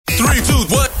3, 2,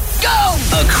 1, go!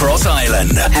 Across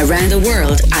Ireland. Around the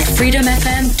world at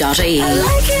freedomfm.ie. I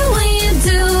like it when you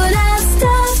do that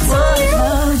stuff to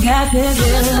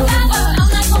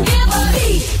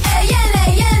me.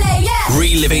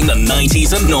 Reliving the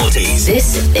 90s and noughties.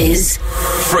 This is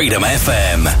Freedom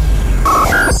FM.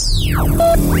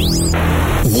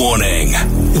 Warning.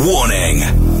 Warning.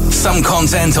 Some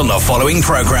content on the following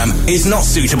program is not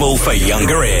suitable for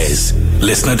younger ears.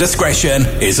 Listener discretion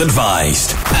is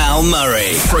advised. Al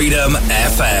Murray, Freedom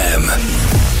FM.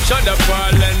 Shut up,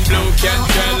 Paul and Blue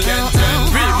Cantrell.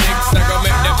 Remix, I gon'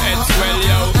 make them heads swell,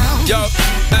 yo. Yo,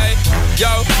 hey,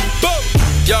 yo, boom,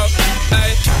 yo,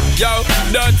 hey, yo,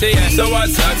 dirty. So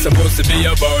what's that supposed to be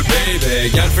about, baby?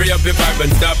 Girl, free up your vibe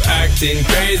and stop acting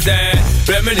crazy.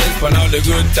 Reminisce on all the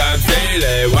good times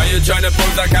daily. Why you tryna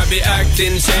pose like I be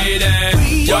acting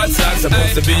shady? What's that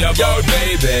supposed to be about,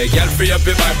 baby? Girl, free up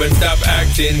your vibe and stop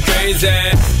acting crazy.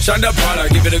 Shonda Paula,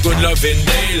 give it a good loving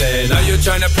daily. Now you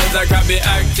tryna pose like I be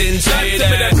acting shady.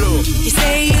 You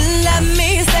say you love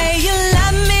me,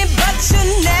 but you're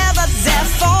never there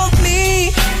for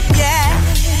me. Yeah.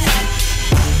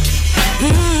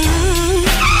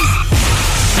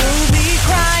 You'll be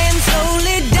crying,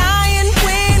 slowly dying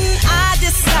when I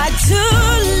decide to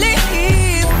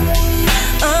leave.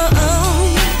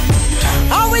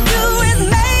 All we do is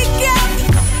make up,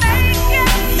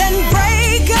 then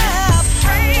break up.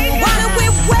 Why don't we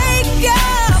wake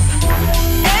up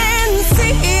and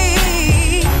see?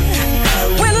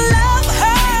 When love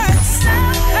hurts,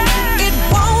 it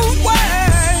won't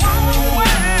work.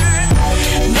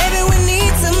 Maybe we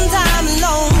need some time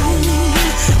alone.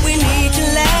 We need to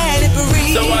let it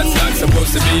breathe. So what's that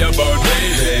supposed to be about,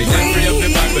 baby? Get free up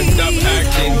your vibe and stop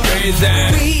acting crazy.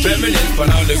 Reminisce on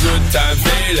all the good times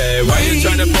daily. Why you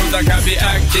tryna pose like I be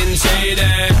acting shady?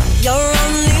 You're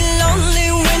only lonely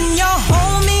when you're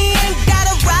home. You ain't got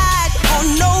a ride or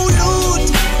no loot.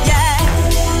 Yeah.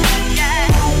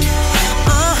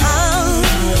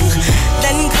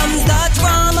 Then comes the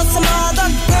drama. Some other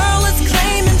girl is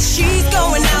claiming she's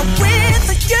going out with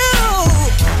you.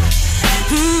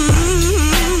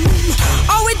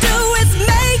 All we do is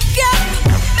make up,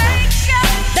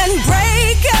 then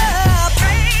break up.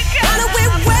 Why don't we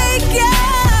wake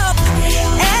up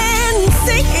and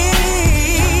see?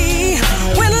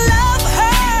 When love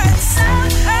hurts,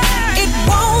 it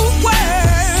won't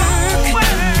work.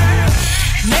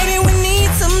 Maybe we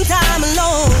need some time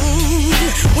alone.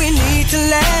 We need to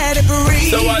let it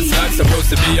breathe. So what's that supposed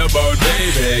to be about,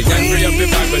 baby? Get free up your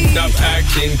vibe and stop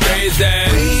acting crazy.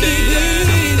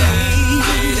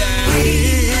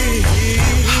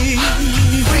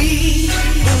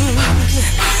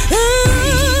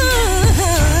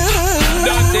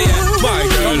 My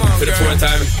girl, for the fourth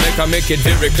time, make it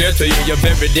very clear to you, you're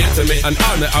very dear to me, and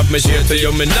honor of my share to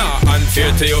you, me not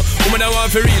unfair to you. Woman, I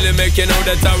want to really make you know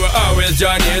that I will always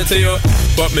draw near to you.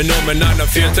 But me know me not no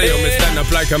fear to you. Me stand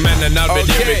up like a man and I'll be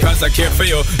there because I care for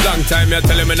you. Long time you're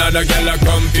telling me not a girl I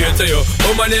compare to you.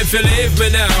 Woman, if you leave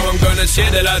me now, I'm gonna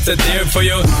shed a lot of tears for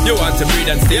you. You want to breathe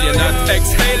and still you're not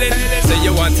exhaling. Say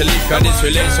you want to leave cause this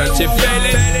relationship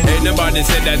failing. Ain't nobody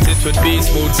said that it would be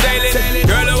smooth sailing.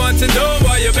 Girl, I want to know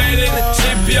why you're bailing.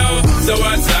 Ship yo. So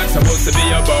what's that supposed to be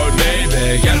about,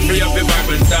 baby? Girl, free up your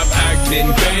vibe and stop acting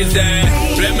crazy.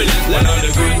 Reminisce on all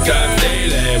the good times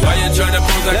daily. Why you tryna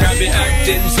pose like I be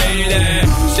acting shady?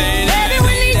 Baby,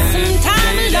 we need some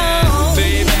time alone,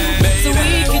 so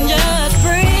we can just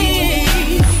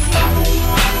breathe.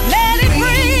 Let it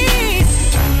breathe.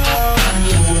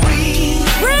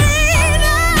 Breathe.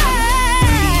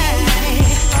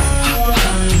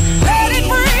 Let it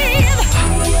breathe.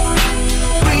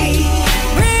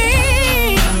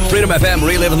 Breathe. Freedom FM,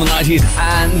 reliving the 90s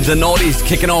and the noughties,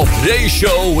 kicking off today's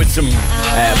show with some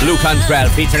Blue Cantrell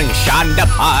featuring Shonda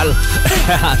Paul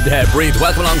and Breathe.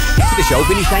 Welcome along to the show,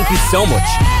 Vinny. Thank you so much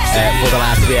for the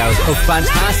last 3 hours of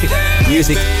fantastic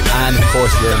music and, of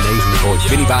course, your amazing reports.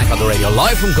 Vinny back on the radio,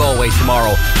 live from Galway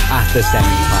tomorrow at the same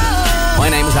time. My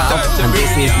name is Al, and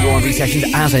this is the RnB Sessions.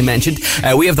 As I mentioned,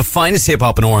 we have the finest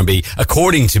hip-hop in R&B,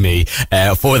 according to me,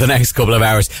 for the next couple of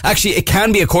hours. Actually, it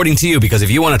can be according to you, because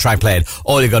if you want a track played,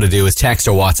 all you got to do is text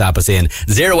or WhatsApp us in.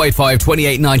 085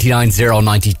 28 99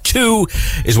 092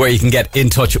 is where you can get in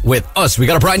touch with us. We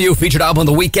got a brand new featured album on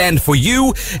the weekend for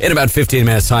you. In about 15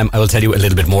 minutes' time, I will tell you a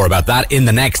little bit more about that. In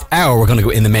the next hour, we're going to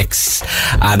go in the mix.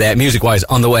 And music-wise,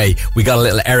 on the way, we got a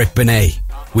little Eric Benet.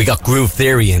 We got Groove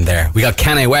Theory in there. We got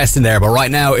Kanye West in there. But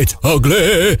right now, it's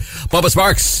Ugly. Bubba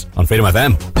Sparks on Freedom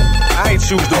FM. I ain't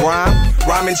choose to rhyme.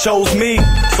 Rhyming chose me,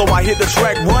 so I hit the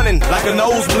track running like a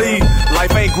nosebleed.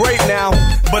 Life ain't great now,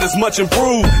 but it's much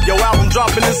improved. Your album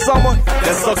dropping this summer,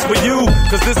 that sucks for you,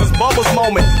 cause this is Bubba's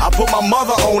moment. I put my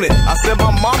mother on it, I said my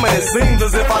mama, and it seems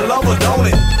as if I love her, don't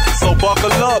it? So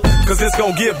buckle up, cause it's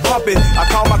gon' get bumpy. I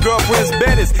call my girlfriends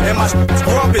Bettis and my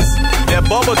grumpus. That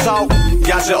Bubba talk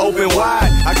got you open wide.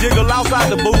 I giggle outside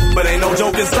the booth, but ain't no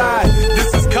joke inside.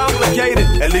 This is complicated,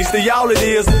 at least to y'all it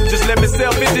is. Just let me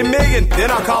sell 50 million,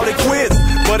 then I'll call it quits.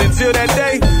 But until that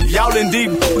day, y'all in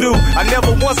deep blue. I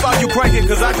never once saw you cranking,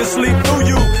 cause I just sleep through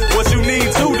you. What you need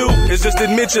to do is just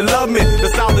admit you love me. The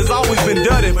South has always been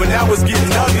dirty, but now it's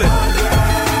getting ugly.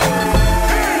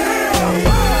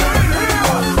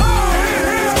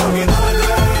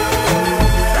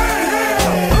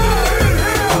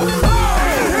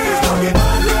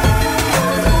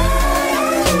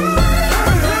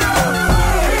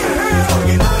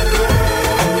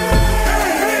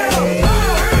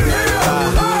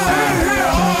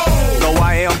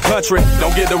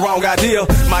 Don't get the wrong idea.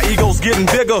 My ego's getting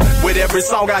bigger with every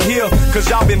song I hear. Cause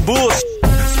y'all been bullshit,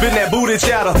 spin that booty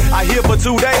chatter. I hear for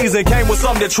 2 days and came with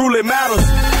something that truly matters.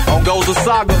 On goes the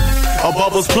saga of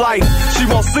Bubba's plight. She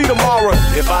won't see tomorrow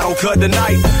if I don't cut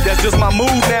tonight. That's just my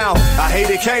mood now. I hate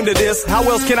it came to this. How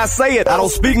else can I say it? I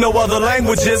don't speak no other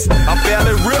languages. I'm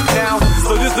fairly ripped now,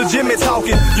 so this the Jimmy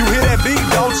talking. You hear that beat,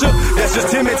 don't you? That's just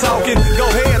Timmy talking. Go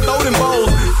ahead, throw them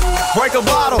bowls, break a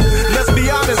bottle. Let's be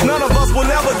honest, none of us will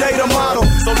ever date a model.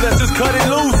 So let's just cut it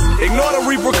loose, ignore the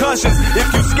repercussions. If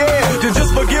you scared, then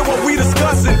just forget what we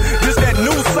discussing. This that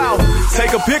new South,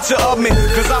 take a picture of me,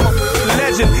 cause I'm a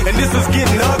legend, and this is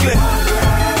getting ugly.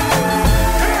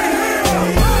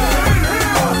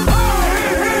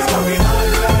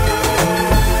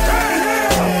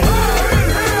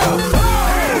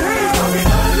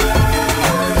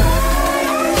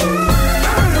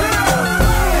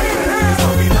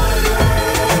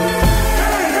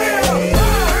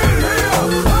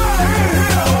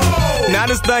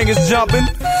 This thing is jumping,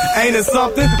 ain't it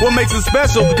something? What makes it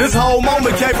special? This whole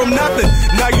moment came from nothing.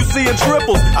 Now you seeing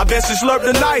triples, I bet you slurp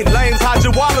tonight. Lanes, hide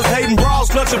your wallets, hating bras,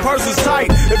 clutching purses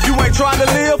tight. If you ain't trying to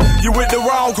live, you with the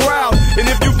wrong crowd. And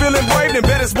if you feeling brave, then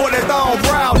better sport that thong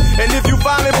proud. And if you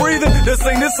finally breathing, then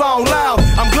sing this song loud.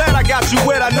 I'm glad I got you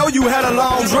wet, I know you had a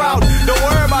long drought. Don't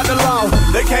worry about the law,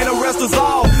 they can't arrest us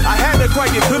all. I had to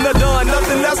crank it, couldn't have done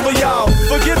nothing less for y'all.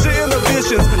 Forget your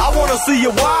inhibitions, I wanna see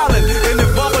you wildin'. And if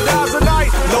Bubba dies tonight,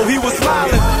 know he was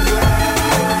smiling.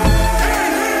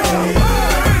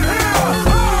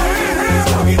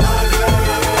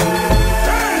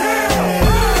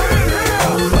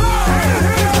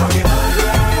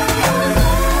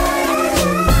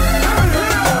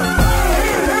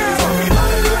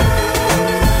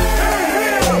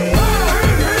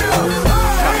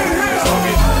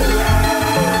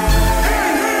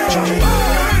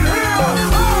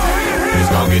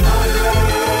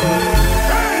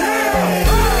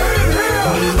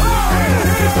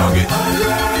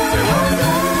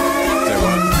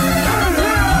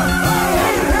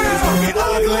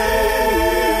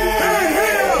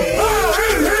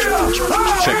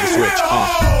 Check the switch,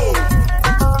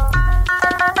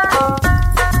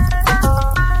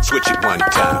 Switch it one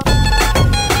time.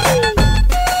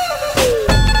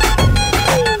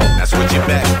 Now switch it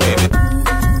back, baby.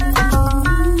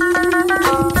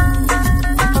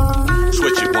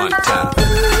 Switch it one time.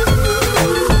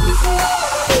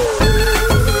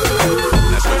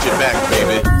 Now switch it back,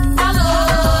 baby.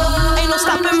 Ain't no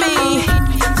stopping me.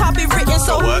 Copywritten,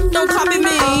 so what? Don't copy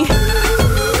me.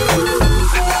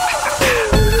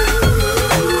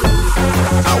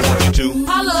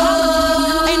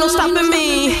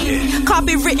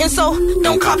 Copywritten, so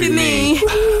don't copy me.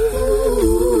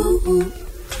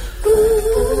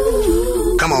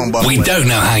 Come on, Bob. We don't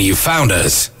know how you found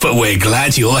us, but we're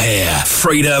glad you're here.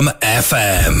 Freedom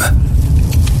FM.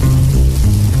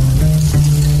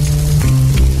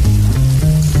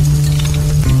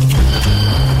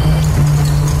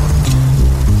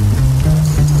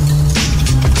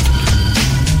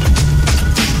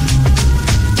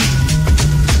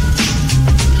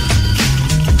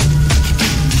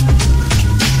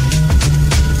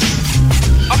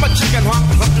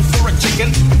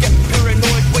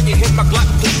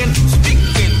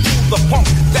 Speaking to the punk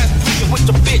that's with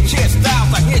the bitch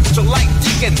hairstyles, I hit you like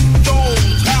Deacon.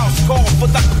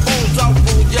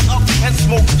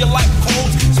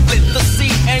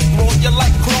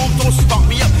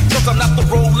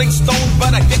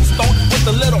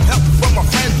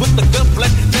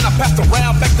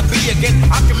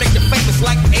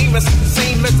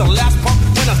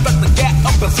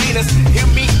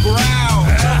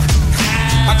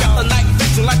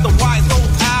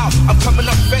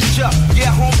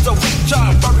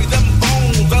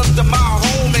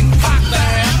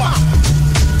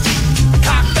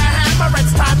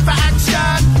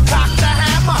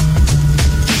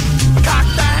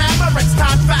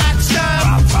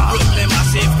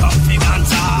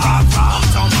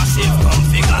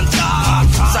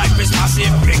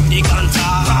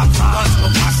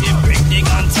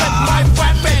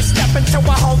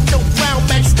 round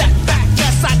and step back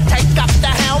as I take up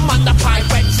the helm on the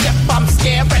pirate ship. I'm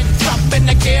scaring, jumping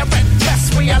the gear and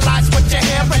just realize what you're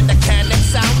hearing. The cannon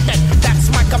sounding, that's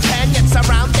my companion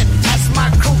surrounded as my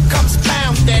crew comes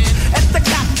pounding. It's the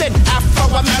captain,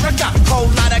 Afro-America, whole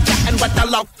lot of gattin' with the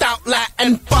locked out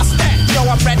Latin busted. Yo,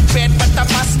 I'm red beard with the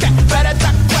musket. Better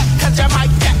duck quick, cause you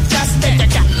might get dusted.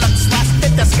 Your gat looks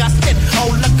rusted, disgusted.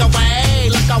 Oh, look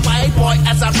away, boy,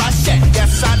 as I rush it.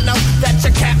 Yes, I know that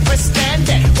you can't withstand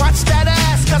it. Watch that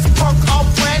ass, cause punk all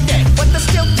branded. With the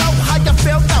steel toe, how you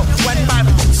feel though? When my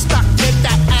boot's stuck in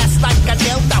that ass like a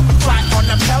dildo. Right on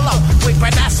the pillow,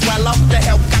 weeping ass swallow. The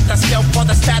hill got the skill for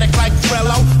the static like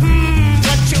Brillo.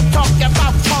 What you talking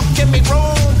about, punk? Give me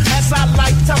room as I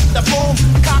light up the boom.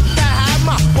 Cock the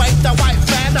hammer, wave the white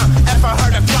banner. Ever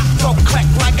heard a clock go click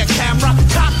like a camera?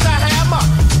 Cock the hammer.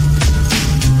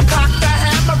 Cock the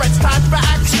hammer, it's time for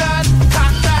action.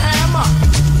 Cock the hammer.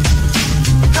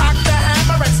 Cock the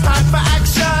hammer, it's time for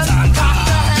action. Cock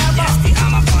the hammer. Yes, the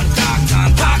hammer fun cock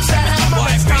time. Cock the hammer,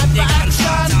 it's time for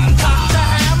action. Cock the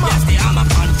hammer. Yes, the hammer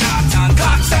fun cock time.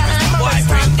 Cock the hammer, it's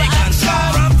time for action.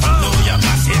 New York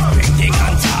massive, bring the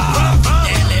gun top.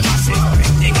 LA massive,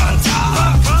 bring the gun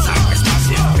top. Cyprus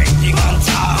massive, bring the gun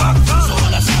top.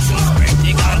 Soul assassins, bring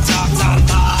the gun top.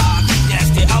 Yes,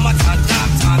 the hammer fun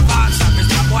cock time. Cyprus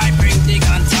my boy, bring the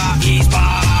gun top. He's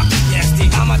back. Yes, the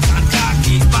hammer fun cock.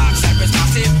 He's back. Cyprus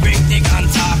massive, bring the gun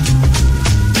top.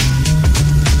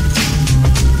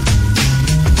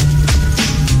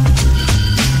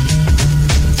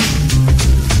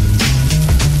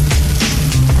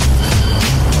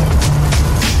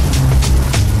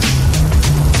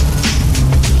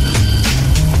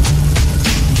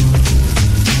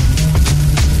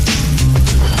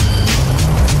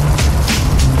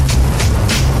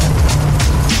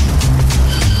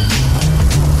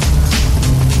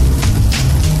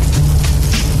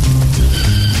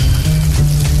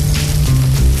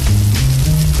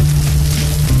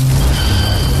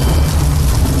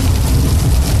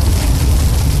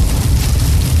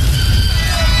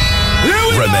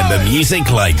 Remember music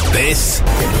like this?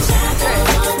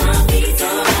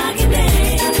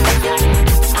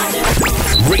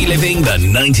 Reliving the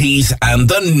 90s and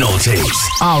the noughties.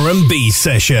 RnB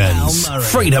Sessions.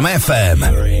 Freedom FM.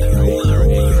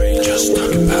 Just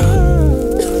talk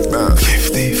about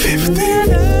 50-50.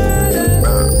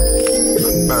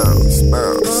 Bounce.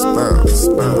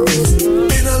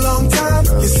 Been a long time,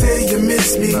 you say you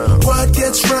miss me. What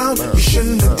gets round, you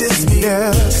shouldn't have dissed me.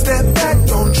 Step back,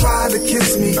 don't try to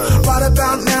kiss me. Right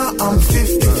about now, I'm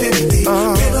 50-50.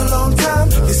 Been a long time,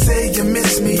 you say you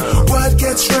miss me. What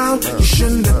gets round, you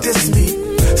shouldn't have dissed me.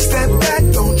 Step back,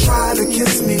 don't try to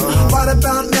kiss me. Right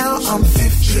about now, I'm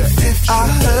 50-50. I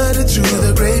heard it through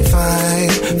the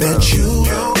grapevine that you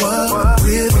were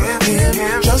with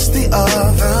him just the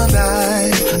other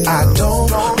night. I don't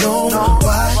know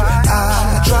why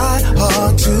I try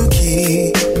hard to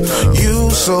keep you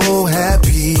so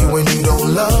happy when you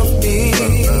don't love me.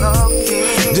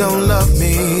 Don't love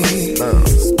me.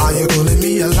 Are you calling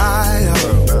me a liar?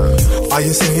 Are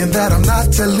you saying that I'm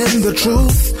not telling the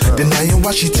truth? Denying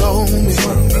what she told me.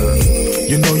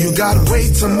 You know you got way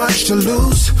too much to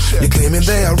lose. You're claiming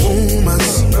there are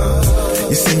rumors.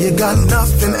 You say you got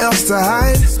nothing else to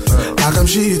hide. How come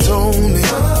she told me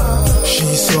she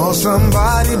saw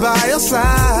somebody by your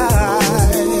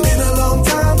side? Been a long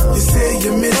time, you say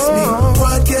you miss me.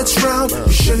 What gets round,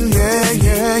 you shouldn't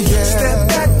yeah. Step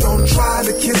back, don't try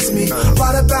to kiss me.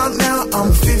 Right about now,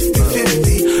 I'm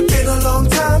 50-50. Been a long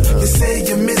time, you say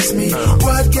you miss me.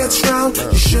 What gets round,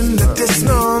 you shouldn't have dissed me.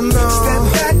 No. Step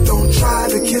back, don't try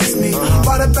to kiss me.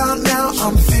 Right about now,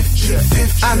 I'm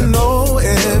 50-50. I know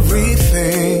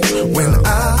everything when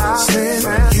I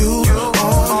send you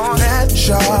on that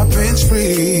shopping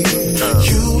spree.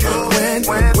 You went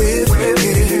with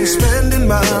me, spending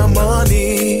my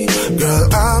money.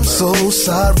 Girl, I'm so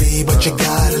sorry, but you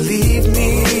gotta leave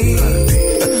me.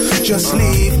 Just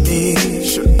leave me.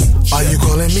 Are you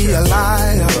calling me a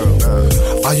liar?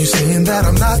 Are you saying that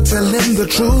I'm not telling the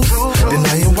truth?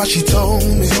 Denying what she told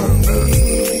me.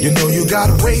 You know you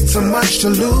got way too much to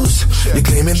lose. You're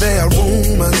claiming there are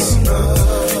rumors.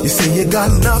 You say you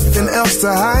got nothing else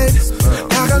to hide.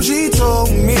 How come she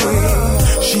told me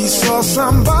she saw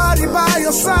somebody by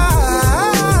your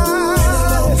side?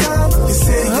 You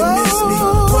say you miss me.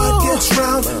 What gets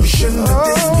round, you shouldn't have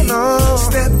dissed me.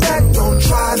 Step back, don't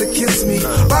try to kiss me.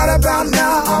 Right about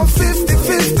now, I'm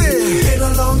 50-50. Been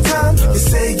a long time, you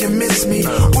say you miss me.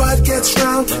 What gets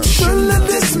round, you shouldn't have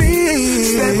dissed me.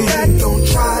 Step back, don't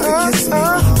try to kiss me.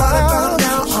 Right about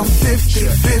now, I'm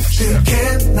 50-50.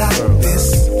 Can't knock this,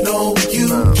 no, you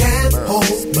can't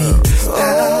hold me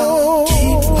down.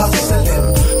 Keep hustling.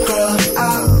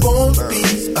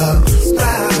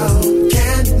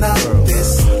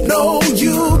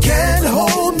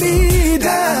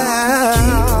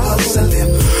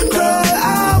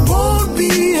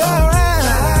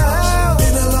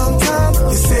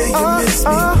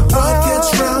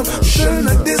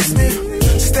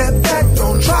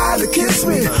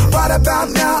 about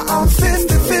now? I'm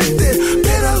 50-50.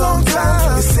 Been a long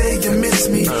time. You say you miss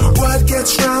me. What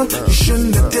gets round? You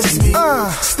shouldn't have dissed me.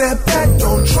 Step back,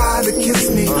 don't try to kiss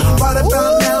me. Right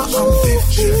about now, I'm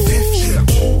 50-50.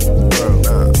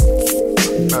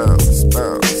 Bounce,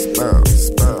 bounce, bounce,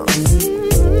 bounce.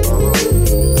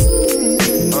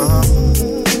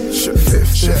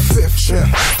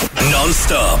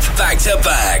 Non-stop,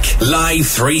 back-to-back, live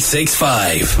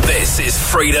 365. This is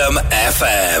Freedom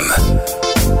FM.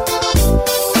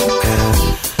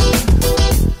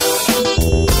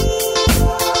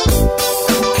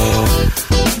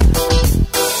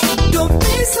 Don't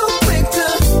be so quick to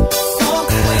walk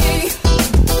away.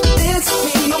 It's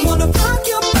me. I wanna rock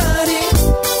your body.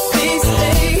 Please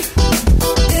stay.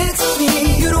 It's me.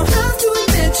 You don't have to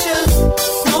admit you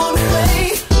want away.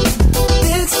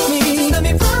 It's me. Let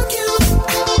me rock you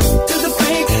to the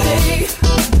break of day.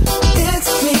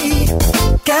 It's me.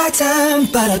 Got time,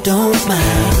 but I don't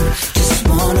mind. Just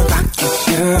wanna rock you,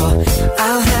 girl.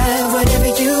 I'll have whatever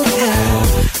you have.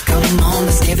 Come on,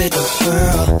 let's give it a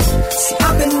whirl. See,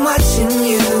 I've been watching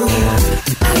you, and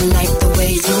I like the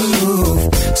way you move.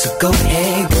 So go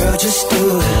ahead, girl, just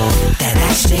do that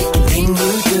ass shaking thing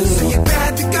you do. So you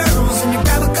grab the girls and you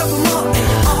grab a couple more, and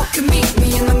you all can meet me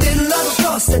in the middle of the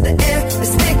floor. So the air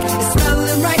is thick, it's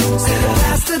smelling right. So you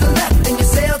pass to the left and you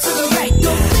sail to the right.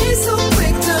 Don't be so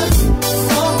quick to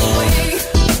walk away.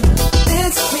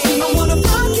 It's me. I wanna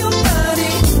rock your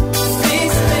body.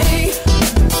 Please stay.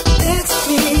 It's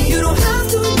me. You don't have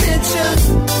to admit you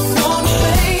want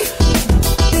away.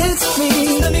 It's me.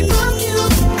 Let me rock you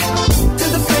to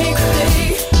the break of day.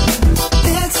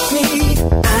 It's me.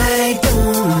 I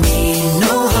don't need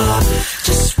no heart.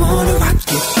 Just wanna rock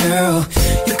you, girl.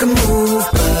 You can move,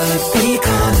 but be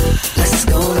calm. Let's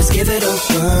go, let's give it a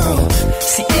whirl.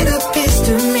 See, it appears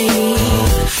to me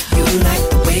you like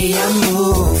the way I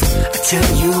move. I tell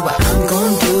you what I'm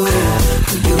gonna do.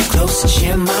 Pull you close and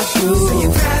share my groove. So you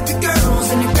grab the girls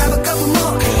and you grab a couple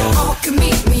more, and you all can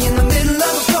meet me in the middle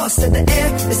of the floor. So the air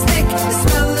is thick, it's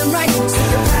smelling right. So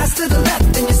you pass to the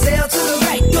left and you sail to the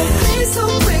right. Don't be so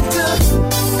quick to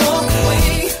walk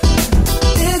away.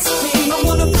 It's me. I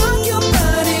wanna rock your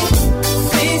body.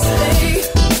 Please stay.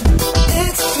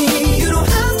 It's me. You don't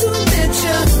have to admit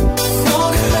you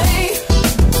want away.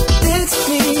 It's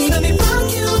me. Let me rock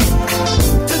you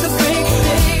to the break of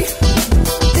day.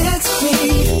 It's me.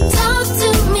 Talk to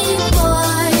me,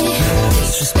 boy.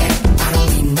 Disrespect, I don't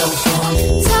mean no harm.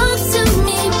 Talk to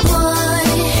me, boy.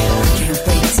 I can't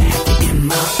wait to have you in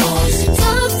my arms.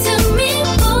 Talk to me,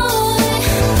 boy.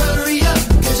 Hurry up,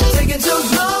 'cause you're taking too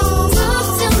long. Talk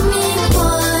to me,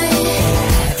 boy.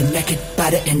 Have you naked by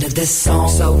the end of this song?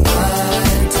 So what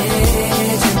did you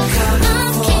come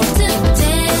I'm keen to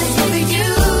dance with you.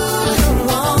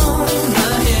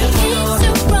 Keen to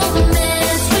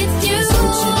romance with you.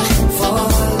 for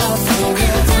love?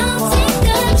 And I'll take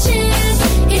a chance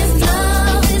if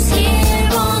love is here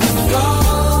on the floor.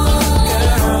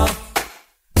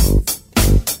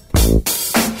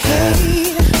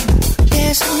 Hey,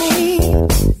 it's me.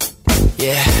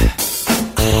 Yeah.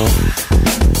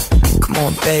 Come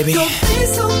on, baby. Don't be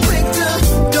so quick to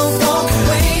don't walk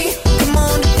away. Come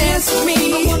on, dance with me.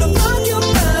 I wanna rock your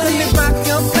body. Let me rock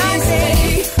your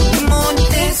body. Come on,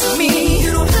 dance with me.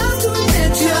 You don't have to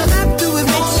admit you. Have to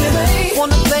admit you.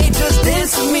 Wanna play? Just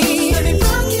dance with me. Let me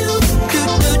rock you.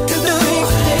 Do.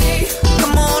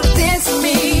 Come on, dance with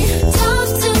me. Talk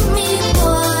to me,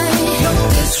 boy. No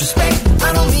disrespect, I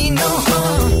don't mean no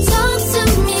harm. Talk to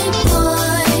me,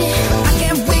 boy. I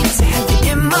can't wait to have you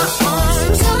in my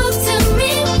arms. Talk to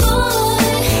me, boy.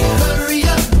 Hurry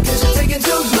up, 'cause you're taking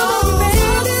too long.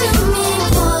 Talk to me,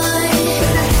 boy.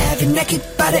 Better have you naked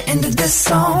by the end of this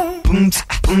song. Boom,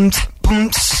 boom, boom,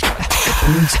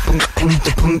 boom, boom,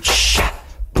 boom,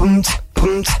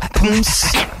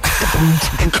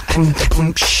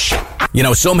 You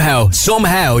know, somehow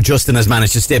Justin has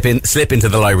managed to slip into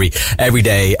the library every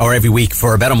day or every week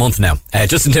for about a month now.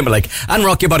 Justin Timberlake and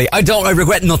Rock Your Body. I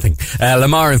regret nothing.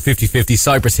 Lamar and 50-50,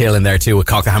 Cypress Hill in there too with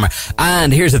Cock the Hammer.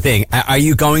 And here's the thing. Are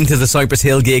you going to the Cypress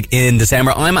Hill gig in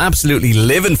December? I'm absolutely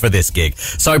living for this gig.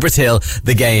 Cypress Hill,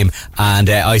 The Game and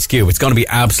Ice Cube. It's going to be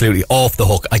absolutely off the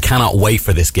hook. I cannot wait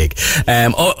for this gig.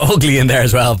 Ugly in there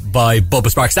as well by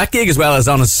Bubba Sparks. That gig as well is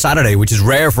on a Saturday, which is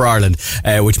rare for Ireland,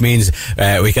 which means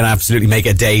we can absolutely make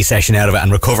a day session out of it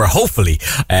and recover hopefully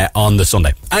on the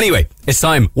Sunday. Anyway, it's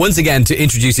time once again to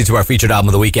introduce you to our featured album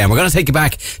of the weekend. We're going to take you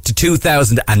back to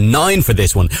 2009 for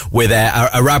this one with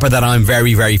a rapper that I'm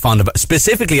very, very fond of.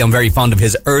 Specifically, I'm very fond of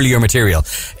his earlier material.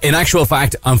 In actual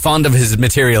fact, I'm fond of his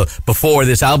material before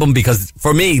this album because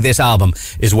for me, this album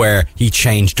is where he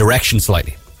changed direction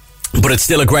slightly. But it's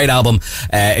still a great album.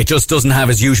 It just doesn't have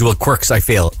his usual quirks, I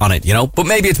feel, on it, you know. But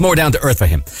maybe it's more down to earth for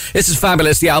him. This is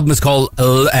fabulous. The album is called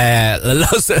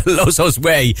Los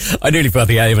Way. I nearly forgot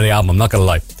the name of the album, I'm not going to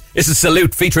lie. This is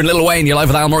Salute featuring Lil Wayne. You're live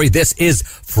with Al Murray. This is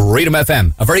Freedom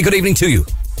FM. A very good evening to you.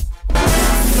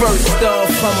 First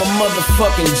off, I'm a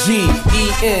motherfucking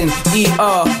G-E-N-E-R-A-L.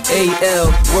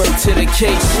 Word to the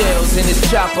K-shells in this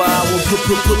chopper. I will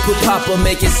put popper,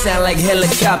 make it sound like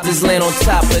helicopters land on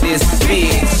top of this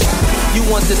bitch. You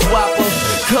want this whopper?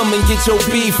 Come and get your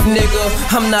beef, nigga.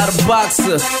 I'm not a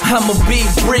boxer, I'm a beef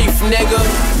brief, nigga.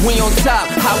 We on top,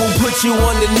 I will put you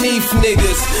underneath,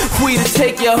 niggas. We to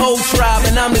take your whole tribe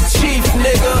and I'm the chief,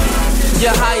 nigga.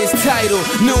 Your highest title,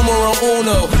 numero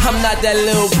uno. I'm not that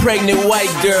little pregnant white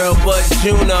girl, but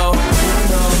Juno,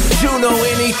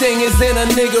 anything is in a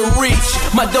nigga reach.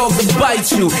 My dog can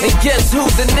bite you, and guess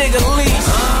who's the nigga leash?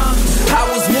 I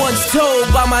was once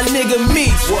told by my nigga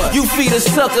Meech, you feed a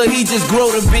sucker, he just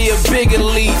grow to be a bigger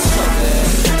leech.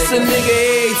 So nigga,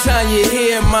 every time you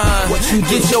hear mine,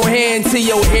 get your hand to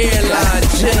your hairline,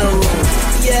 general.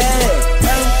 Yeah,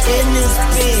 I'm in this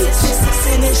bitch.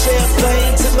 Sending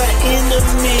champagne to my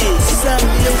enemies.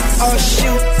 Salute or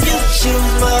shoot, you choose,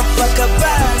 motherfucker.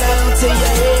 Bow down to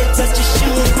your head, touch your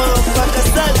shoes, motherfucker.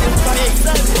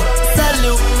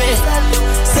 Salute me, salute me,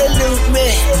 salute me,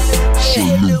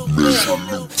 salute me.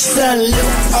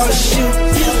 Salute or shoot,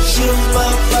 you choose,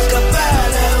 motherfucker. Bow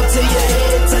down to your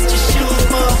head, touch your shoes,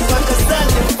 motherfucker.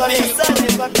 Salute me,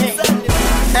 salute me.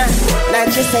 Now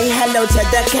just say hello to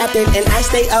the captain, and I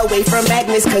stay away from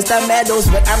magnets, cause the medals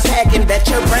what I'm packing. Bet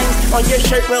your brains on your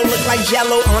shirt will look like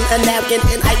jello on a napkin,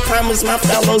 and I promise my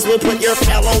fellows will put your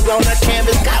fellows on a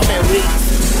canvas. Going weak.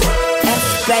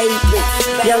 F baby,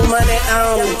 young money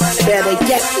on me, better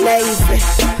get lazy.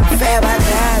 Fab, I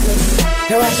got me.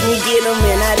 Watch me get them,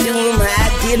 and I do them.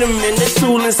 I did them in the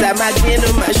tool inside my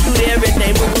denim. I shoot every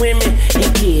day with women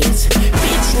and kids.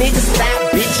 Bitch, nigga,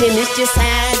 stop bitching, it's just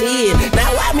how it is.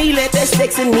 Now why me let that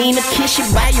sexy Nina kiss you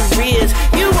by your ribs?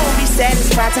 You won't be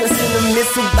satisfied till I send a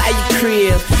missile by your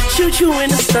crib. Shoot you in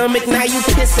the stomach, now you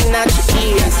pissing out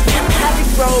your ears. Holly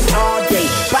road all day,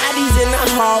 bodies in the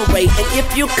hallway. And if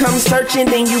you come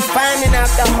searching, then you finding out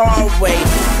the hard way.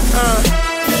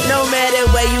 No matter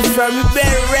where you from, you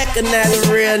better recognize a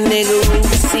real nigga when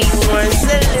you see one.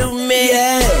 Salute me.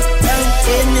 Yeah, I'm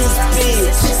in this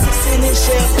bitch. Sending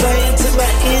champagne to my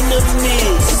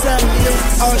enemies. Salute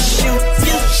or shoot,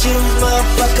 you choose,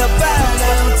 motherfucker. Bow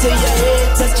down to your head,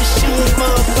 touch your shoes,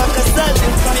 motherfucker.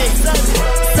 Salute me,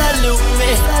 salute me,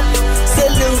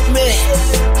 salute me,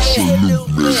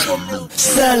 salute me.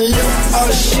 Salute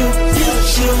or shoot, you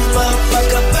choose,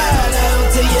 motherfucker. Bow down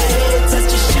to your head, touch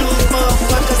your shoes,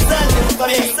 motherfucker.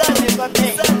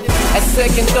 At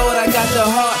second thought, I got the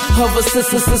heart of a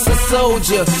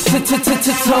soldier.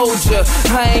 Told ya,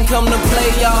 I ain't come to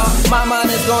play y'all. My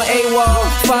mind is gon' AWOL.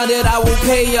 Find it, I will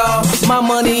pay y'all. My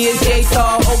money is yay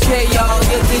tall. Okay, y'all.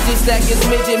 Your digit stack is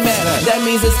midget map. That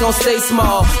means it's gon' stay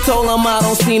small. Told them I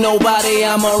don't see nobody.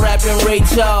 I'ma rap and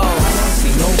rate y'all.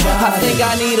 I think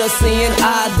I need a seeing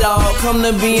eye dog. Come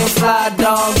to being fly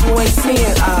dog. You ain't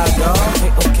seeing eye dog.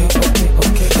 Okay.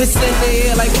 This in the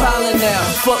air like pollen now.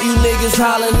 Fuck you niggas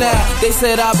hollering now. They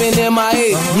said I've been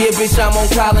MIA. Yeah, bitch, I'm on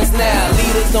Collins now.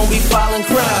 Leaders don't be following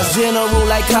crowds. General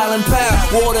like Colin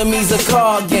Powell. Water me's a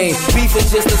card game. Beef is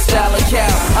just a style of cow.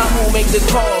 I'm who make the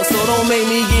call, so don't make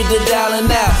me get the dialing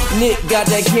now. Nick got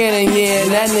that cannon, yeah, and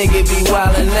that nigga be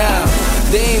wildin' now.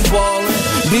 They ain't ballin'.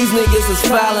 These niggas is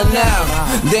fouling now.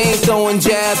 They ain't throwing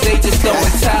jabs, they just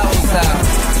throwing towels out.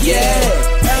 Yeah,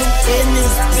 I'm in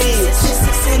this bitch.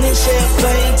 Sending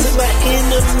champagne to my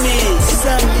enemies.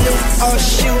 Salute or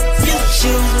shoot, you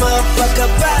choose, motherfucker.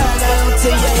 Bow down to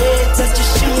your head, touch your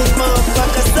shoes,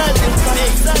 motherfucker. Salute me,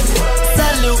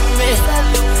 salute me,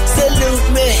 salute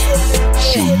me,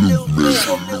 salute me.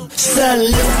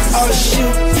 Salute or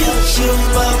shoot, you choose,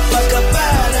 motherfucker.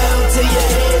 Bow down to your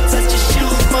head, touch your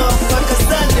shoes, motherfucker.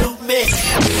 Salute me.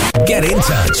 Get in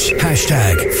touch.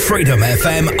 Hashtag Freedom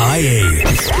FM IE.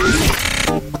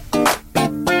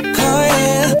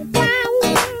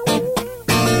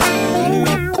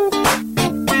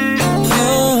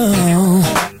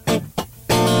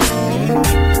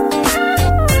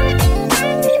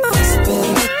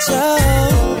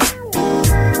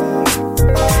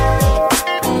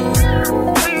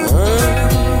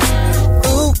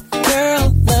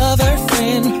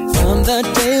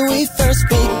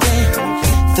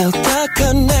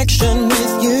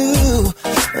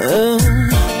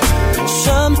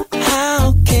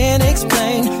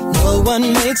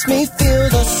 Makes me feel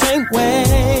the same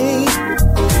way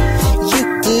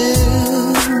you do.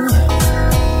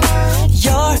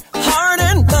 Your heart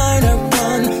and mine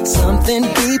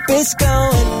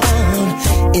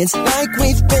It's like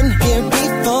we've been here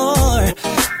before.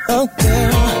 Oh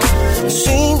girl,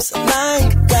 seems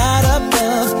like God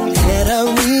above had a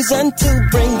reason to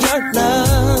bring your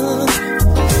love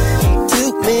to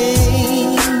me.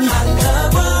 I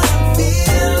love what I'm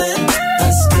feeling, a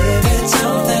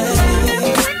spiritual thing.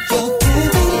 You're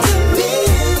giving to me,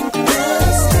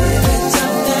 a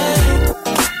spiritual thing.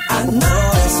 I know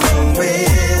it's for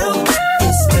real,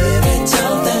 it's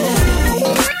spiritual thing,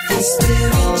 it's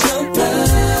spiritual love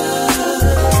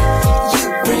you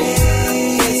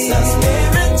bring. It's a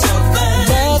spiritual thing.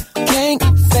 Love can't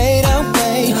fade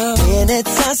away when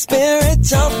it's a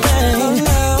spiritual thing.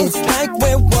 It's like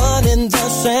we're one and the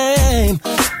same.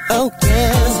 Oh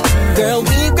yes, girl,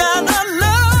 we got a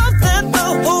love that the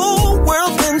whole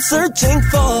world's been searching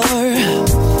for.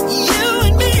 You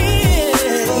and me,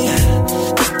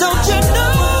 don't you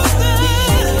know that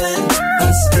a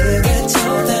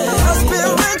spiritual thing, a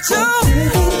spiritual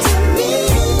to me,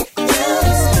 yeah,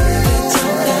 a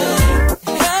spiritual thing.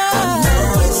 I know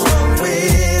it's for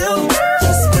real,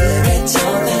 the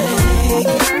spiritual thing,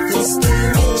 the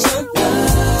spiritual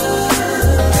love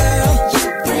you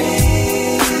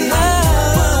bring.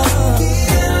 Oh,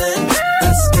 feeling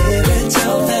a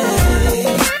spiritual thing.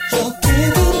 You're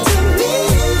giving to me,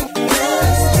 yeah,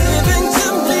 giving to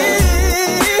me.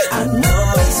 I know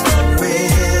it's for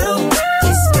real,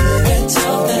 the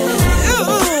spiritual thing,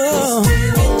 the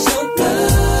spiritual love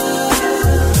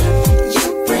you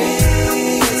bring.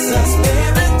 It's a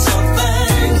spiritual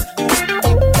thing.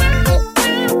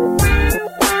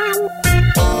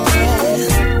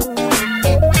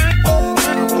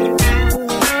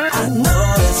 I know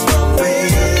it's for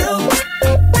real.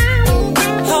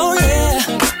 Oh yeah.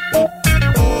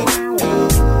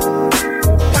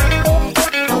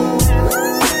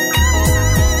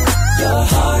 Your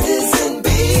heart is in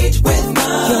beat with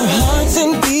mine. Your heart's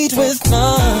in beat with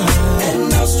mine. And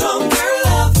no stronger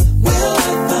love will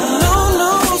I find.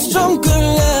 No stronger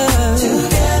love.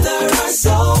 Together our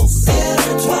souls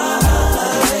intertwine.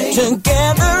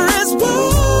 Together as one.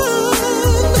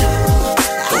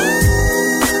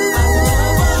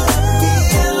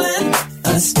 A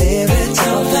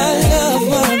spiritual love. I love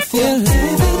what I'm feeling.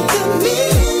 Giving to me,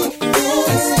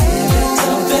 a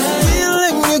spiritual love.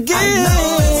 Feeling you give.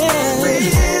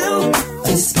 Real,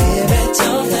 a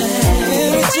spiritual love.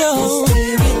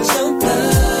 Spiritual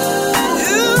love.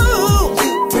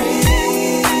 You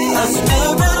bring a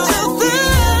spiritual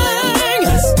thing.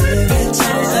 A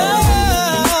spiritual love.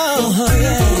 Oh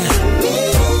yeah.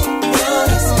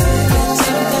 A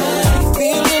spiritual love.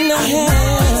 Feeling I have.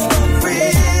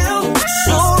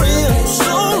 So real, so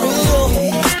real.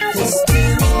 The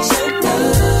spiritual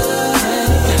love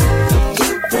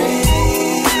you bring.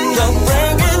 You're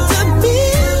bringing to me.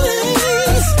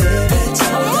 The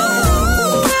spiritual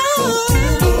love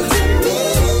to me.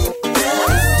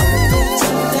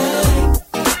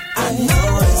 I know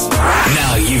it's right.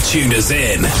 Now you've tuned us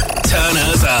in. Turn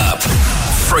us up.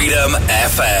 Freedom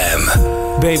FM.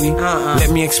 Baby, let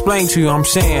me explain to you what I'm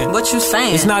saying. What you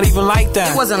saying? It's not even like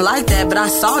that. It wasn't like that, but I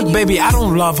saw you. Baby, I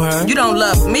don't love her. You don't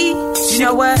love me? You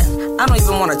know what? I don't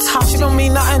even want to talk to you. She don't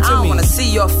mean nothing to me. I don't want to see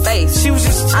your face. She was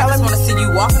just telling me. I just want to see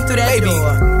you walking through that Baby,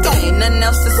 door. There ain't nothing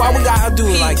else to say. Why we gotta do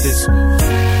it like this?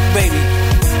 Baby,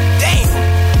 damn.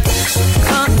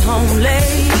 Come home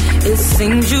late, it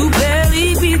seems you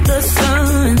barely beat the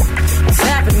sun.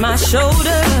 Tapping my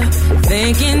shoulder,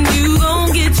 thinking you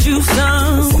gon' get you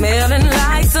some. Smelling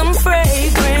like some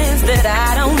fragrance that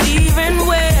I don't even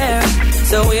wear.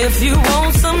 So if you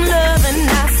want some loving,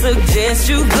 I suggest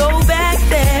you go back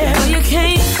there where you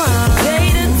came from.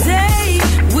 Day to day,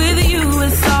 with you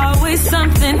it's always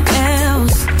something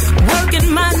else.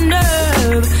 Working my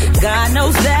nerve, God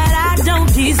knows that I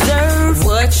don't deserve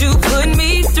what you put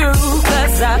me through.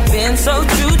 Cause I've been so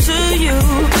true to you.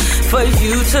 For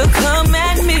you to come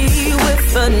at me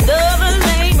with another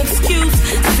lame excuse.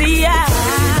 See, I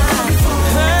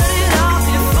heard it all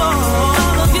before.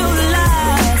 All of your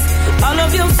lies, all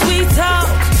of your sweet talk.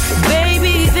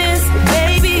 Baby this,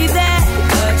 baby that.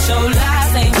 But your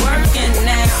lies ain't working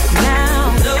now.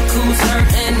 Now, look who's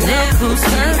hurting now. Look who's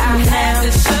hurting. I had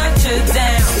to shut you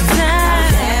down.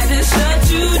 I had to shut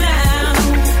you down.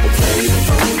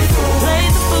 Play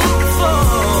the fool for.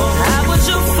 I was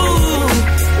your fool.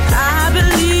 I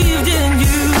believed in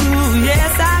you.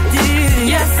 Yes, I did.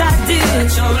 Yes, I did. But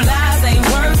your lies ain't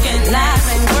working. Lies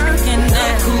ain't working.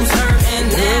 Look who's hurting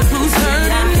now. Look who's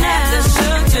hurting. I had to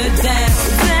shut you down.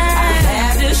 I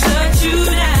had to shut you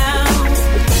down.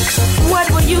 What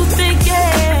were you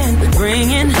thinking?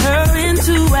 Bringing her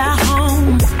into our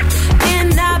home. In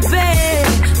our bed.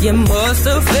 You must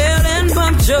have fell and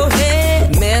bumped your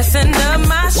head. messing up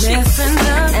my sheets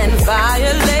and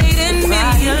violating me.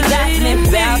 Got me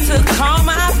about to call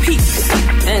my peace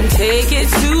and take it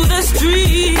to the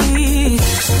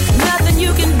streets. Nothing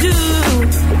you can do,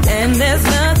 and there's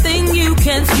nothing you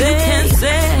can say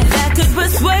that could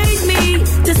persuade me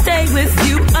to stay with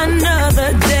you another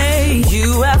day.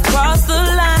 You have crossed the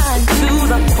line to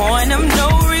the point of no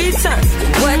return.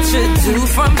 What you do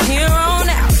from here on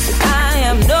out, I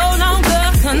am no longer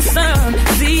concerned.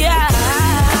 See, I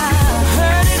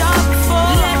heard it all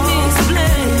before. Let me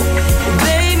explain,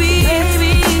 baby.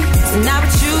 It's not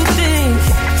what you think.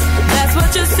 That's what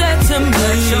you said to me.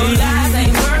 But your lies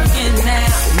ain't working now.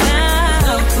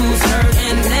 Look who's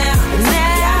hurting now.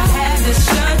 I had to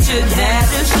shut you down.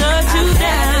 Shut you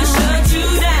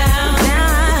down.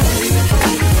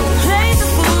 Played the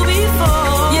fool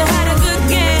before. You had a good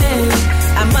game.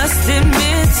 I must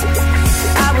admit,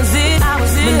 I was it.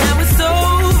 But now it's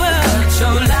over.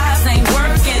 Your lies ain't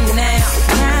working now.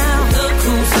 Look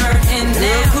who's hurting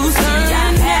now. I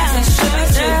had to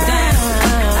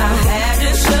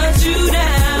shut you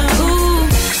down. Ooh,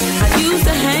 I used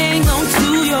to hang on to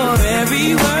your every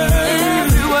word.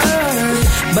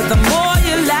 But the more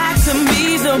you lied to me,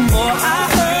 the more I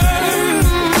heard.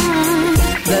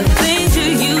 The things you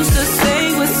used to say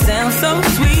would sound so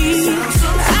sweet.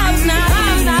 I'm not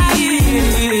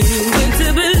quick to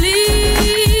believe.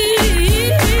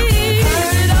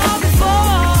 Heard it all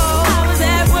before. I was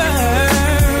at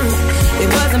work. It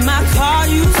wasn't my car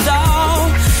you saw.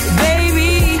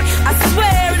 Baby, I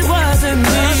swear it wasn't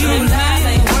me. Lies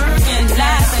ain't working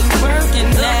now.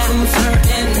 Look who's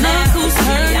hurting now.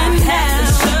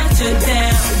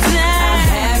 I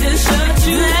had to shut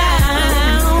you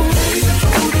down.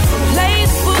 Play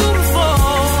the fool before.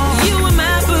 You and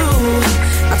my boo.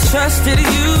 I trusted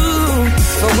you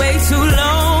for way too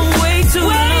long.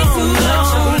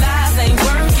 Your lies ain't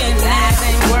working now.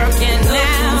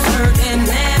 Who's hurting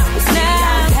now?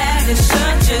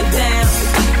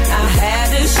 I had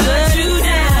to shut you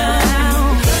down.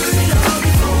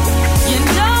 You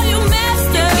know you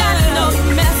messed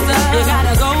up. You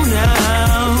gotta go now.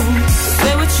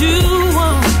 Say what you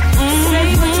want.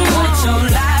 But your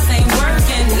lies ain't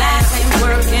working.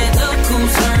 Look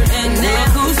who's hurting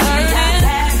now. I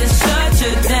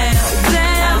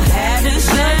had to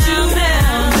shut you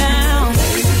down.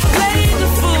 Play the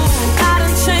fool. I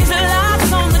done changed the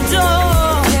locks on the door.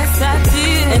 Yes, I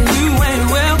did. And you ain't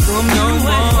welcome no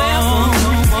more.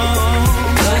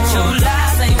 But your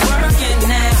lies ain't working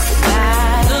now.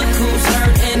 Look who's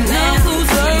hurting now.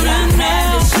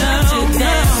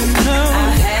 I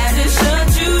had to shut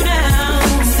you down.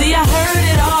 See, I heard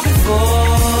it all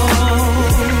before.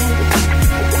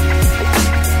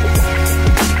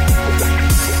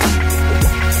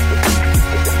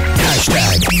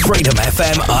 Hashtag Freedom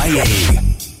FM IE.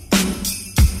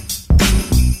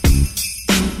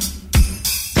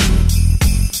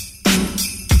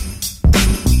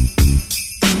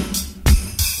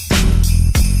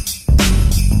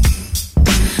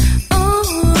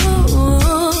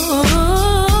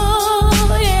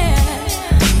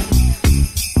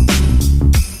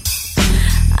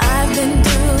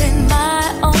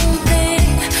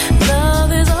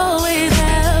 Love is always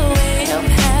had a way of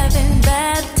having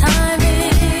bad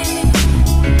timing.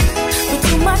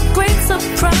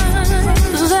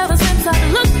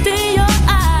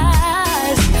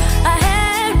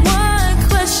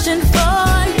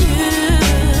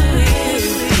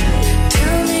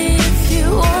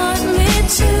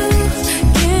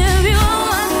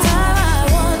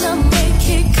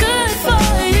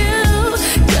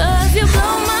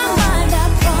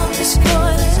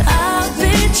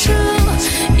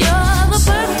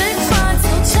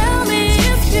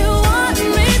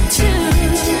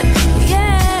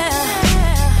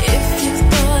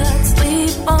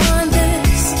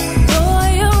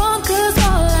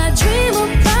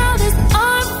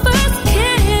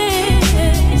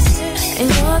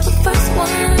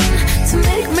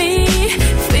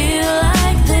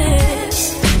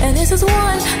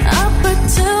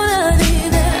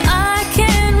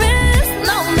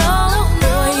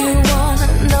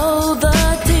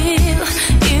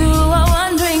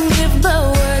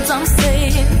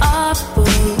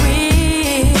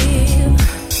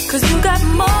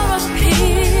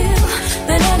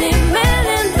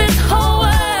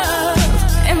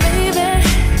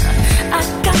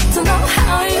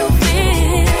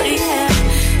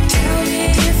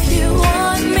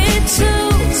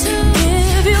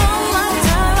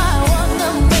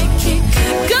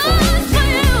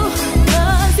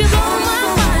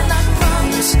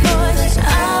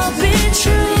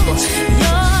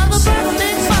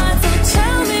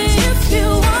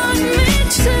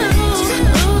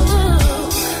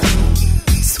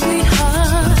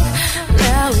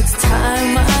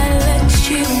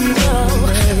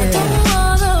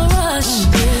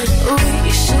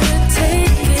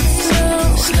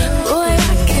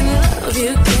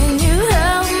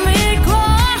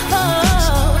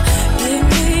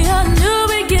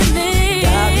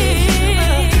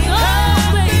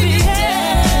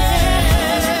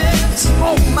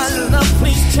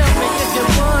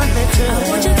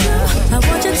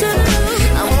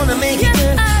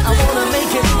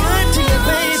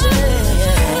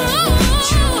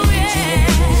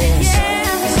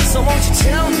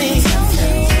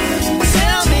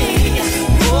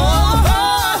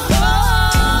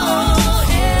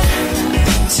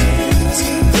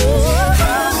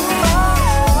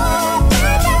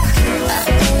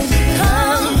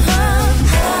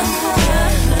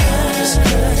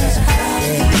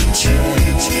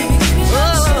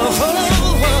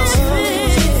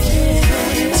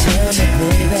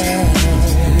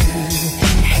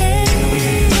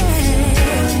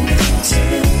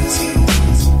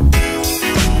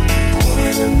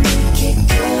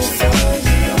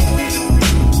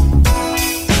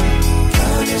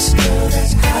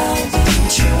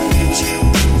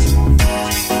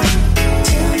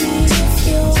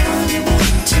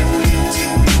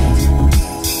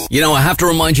 You know, I have to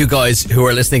remind you guys who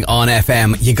are listening on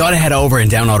FM, you got to head over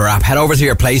and download our app. Head over to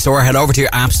your Play Store, head over to your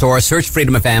App Store, search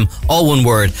Freedom FM, all one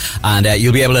word, and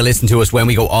you'll be able to listen to us when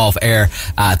we go off air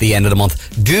at the end of the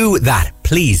month. Do that,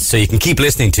 please, so you can keep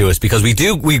listening to us, because we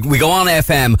go on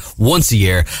FM once a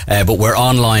year, but we're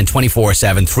online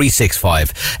 24/7,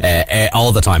 365,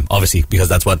 all the time, obviously, because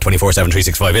that's what 24/7,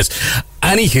 365 is.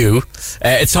 Anywho,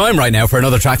 it's time right now for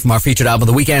another track from our featured album,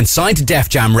 The Weeknd, signed to Def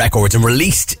Jam Records and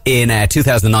released in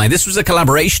 2009. This was a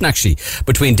collaboration, actually,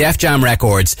 between Def Jam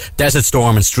Records, Desert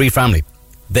Storm and Street Family.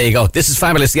 There you go. This is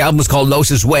fabulous. The album was called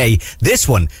Lotus Way. This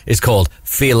one is called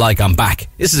Feel Like I'm Back.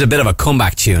 This is a bit of a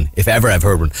comeback tune, if ever I've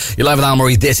heard one. You're live with Al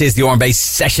Murray. This is the RnB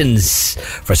Sessions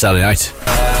for Saturday night.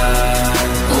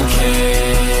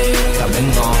 Okay, I've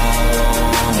been gone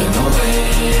in a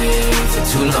way for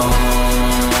too long.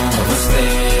 Overstay,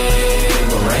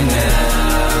 but right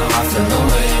now I feel the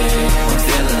way. I'm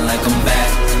feeling like I'm back,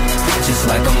 just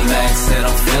like I'm back. Said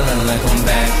I'm feeling like I'm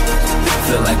back.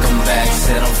 Feel like I'm back,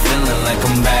 said I'm feeling like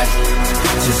I'm back.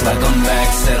 Just like I'm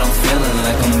back, said I'm feeling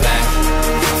like I'm back.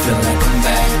 Feel like I'm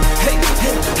back. Hey,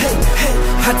 hey, hey, hey.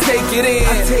 I take it in,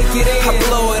 I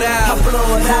blow it out.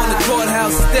 On the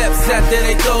courthouse steps after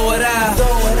they throw it out.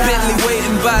 Bentley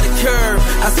waiting by the curb,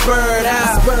 I spur it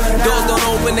out. Doors don't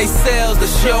open they cells, the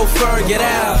chauffeur get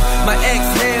out. My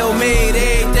exhale made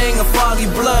everything a foggy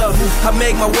blur. I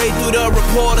make my way through the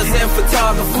reporters and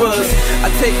photographers. I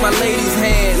take my lady's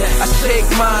hand, I shake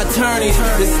my attorneys,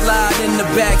 then slide in the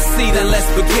back seat and let's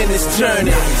begin this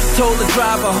journey. Told the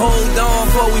driver hold on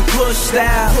before we pushed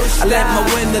out. I let my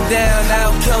window down,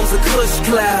 out comes a cush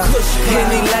cloud.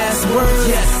 Any last words?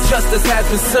 Yes. Justice has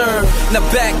been served. Now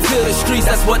back to the streets,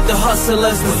 that's what the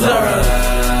hustlers deserve.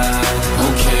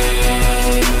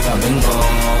 Okay, I've been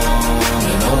gone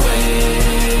in a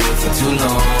way for too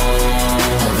long.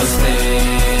 Overstay,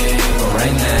 but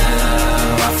right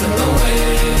now I feel the way.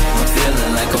 I'm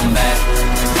feeling like I'm back,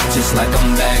 just like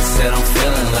I'm back. Said I'm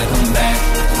feeling like I'm back.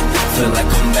 Feel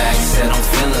like I'm back, said I'm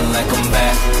feeling like I'm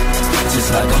back. Just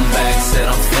like I'm back, said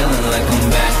I'm feeling like I'm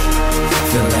back.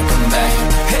 Feel like I'm back.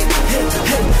 Hey, hey,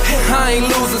 hey, hey. I ain't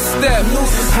lose a step,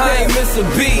 I ain't miss a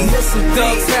beat.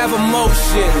 Thugs have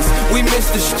emotions, we miss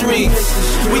the streets.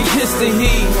 We kiss the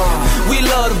heat, we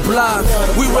love the block.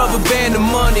 We rubber band the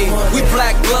money, we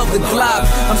black glove the Glock.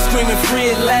 I'm screaming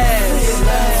free at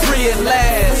last, free at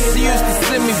last. She used to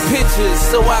send me pictures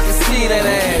so I could see that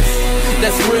ass.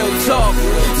 That's real talk,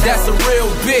 that's a real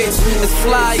bitch. As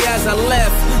fly as I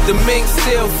left, the mink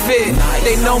still fit.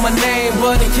 They know my name,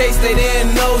 but in case they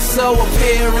didn't know, so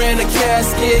appear in a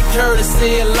casket,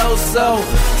 courtesy of Loso.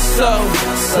 So,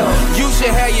 you should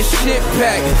have your shit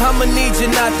packed. I'ma need you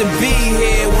not to be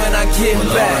here when I get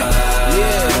back.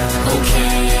 Yeah.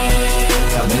 Okay,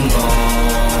 I've been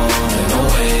gone in a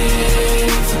way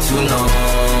for too long.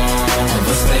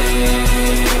 Overstay,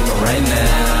 but right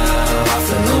now I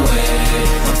feel the way.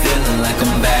 I'm feeling like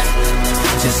I'm back,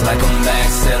 just like I'm back.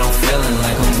 Said I'm feeling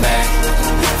like I'm back.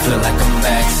 Feel like I'm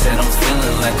back, said I'm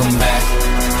feeling like I'm back.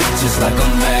 Just like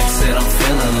I'm back, said I'm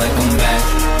feeling like I'm back.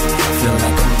 Feel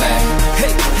like I'm back.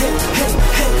 Hey, hey, hey,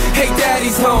 hey. Hey,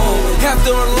 daddy's home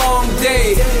after a long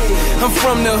day. I'm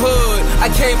from the hood, I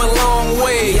came a long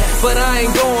way, but I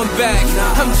ain't going back,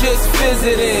 I'm just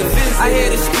visiting. I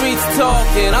hear the streets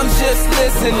talking, I'm just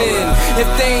listening. If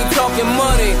they ain't talking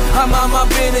money, I'm on my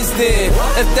business then.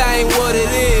 If that ain't what it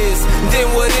is, then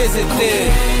what is it then?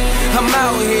 I'm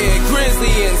out here,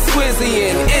 grizzly and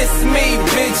swizzy and it's me,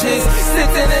 bitches.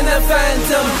 Sitting in the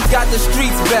phantom, got the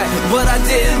streets back, but I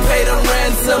didn't pay the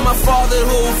ransom. My father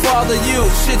who'll father you,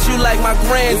 shit you like my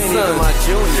grandson.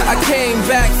 I came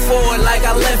back for it like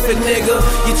I left it, nigga.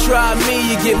 You try me,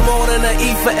 you get more than an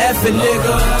E for effing,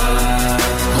 nigga.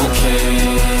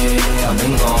 Okay, I've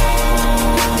been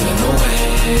gone in a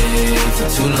way for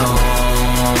too long.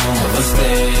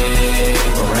 Overstay,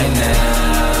 but right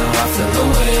now I feel the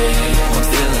way. I'm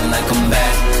feeling like I'm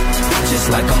back, just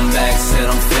like I'm back. Said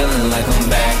I'm feeling like I'm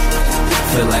back.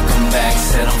 Feel like I'm back,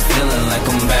 said I'm feeling like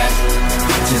I'm back.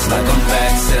 Just like I'm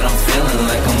back, said I'm feeling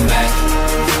like I'm back.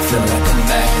 Feel like I'm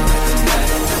back.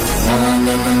 Na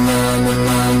na na na na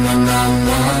na na na na na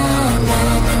na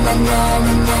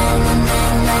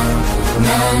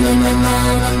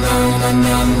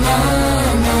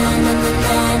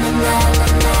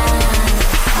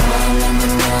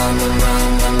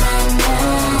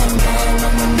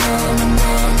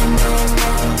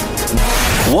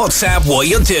WhatsApp what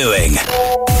you're doing.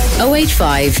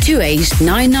 085 28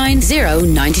 990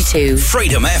 92.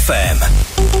 Freedom FM.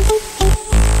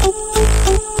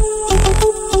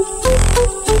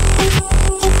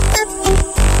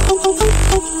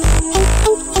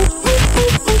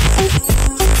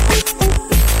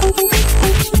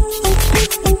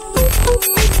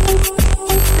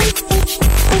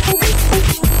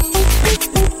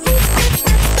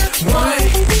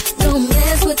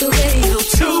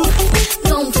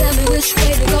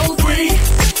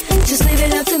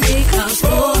 me, cause 4,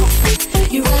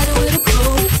 you riding with a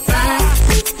pro.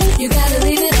 5, you gotta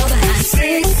leave it all behind.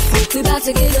 6, we about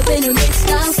to get up in the mix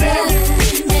now.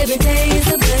 7, every day is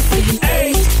a blessing.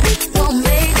 8, don't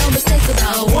make no mistakes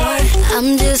about 1.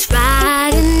 I'm just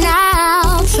riding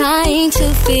out, trying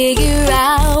to figure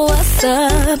out what's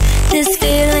up. This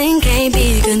feeling can't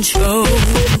be controlled.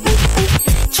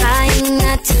 Trying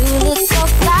not to look so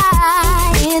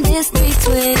fly in this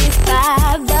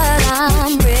 325, but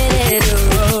I'm ready to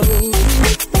roll.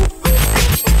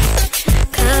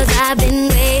 Cause I've been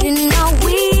waiting all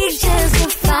week just to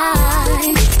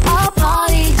find a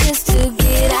party just to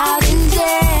get out and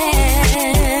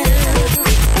dance.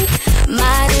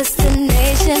 My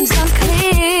destination's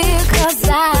unclear, cause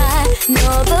I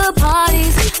know the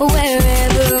party's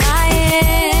wherever I am.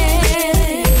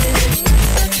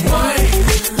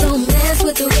 1, don't mess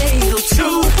with the radio.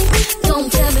 2,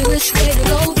 don't tell me which way to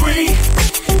go. 3,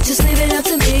 just leave it up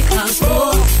to me, cause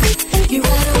 4, you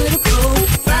riding with a pro.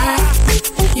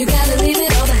 5, you gotta leave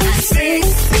it all behind.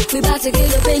 6, we about to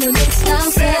get up in the mix now.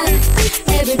 7,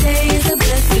 every day is a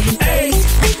blessing.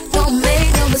 8, don't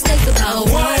make no mistakes about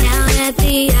 1. Down at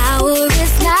the hour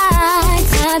it's 9,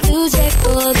 time to check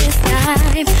for this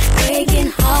time.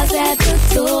 Breaking hearts at the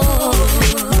door.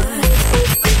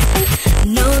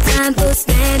 No time for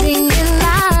standing in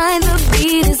line. The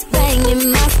beat is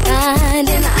banging my spine,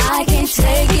 and I can't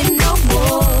take it no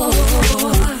more.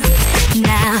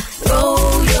 Now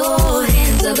throw your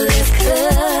hands up, let's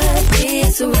cut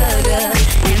this rugger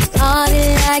and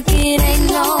party like it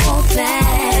ain't no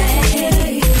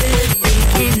plan. We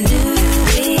can do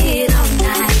it all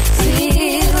night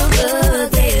till the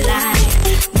daylight.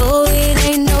 Boy, it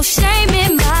ain't no shame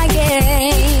in my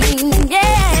game.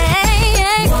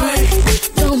 Yeah. 1,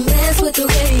 don't mess with the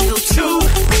radio. 2,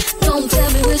 don't tell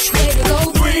me which way to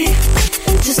go. 3,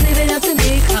 just leave it up to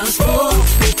me, cause 4,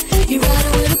 you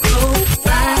riding with a pro.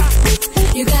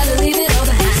 5, you gotta leave it all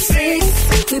behind.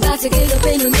 6, we about to get up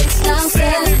in the mix now.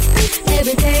 7,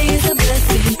 every day is a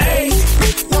blessing.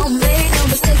 8, don't make no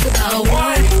mistakes about 1.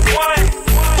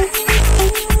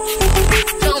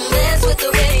 Don't mess with the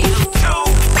radio. 2,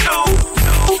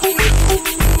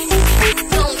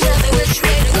 don't tell me which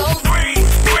way to go. 3,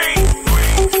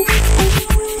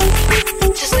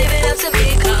 just leave it up to me,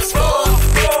 cause 4,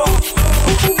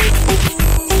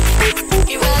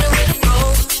 you riding with a pro.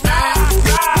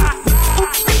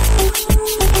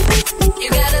 5, you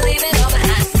gotta leave it all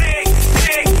behind. 6,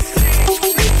 we about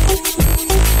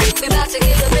to get up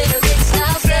in the mix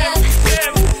now. 7,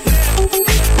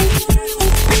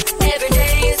 every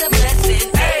day is a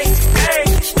blessing. 8,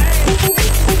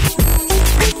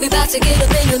 we about to get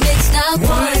up in the mix now. 1,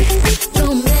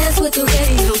 don't mess with the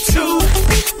radio.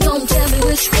 2, don't tell me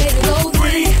which way to go.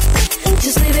 3,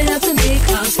 just leave it up to me,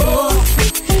 cause 4,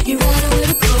 you riding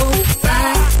with a pro.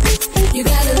 5, you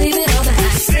gotta leave it all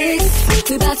behind. 6,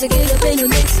 we about to get up in the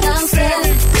mix now.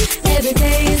 7, every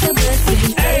day is a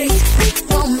blessing. 8,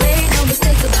 don't make no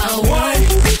mistakes about 1.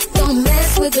 Don't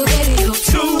mess with the radio.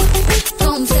 2,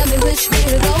 don't tell me which way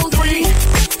to go. 3,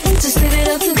 just leave it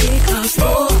up to me, cause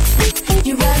 4,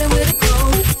 you riding with a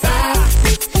pro.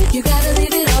 5, you gotta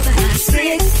leave it all behind.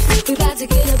 6, we about to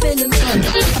get up in the mix.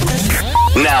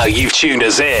 Now you've tuned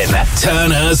us in.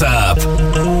 Turn us up. Ooh,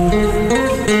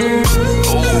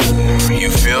 you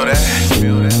feel that?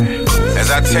 As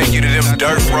I take you to them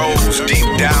dirt roads deep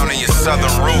down in your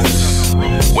southern roots,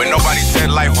 where nobody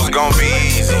said life was gonna be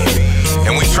easy.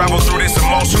 And we travel through this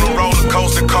emotional roller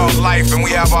coaster called life, and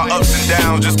we have our ups and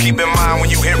downs. Just keep in mind when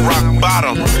you hit rock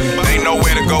bottom, ain't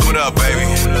nowhere to go but up, baby.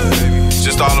 It's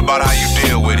just all about how you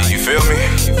deal with it, you feel me?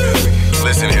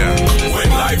 Listen here.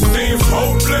 When life seems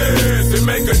hopeless, it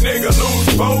make a nigga lose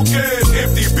focus.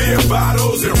 Empty beer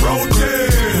bottles and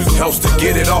roaches. Helps to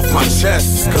get it off my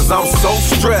chest, cause I'm so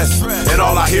stressed, and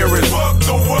all I hear is fuck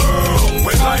the world.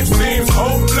 When life seems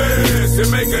hopeless,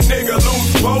 it make a nigga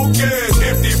lose focus.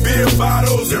 Empty beer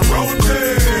bottles and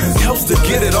roaches. Helps to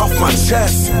get it off my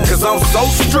chest, cause I'm so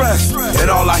stressed,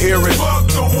 and all I hear is fuck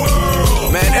the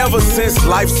world. Man, ever since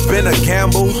life's been a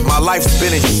gamble, my life's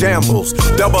been in shambles.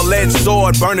 Double-edged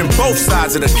sword burning both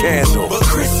sides of the candle. But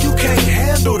Chris, you can't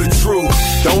handle the truth.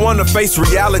 Don't wanna face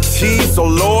reality, so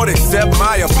Lord, accept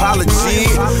my apology.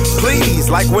 Please,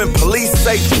 like when police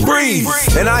say breathe,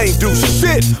 and I ain't do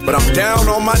shit, but I'm down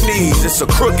on my knees. It's a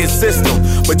crooked system,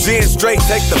 but G and straight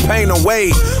take the pain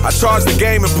away. I charge the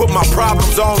game and put my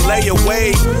problems on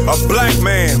layaway. A black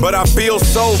man, but I feel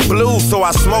so blue, so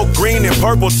I smoke green and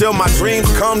purple till my dreams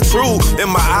come true. true, then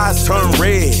my eyes turn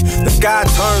red. The sky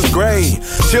turns gray.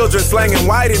 Children slanging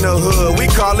white in the hood, we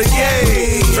call it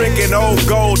yay. Drinking old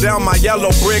gold down my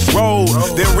yellow brick road.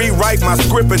 Then rewrite my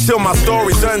script until my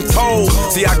story's untold.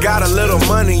 See, I got a little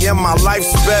money and my life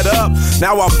sped up.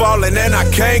 Now I'm falling and I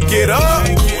can't get up.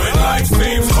 When life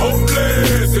seems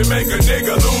hopeless, it make a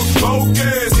nigga lose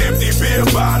focus. Empty beer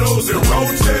bottles and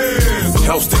roaches.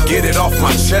 Helps to get it off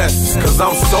my chest, cause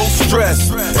I'm so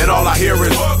stressed. And all I hear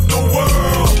is fuck the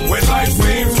world. When life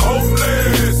seems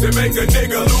hopeless, it make a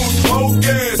nigga lose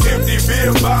focus. Empty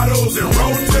beer bottles and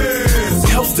roaches.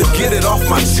 Helps to get it off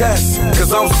my chest,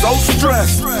 cause I'm so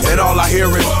stressed. And all I hear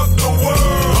is fuck the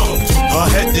world. I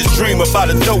had this dream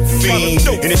about a dope fiend,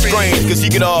 and it's strange cause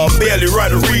he could barely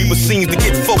write or read, but seems to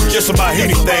get folk just about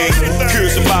anything.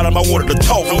 Curious about him, I wanted to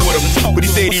talk with him, but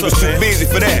he said he was too busy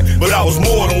for that. But I was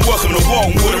more than welcome to walk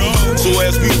with him. So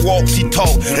as we walked, he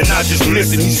talked, and I just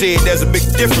listened. He said there's a big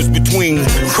difference between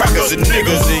crackers and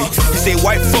niggas. He said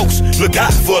white folks look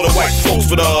out for the white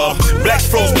folks, but black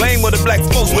folks blame other black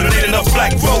folks when there ain't enough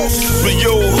black folks. But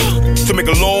yo, to make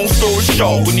a long story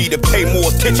short, we need to pay more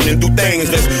attention and do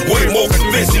things that's way more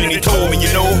convincing. And he told me,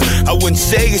 you know, I wouldn't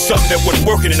say something that wasn't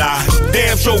working, and I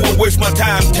damn sure wouldn't waste my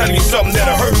time telling you something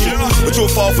that'll hurt you. But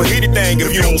you'll fall for anything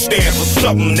if you don't stand for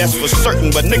something, that's for certain.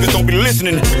 But niggas don't be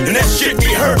listening, and that shit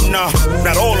be hurting. Nah,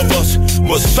 not all of us,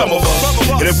 but some of us.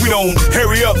 And if we don't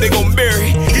hurry up, they gon' bury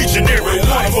each and every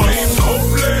one of us.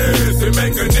 Hopeless, it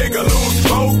make a nigga lose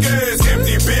focus.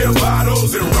 Empty beer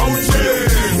bottles and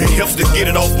roaches. It helps to get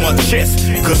it off my chest,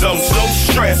 cause I'm so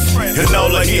stressed, and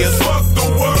all I hear is fuck the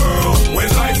world. When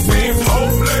life seems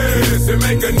hopeless, it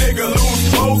make a nigga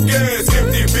lose focus.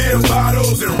 Empty beer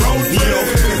bottles and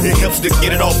roaches. It helps to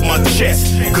get it off my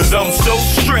chest, cause I'm so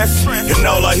stressed, and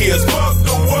all I hear is fuck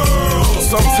the world.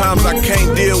 Sometimes I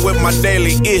can't deal with my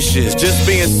daily issues. Just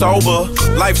being sober,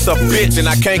 life's a bitch and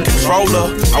I can't control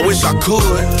her. I wish I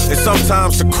could. And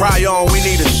sometimes to cry on, we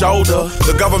need a shoulder.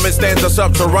 The government stands us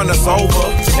up to run us over.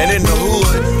 And in the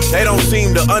hood, they don't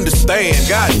seem to understand.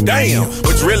 God damn,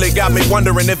 which really got me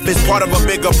wondering if it's part of a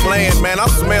bigger plan. Man, I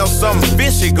smell something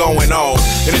fishy going on.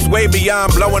 And it's way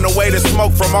beyond blowing away the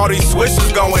smoke from all these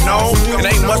swishes going on. And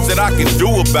ain't much that I can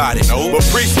do about it. But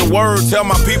preach the word, tell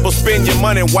my people spend your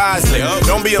money wisely.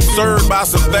 Don't be absurd by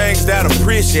some things that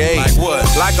appreciate. Like what?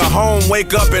 Like a home,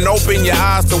 wake up and open your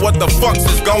eyes to what the fuck's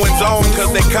is going on,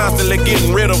 cause they constantly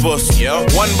getting rid of us.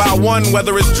 One by one,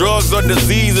 whether it's drugs or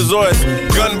diseases or it's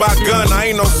gun by gun,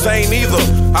 I ain't no saint either.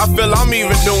 I feel I'm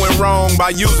even doing wrong by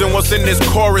using what's in this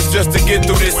chorus just to get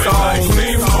through this song. Life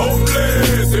seems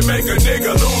hopeless, it make a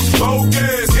nigga lose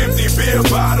focus. Empty beer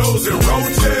bottles and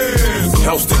roaches.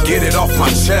 Helps to get it off my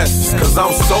chest, cause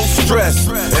I'm so stressed,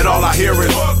 and all I hear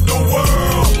is fuck the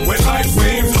world. When life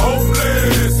seems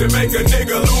hopeless, it make a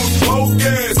nigga lose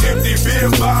focus. Empty beer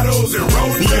bottles and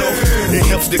roaches. It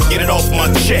helps to get it off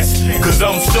my chest, cause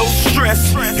I'm so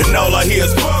stressed, and all I hear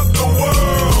is fuck the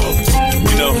world.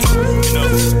 You know,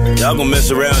 y'all gonna mess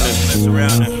around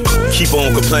and keep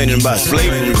on complaining about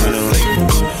slavery, you know.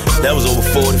 That was over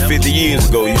 40, 50 years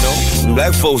ago, you know.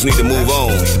 Black folks need to move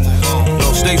on. You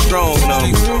know, stay strong, you know.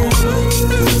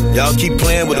 Y'all keep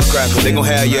playing with the crackers, they gon'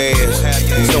 have your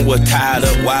ass somewhere tied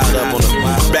up, wild up on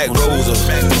the back roads of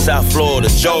South Florida,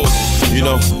 Georgia, you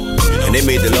know. And they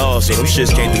made the law say them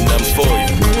shits can't do nothing for you.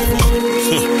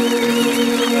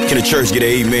 Can the church get an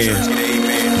amen?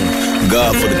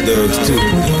 God for the thugs too.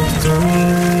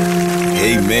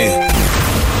 Amen.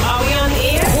 Are we on the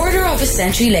air? Quarter of a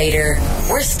century later,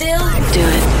 we're still doing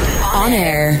it on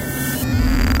air.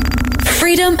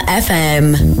 Freedom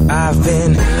FM. I've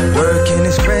been working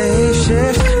this grave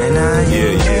shift and I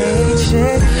ain't paid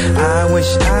shit. I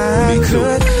wish I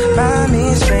could buy me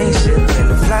a spaceship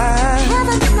and fly.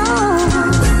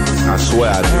 I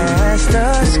swear I do. Past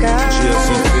the sky.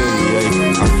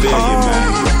 I feel you, man.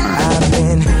 I've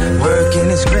been working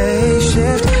this grave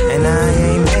shift and I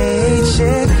ain't made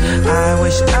shit. I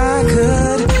wish I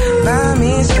could buy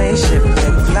me a spaceship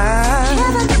and fly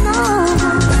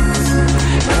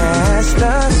past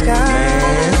the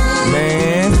sky.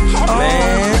 Man,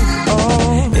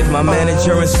 oh. If my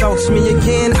manager insults me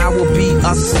again, I will be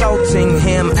assaulting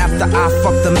him. After I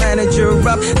fuck the manager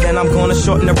up, then I'm gonna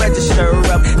shorten the register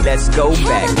up. Let's go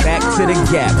back to the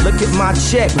Gap. Look at my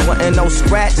check, wasn't no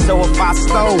scratch. So if I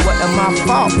stole, wasn't my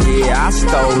fault. Yeah, I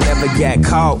stole, never got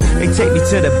caught. They take me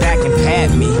to the back and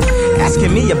pat me,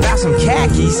 asking me about some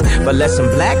khakis. But let some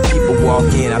black people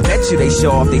walk in, I bet you they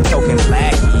show off they token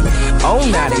blackie. Oh,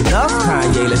 now they love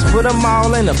Kanye. Let's put them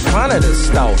all in the front of the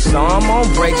store. So I'm on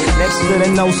break next to the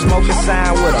no smoking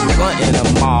sign with a blunt in the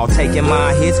mall. Taking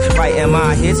my hits, writing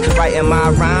my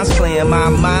rhymes, playing my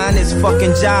mind. This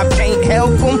fucking job can't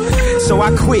help them, so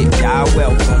I quit. Y'all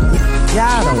welcome.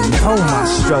 Y'all don't know my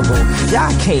struggle.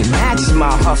 Y'all can't match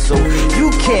my hustle. You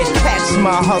can't catch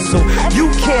my hustle. You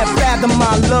can't fathom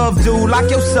my love, dude. Lock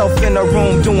yourself in a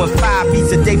room doing 5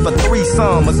 beats a day for 3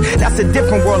 summers. That's a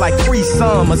different world like 3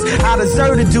 summers. I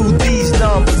deserve to do these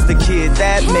numbers. The kid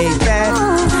that made that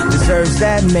deserves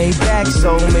that made back.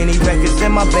 So many records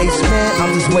in my basement.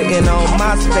 I'm just waiting on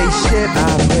my spaceship.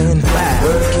 I've been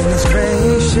working this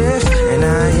great shift and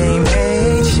I ain't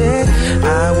made shit.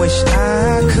 I wish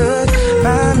I could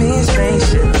buy me a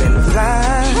spaceship and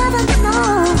fly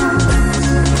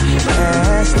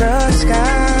past the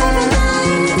sky.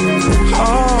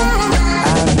 Oh,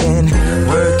 I've been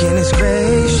working this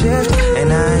great shift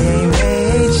and I ain't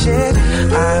made shit.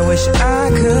 I wish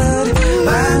I could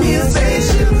buy me a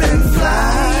spaceship and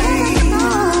fly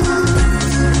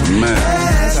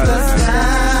past the sky.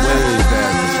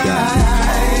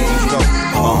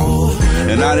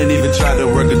 And I didn't even try to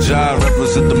work a job,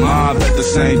 represent the mob at the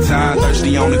same time.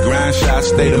 Thirsty on the grind, shot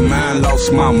state of mind.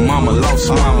 Lost my mama, lost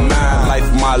my mind.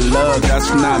 Life, my love, that's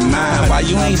not mine. Why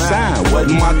you ain't signed?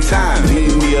 Wasn't my time.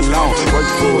 Leave me alone. Work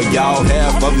for it, y'all.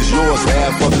 Half of it's yours,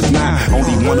 half of it's mine.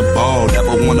 Only wanna ball,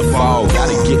 never wanna fall.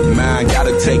 Gotta get mine,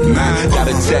 gotta take mine.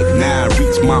 Gotta tech 9,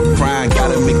 reach my prime.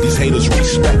 Gotta make these haters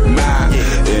respect mine.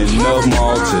 In the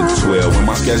mall to 12, when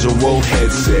my schedule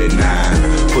had said 9.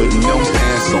 Putting them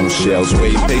pants on shelves.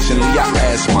 Waiting patiently, I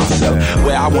ask myself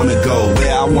where I wanna go,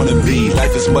 where I wanna be.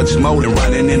 Life is much more than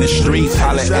running in the streets.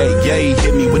 Holla at yay,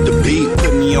 hit me with the beat,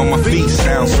 put me on my feet,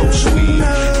 sounds so sweet.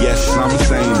 Yes, I'm the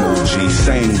same OG,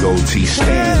 same goatee,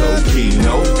 stand low key,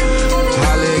 no.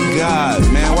 Holla at God,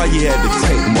 man, why you had to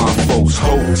take my folks'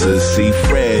 hope to see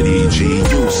Freddie G,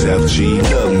 Yusef G,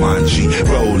 Lil Mon G,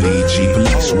 Rolly G,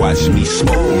 police watch me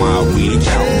smoke my weed and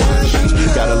count my G's.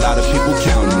 Got a lot of people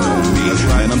counting on me,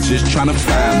 and I'm just trying to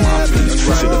find my peace.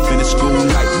 Should've finished school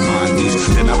like my niece,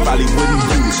 then I probably wouldn't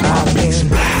use my beats.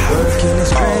 Working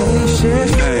this great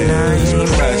shift, and I ain't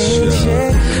made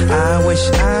shit. I wish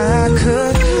I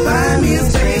could buy me a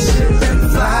spaceship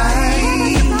and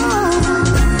fly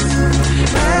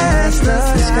past the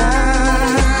sky.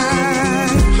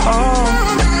 Oh,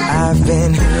 I've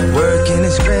been working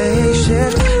this great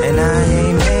shift, and I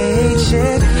ain't made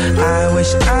shit. I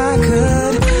wish I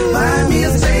could buy me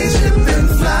a spaceship and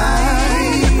fly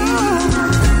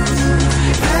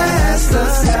past the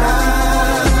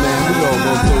sky. Man, we all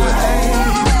gonna do it.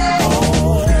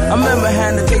 I remember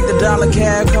having to take the dollar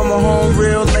cab, coming home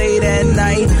real late at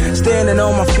night, standing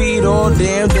on my feet all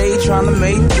damn day trying to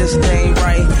make this thing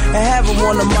right. And having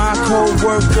one of my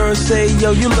co-workers say,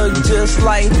 yo, you look just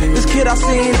like this kid I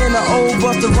seen in the old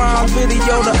Busta Rhymes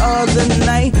video the other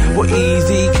night. Well,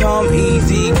 easy come,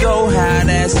 easy go, how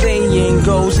that saying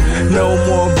goes. No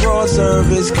more broad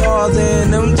service cars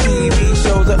and them TV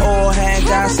shows that all had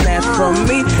got snatched from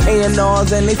me.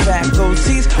 A&Rs and they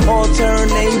faculties all turn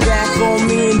they back on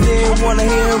me and didn't wanna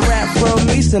hear rap from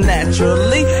me. So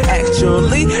naturally,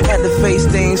 actually, had to face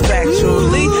things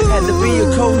factually. Had to be a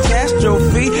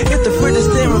catastrophe. Hit the fridge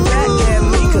staring back at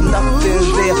me, cause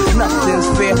nothing's there, nothing's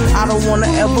fair. I don't wanna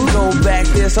ever go back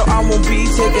there, so I won't be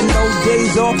taking no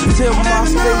days off till my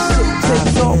spaceship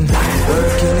takes off.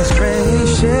 Working this great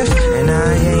shift, and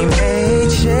I ain't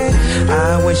made shit.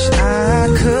 I wish I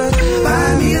could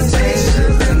buy me a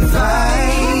spaceship and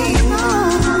fly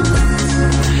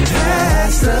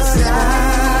past the sky.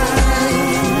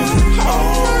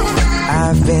 Oh,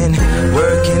 I've been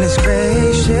working this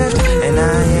great shift, and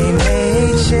I ain't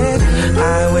made shit.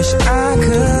 I wish I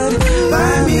could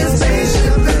buy me a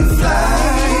spaceship and fly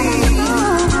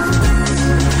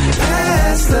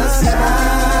past the sky.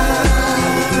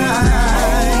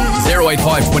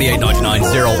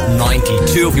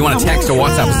 085-2899-092 if you want to text or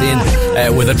WhatsApp us in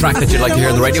with a track that you'd like to hear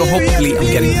on the radio. Hopefully I'm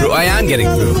getting through. I am getting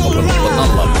through a couple of them, but not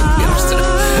a lot, to be honest.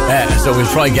 So we'll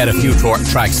try and get a few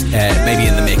tracks maybe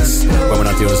in the mix where we're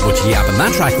not doing as much yap. And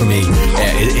that track for me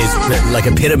is like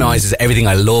epitomizes everything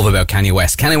I love about Kanye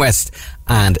West. Kanye West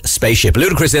and Spaceship.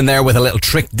 Ludacris in there with a little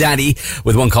Trick Daddy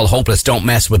with one called Hopeless Don't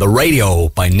Mess with the Radio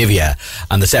by Nivea.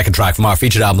 And the second track from our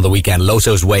featured album of the weekend,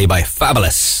 Loso's Way by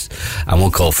Fabulous. And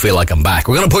one called Feel Like I'm Back.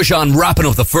 We're going to push on, wrapping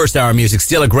up the first hour of music.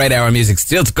 Still a great hour of music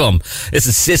still to come. This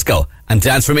is Cisco and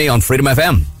Dance For Me on Freedom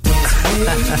FM.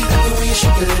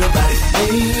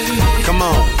 Come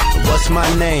on, what's my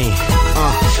name?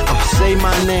 Say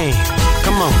my name.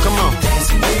 Come on, come on.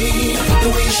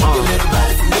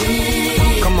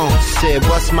 Come Come on, say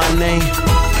what's my name?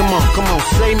 Come on,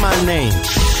 say my name.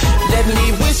 Let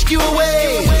me whisk you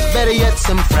away. Better yet,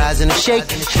 some fries and a shake.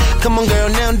 Come on, girl,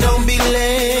 now don't be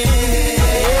late.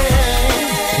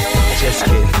 Just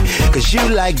kidding. Cause you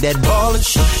like that ballin',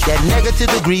 that negative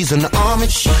degrees on the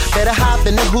armage. Better hop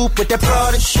in the hoop with that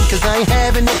product. Cause I ain't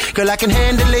having it, girl, I can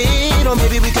handle it. Or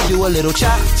maybe we could do a little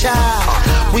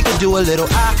cha-cha. We could do a little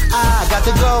got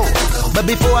to go. But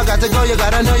before I got to go, you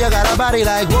gotta know you got a body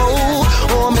like whoa.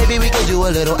 Or maybe we could do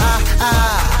a little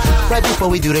right before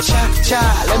we do the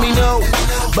cha-cha. Let me know.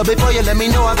 But before you let me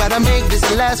know, I gotta make this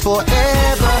last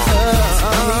forever.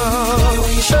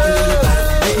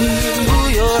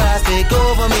 Your eyes take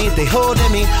over me, they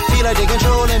holding me, feel like they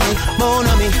controlling me, moan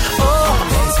on me.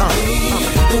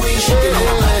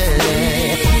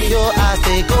 Your eyes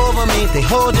take over me, they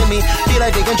holding me, feel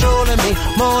like they controlling me,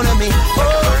 moan on me.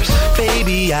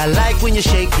 Baby, I like when you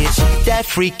shake it, that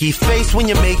freaky face when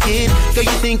you make it. Girl,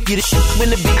 you think you the shit when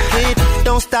the beat hit.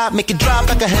 Don't stop, make it drop,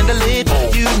 I can handle it.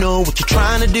 You know what you're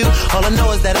trying to do. All I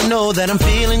know is that I know that I'm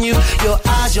feeling you. Your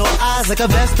eyes like a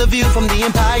vesta view from the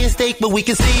Empire State, but we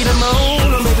can see the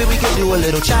moon. Or maybe we can do a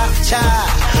little cha-cha.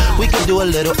 We can do a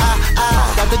little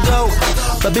got to go.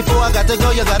 But before I got to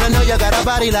go, you gotta know you got a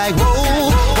body like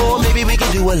whoa. Or maybe we can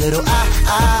do a little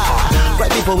right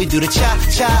before we do the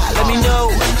cha-cha. Let me know.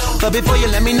 But before you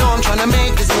let me know, I'm trying to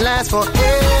make this last forever. Ooh,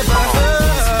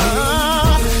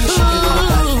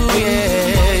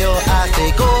 yeah, your eyes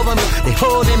take over me, they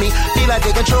holding me, feel like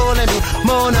they controlling me,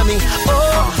 moan on me.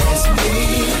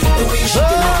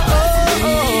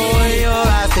 Your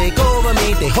eyes take over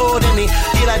me, they holding me,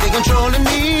 feel like they controlling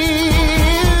me.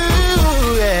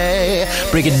 Yeah,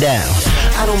 break it down.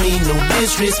 I don't mean no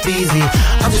disrespect, easy.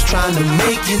 I'm just trying to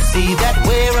make you see that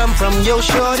where I'm from, yo,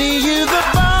 shorty, you the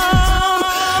bomb.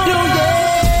 Don't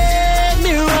get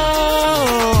me wrong.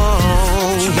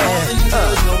 You're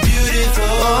beautiful.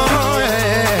 Oh,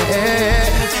 yeah.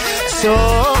 So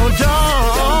don't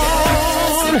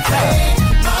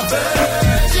my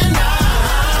virgin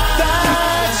eyes.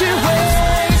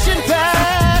 Situation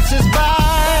passes by.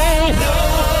 No,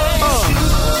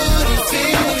 shouldn't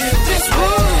feel this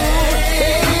way.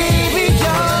 Baby,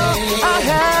 I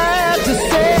have to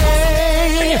say.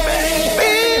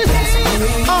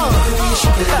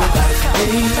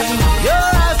 Your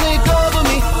eyes take over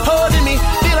me, holding me,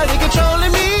 feel like they're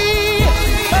controlling me.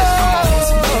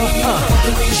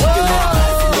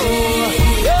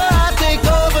 Your eyes take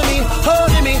over me,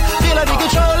 holding me, feel like they're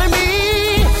controlling me.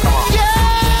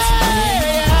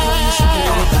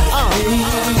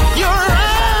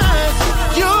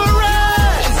 Your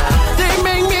eyes, they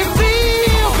make me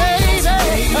feel,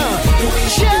 baby.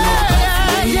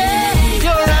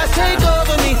 Your eyes take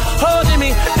over me, holding me,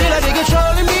 feel like they're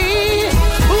controlling me.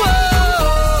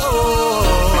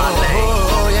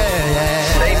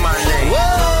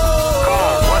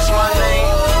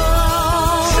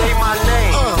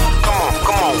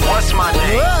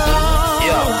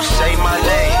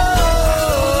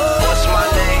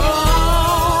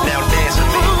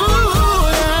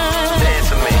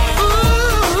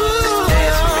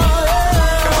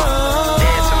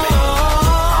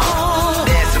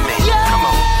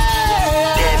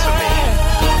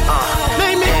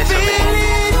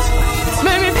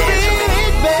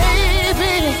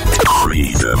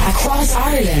 Across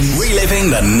Ireland. Reliving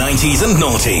the 90s and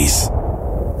noughties.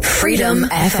 Freedom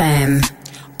FM.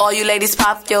 All you ladies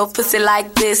pop your pussy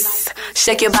like this.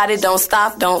 Shake your body, don't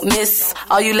stop, don't miss.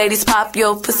 All you ladies pop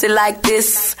your pussy like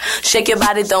this. Shake your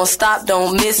body, don't stop,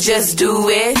 don't miss. Just do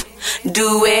it,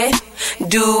 do it,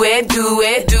 do it, do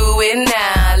it, do it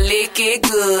now. Lick it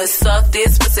good, suck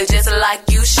this pussy just like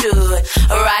you should.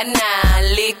 Right now,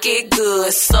 lick it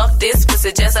good, suck this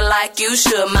pussy just like you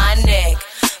should. My neck,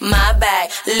 my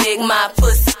back, lick my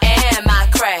pussy and my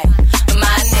crack.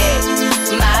 My neck,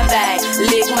 my back,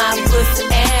 lick my pussy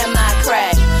and my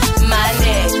crack. My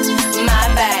neck, my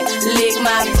back, lick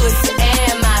my pussy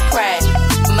and my crack.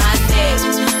 My neck,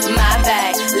 my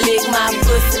back, lick my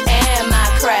pussy and my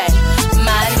crack.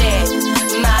 My neck,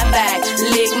 my back,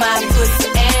 lick my pussy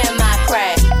and my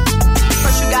crack.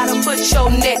 First you gotta put your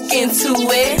neck into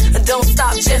it. Don't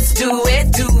stop, just do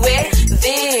it, do it.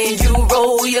 Then you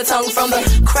roll your tongue from the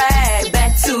crack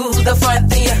back to the front.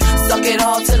 Then you suck it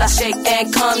all till I shake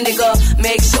and come, nigga.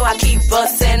 Make sure I keep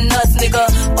bustin' nuts,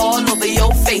 nigga, all over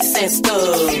your face and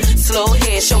stuff. Slow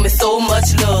head, show me so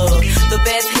much love. The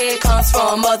best head comes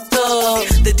from a thug.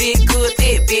 The dick good,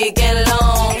 thick, big and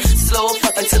long. Slow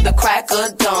fucking to the crack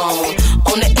of dawn.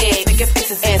 On the edge, making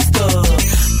faces and stuff.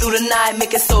 Through the night,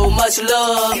 making so much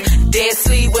love. Dead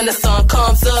sleep when the sun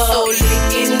comes up. So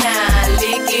lick it now,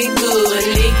 lick it good.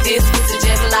 Lick this pussy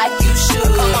just like you should.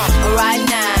 Right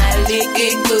now,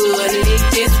 good. Lick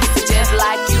this pussy just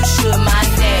like you should. My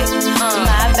neck,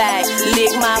 my back,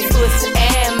 lick my pussy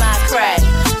and my crack.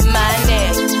 My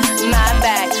neck, my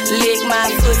back, lick my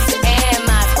pussy and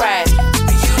my crack.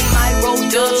 You might roll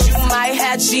dubs, you might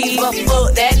have G, but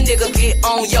fuck that nigga, get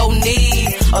on your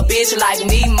knees. A bitch like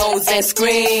me moans and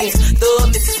screams. The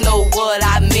missus know what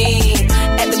I mean.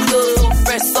 At the club,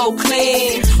 fresh so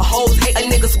clean. A hoes hate a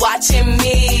niggas watching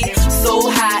me. So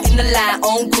high in the line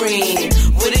on green.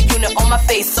 With a unit on my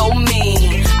face so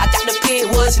mean. I got the pit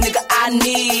was nigga I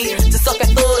need. To suck a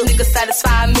thug nigga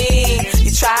satisfy me.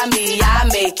 You try me, I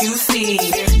make you see.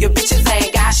 Your bitches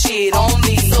ain't got shit on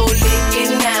me. So lick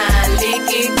it now,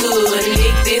 lick it good.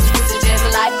 Lick this pussy just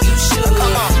like you should.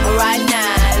 Come on, right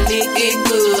now, lick it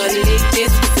good. Lick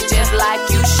this pussy just like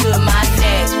you should. My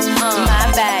neck, my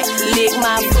back, lick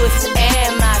my pussy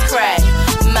and my crack.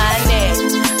 My neck,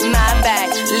 my back,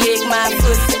 lick my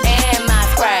pussy and my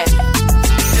crack.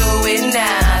 Do it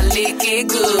now, lick it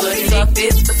good. Lick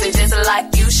this pussy just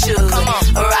like you should. Come on,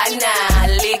 right now,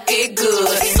 lick it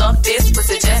good. Suck this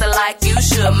pussy just like you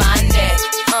should. My neck,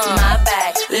 my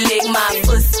back, lick my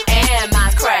pussy and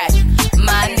my crack.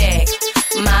 My neck,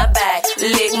 my back,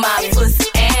 lick my pussy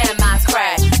and my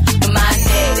crack. My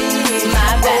neck,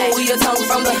 my back. Pull your tongue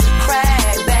from the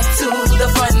crack back to the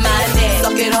front. My neck,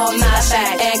 suck it on my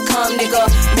back and come, nigga.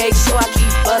 Make sure I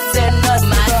keep bustin' nuts.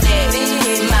 My neck,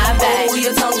 my back. Pull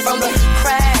your tongue from the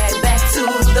crack back to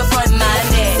the front. My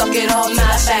neck, suck it on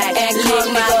my back and come,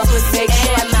 nigga. Make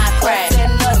sure I my crack.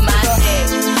 My neck,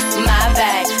 my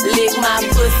back, lick my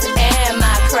pussy and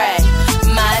my crack.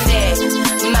 My neck,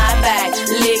 my back,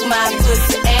 lick my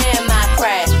pussy and my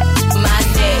crack. My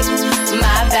neck,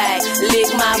 my back, lick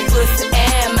my pussy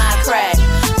and my crack.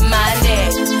 My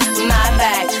neck, my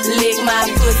back, lick my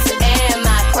pussy and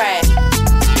my crack.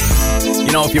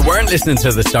 You know, if you weren't listening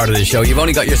to the start of the show, you've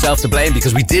only got yourself to blame,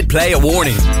 because we did play a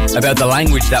warning about the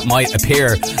language that might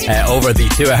appear over the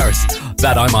 2 hours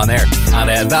that I'm on air.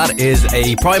 And that is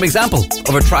a prime example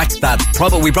of a track that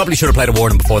we probably should have played a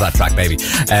warning before that track, baby.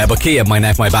 But Kia, my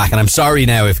neck, my back. And I'm sorry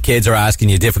now if kids are asking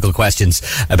you difficult questions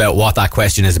about what that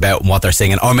question is about and what they're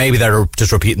singing, or maybe they're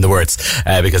just repeating the words,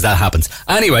 because that happens.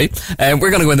 Anyway, we're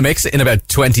going to go in the mix in about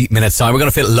 20 minutes time. We're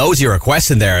going to fit loads of your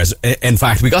requests in there. In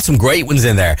fact, we got some great ones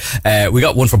in there. We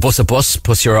got one for Bus a Bus,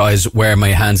 Puss Your Eyes Where My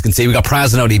Hands Can See. We got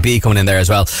Praz and ODB coming in there as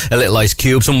well. A little Ice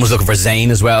Cube. Someone was looking for Zayn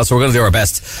as well. So we're going to do our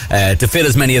best to fit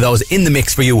as many of those in the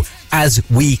mix for you as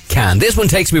we can. This one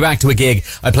takes me back to a gig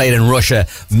I played in Russia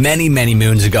many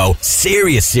moons ago.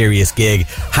 Serious gig.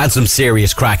 Had some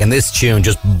serious crack, and this tune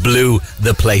just blew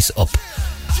the place up.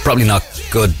 Probably not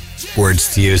good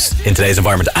words to use in today's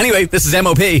environment. Anyway, this is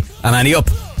MOP and Annie Up.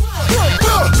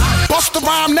 Bust the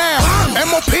rhyme now,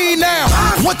 MOP now.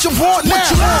 What you want now?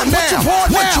 What you want now?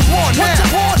 What you want now? What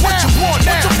you want now? What you want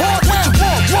now? What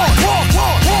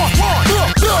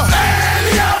you want now?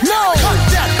 No, cut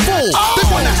that fool. They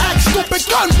wanna act stupid,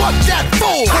 gun butt that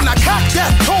fool. When I cock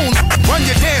that tone, run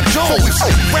your damn jaw. We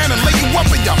ran and lay you up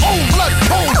in your own blood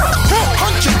pool.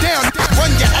 Hunt you down,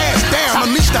 run your ass down.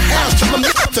 Unleash the hounds till them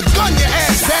to gun your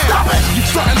ass down. You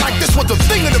frontin' like this was a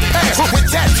thing of the past. With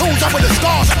tattoos over the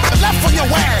scars left on your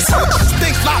ass.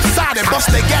 Think lopsided,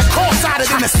 bust they got cross-sided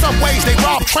in the subways. They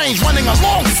rob trains running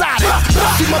alongside it.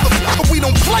 See, motherfucker, we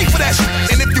don't play for that shit.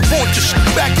 And if you want your shit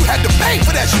back, you had to pay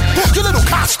for that shit. Your little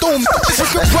costume, this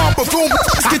is your romper room.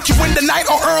 Get you in the night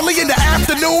or early in the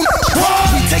afternoon.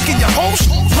 We taking your host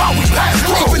while we pass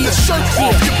through. In the shirt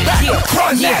off your back,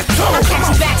 run that too. I catch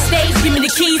you backstage, give me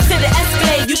the keys to the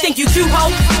Escalade. You think you cute,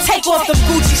 ho? Take off the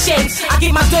Gucci shades. I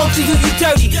get my dog to you, you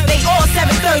dirty. They all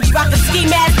 730, rock the ski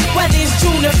mask, whether it's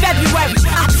June or February.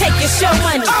 I take your show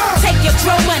money, take your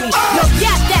throw money. No,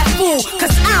 yap that fool,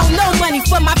 cause I don't know money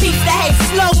for my peeps that hate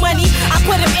slow money. I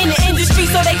put them in the industry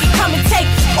so they can come and take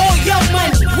all your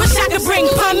money. Wish I could bring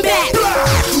pun back.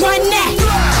 Run that,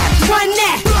 run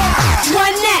that,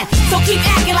 run that. So keep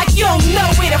acting like you don't know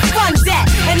where the fun's at.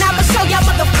 And I'ma show y'all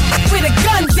motherfuckers where the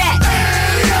gun's at.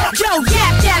 Yo,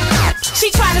 yap that. She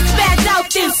try to spaz out,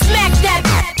 then smack that.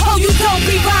 Oh, you don't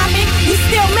be rhyming, you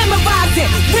still memorizing.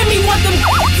 Remy want them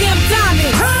damn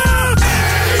diamonds.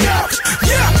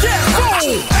 Yeah, that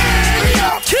fool.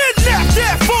 Kidnap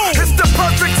that fool. It's the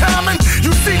perfect timing.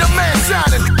 You see the man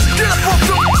shining. Get up off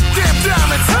the damn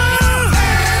diamonds.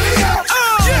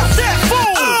 Yeah, that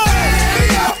fool.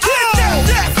 Kidnap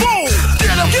that fool.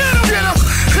 Get him, get him, get him.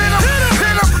 Hit him,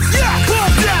 hit him. Yeah, boom,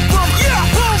 that boom. Yeah,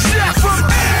 boom, that boom.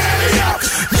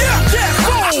 Yeah, that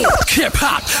fool. hip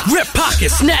hop, rip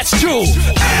pockets, snatch jewels.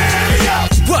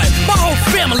 What? My whole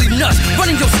family nuts,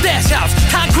 running your stash house,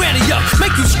 high granny up, make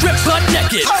you strip butt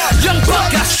naked. Young buck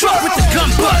got struck with the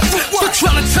gun butt, still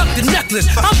trying to tuck the necklace.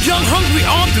 I'm young, hungry,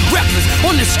 armed, and reckless,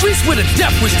 on the streets with a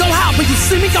death wish. Don't hide when you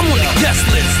see me, I'm on the guest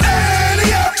list.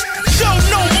 Show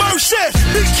no mercy,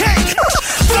 we can't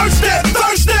thirsty.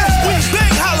 We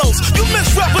bang hollows, you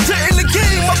misrepresenting the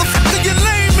game, motherfucker. You're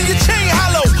lame and your chain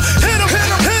hollow. Hit him,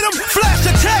 flash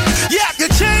attack, yak your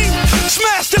chain,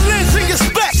 smash the lens in your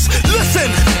specs. Listen,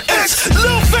 it's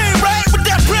Lil Fame, right? With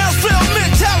that Brownsville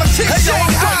mentality. Hey yo,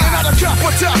 I'm fighting out of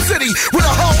capital city with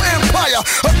a whole empire,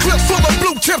 a clip full of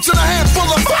blue chips and a handful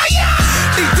of fire.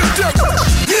 Eat the dirt,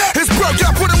 his bird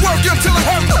got put in work until it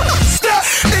hurt. Step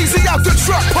easy out the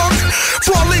truck, punk.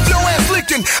 Before I leave your ass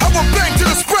leaking, I will bang to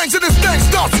the springs and this thing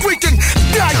starts squeaking.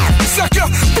 Die, sucker,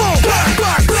 boom,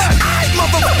 bang. Aight,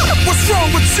 motherfucker, what's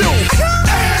wrong with you?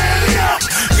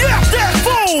 Yeah, that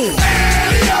fool.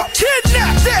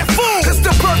 Kidnap that fool. It's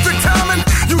the perfect timing.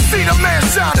 You see the man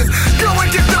shining. Go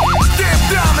and get the damn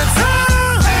diamonds.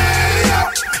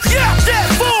 Yeah, that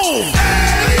fool.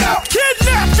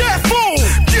 Kidnap that fool.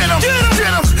 Get him.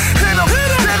 Hit him.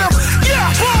 Yeah,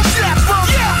 boom, yeah,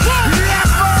 boom.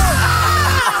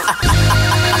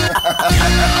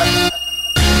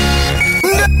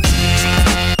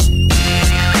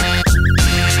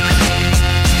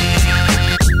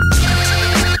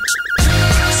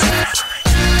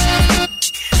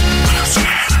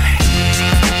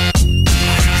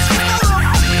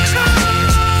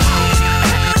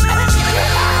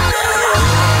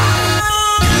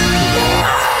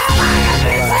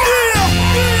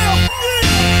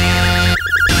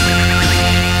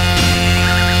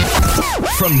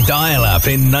 From dial-up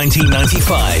in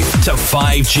 1995 to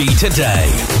 5G today,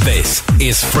 this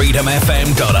is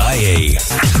freedomfm.ie.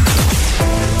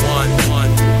 1,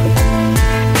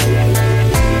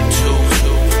 2,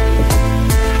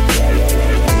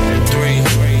 3,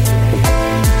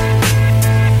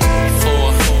 4.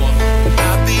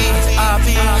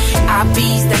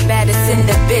 IB's the baddest in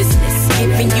the business,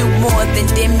 giving you more than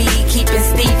Demi, keeping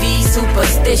Stevie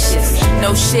superstitious.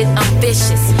 No shit, I'm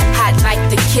vicious, hot like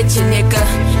the kitchen, nigga.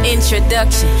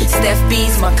 Introduction, Steph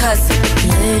B's my cousin.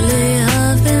 Lately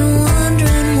I've been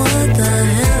wondering what the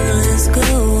hell is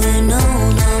going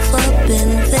on off up in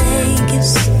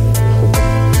Vegas.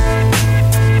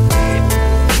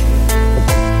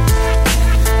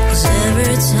 Cause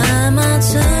every time I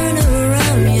turn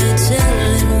around you're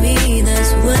telling me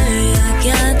that's where I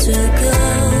got to go.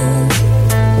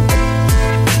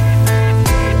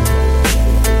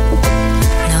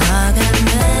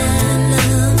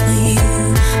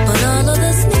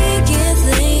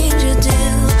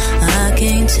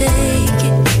 Take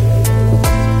it.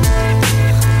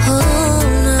 Oh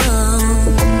no,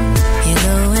 you're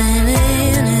going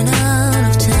in and out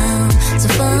of town. So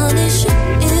funny shit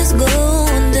is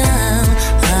going down.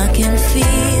 I can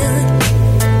feel it.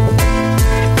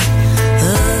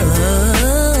 Oh,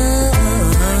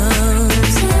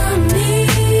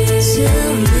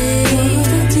 tell me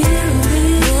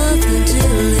what the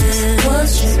deal is.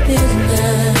 What's your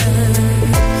business?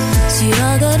 See, I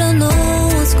gotta know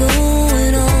what's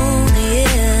going on.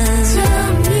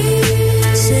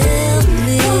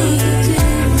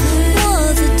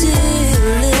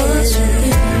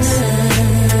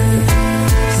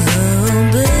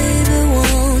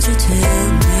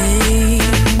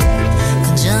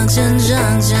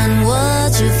 Junction,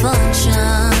 what's your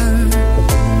function?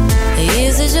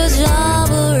 Is it your job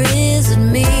or is it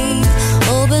me?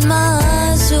 Open my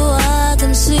eyes so I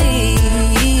can see.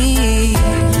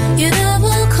 You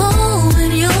never call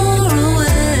when you're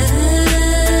away.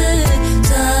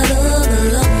 Tired of the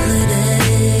lonely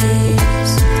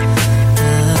days.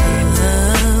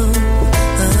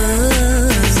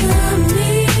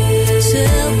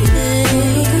 Tell me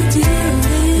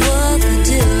what the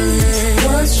deal is.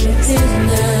 What's your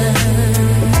business?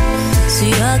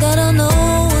 See, I gotta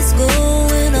know what's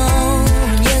going on.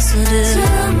 Yes, I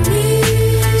do.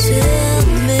 Tell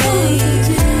me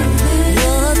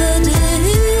what the deal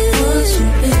is. What's your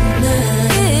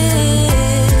business?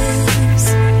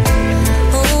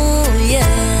 Oh, yeah.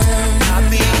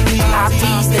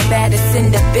 IB's the baddest in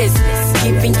the business,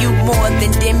 giving you more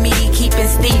than Demi, keeping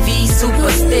Stevie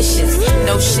superstitious.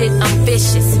 No shit, I'm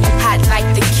vicious, hot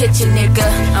like the kitchen, nigga.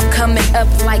 I'm coming up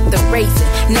like the Razor,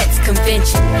 Nets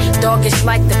convention, doggish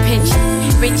like the pension.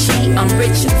 Richie, I'm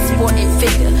richer, sporting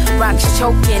figure, rocks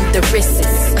choking the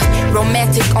wrists.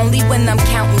 Romantic only when I'm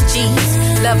counting G's.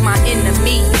 Love my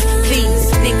enemies,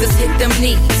 please, niggas hit them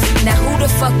knees. Now who the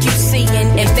fuck you seeing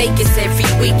in Vegas every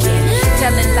weekend?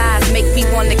 Telling lies make me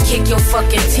wanna kick your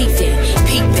fucking teeth in.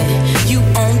 Peeping,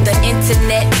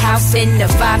 internet, house in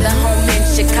Nevada, home in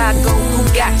Chicago. Who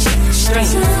got you? Stream.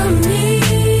 Tell me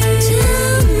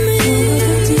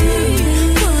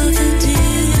what the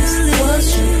deal is. What's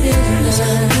your business?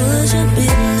 What's your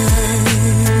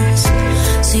business?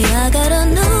 See, I gotta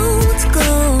know what's going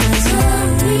on.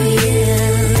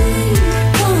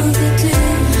 What the deal?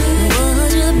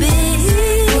 What's your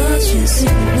business? What's your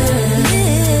sickness?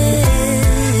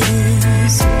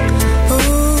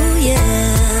 Oh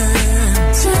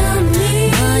yeah. Tell me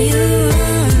why you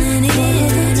running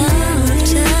in and out of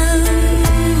town.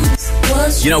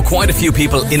 You know, quite a few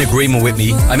people in agreement with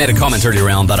me. I made a comment earlier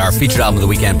on that our featured album of the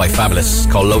weekend by Fabulous,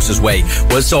 called Losa's Way,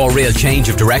 saw a real change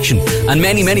of direction. And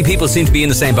many people seem to be in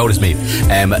the same boat as me,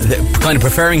 kind of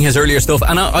preferring his earlier stuff.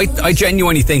 And I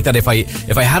genuinely think that if I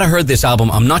had heard this album,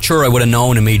 I'm not sure I would have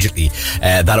known immediately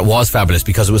that it was Fabulous,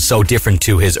 because it was so different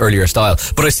to his earlier style.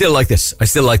 But I still like this. I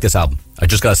still like this album. I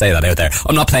just gotta say that out there.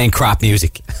 I'm not playing crap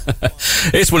music.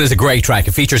 This one is a great track.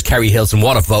 It features Kerry Hilson.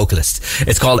 What a vocalist.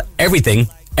 It's called Everything,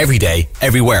 Every Day,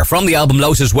 Everywhere. From the album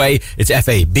Losa's Way, it's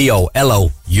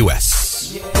FABOLOUS.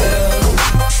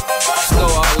 Let's go,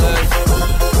 Arlen.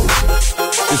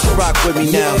 Just rock with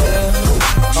me now.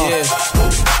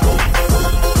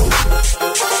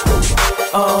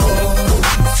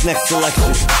 Next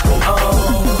selection.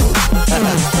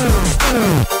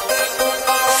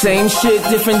 Same shit,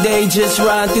 different day, just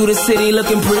ride through the city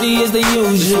looking pretty as the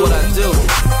usual. What I do.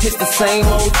 It's the same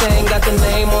old thing, got the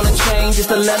name on the chain just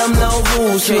to let them know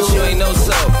who's who. In case you ain't know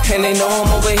so. And they know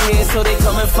I'm over here, so they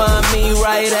come and find me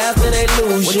right after they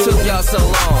lose you. What took y'all so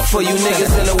long? For you niggas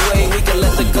in the way, we can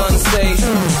let the gun say,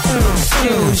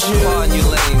 excuse you. On you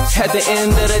lanes. At the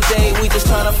end of the day, we just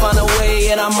trying to find a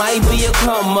way, and I might be a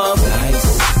come up.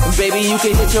 Nice. Baby, you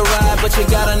can hit your ride, but you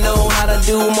gotta know how to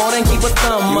do more than keep a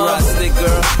thumb up. Rustic,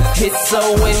 girl. It's so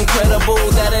incredible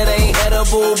that it ain't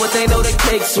edible, but they know the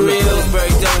cake's real.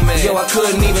 Yo, I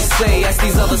couldn't even say, ask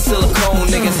these other silicone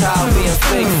niggas how being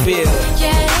fake feel.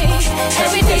 Yeah,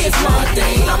 every day is my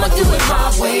day, I'ma do it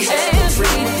my way.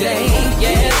 Every day,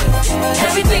 yeah.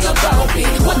 Everything about me,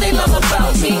 what they love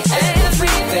about me.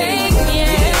 Everything,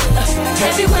 yeah.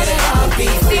 Everywhere that I be,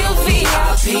 feel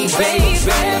VIP, baby.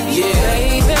 Yeah,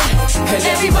 baby. And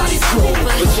everybody's cool,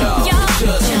 but y'all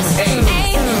just ain't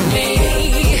me.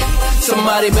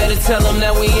 Somebody better tell them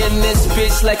that we in this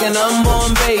bitch like an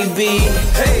unborn baby.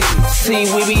 Hey, see,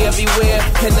 we be everywhere,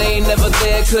 and they ain't never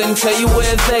there. Couldn't tell you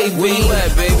where they be. Where you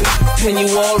at, baby? And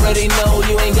you already know,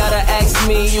 you ain't gotta ask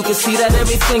me. You can see that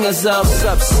everything is up,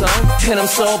 son. And I'm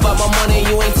so about my money,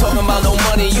 you ain't talking about no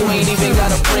money. You ain't even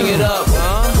gotta bring it up,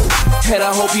 And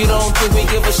I hope you don't think we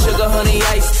give a sugar, honey,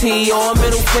 iced tea, or a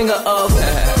middle finger up.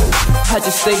 I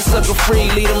just stay sucker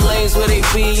free, leave them lanes where they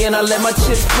be, and I let my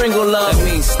chips sprinkle up. That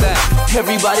means stack.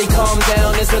 Everybody calm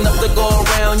down, there's enough to go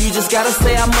around. You just gotta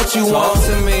say how much you want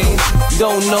to me.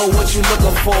 Don't know what you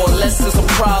looking for, unless it's a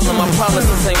problem. I promise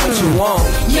this ain't what you want.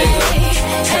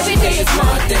 Yeah, every day is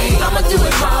my day, I'ma do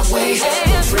it my way.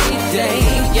 Every day,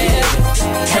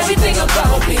 yeah. Everything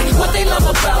about me, what they love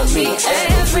about me.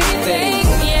 Everything,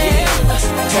 yeah.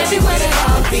 Everywhere that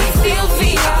I be, feel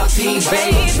VIP,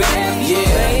 baby. Yeah,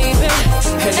 baby.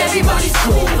 And everybody's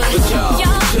cool, but y'all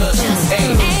just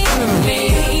ain't me.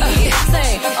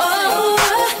 Say,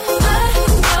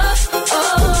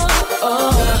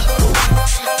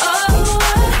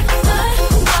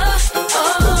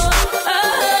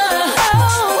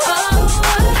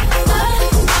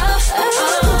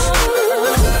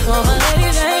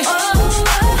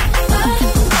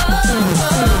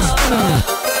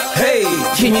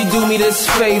 Can you do me this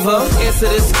favor? Answer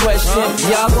this question.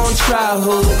 Y'all gon' try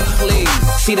who? Please.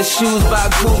 See the shoes by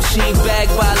Gucci, bag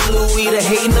by Louis. The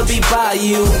hating to be by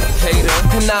you. Hater.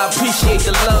 And I appreciate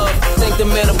the love. Thank the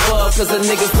man above, cause a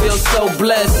nigga feels so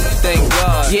blessed. Thank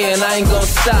God. Yeah, and I ain't gon'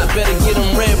 stop. Better get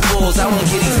them Red Bulls. I won't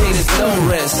give these haters no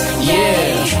rest.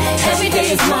 Yeah. Every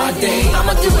day is my day,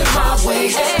 I'ma do it my way.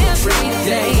 Every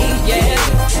day, yeah.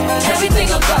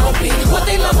 Everything about me, what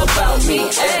they love about me.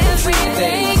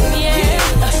 Everything, yeah.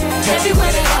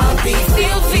 Everywhere that I be,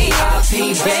 feel VIP,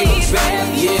 baby.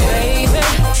 Yeah, baby.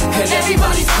 And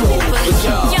everybody's cool, but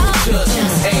y'all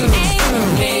just ain't me.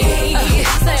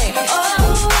 Say,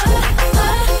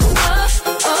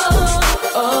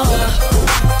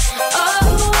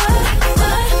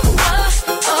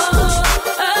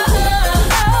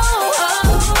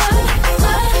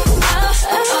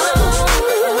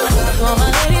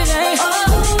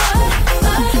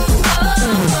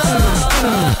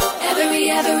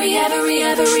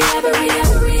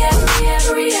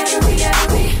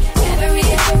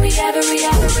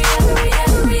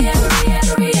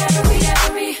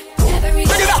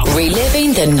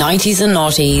 reliving the 90s and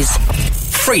noughties.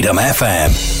 Freedom FM.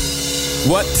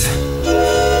 What?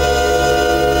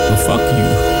 Well, fuck you,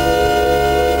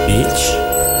 bitch.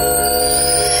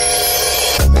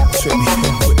 Bounce with me,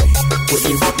 with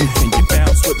me, with me, can you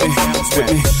bounce with me, bounce with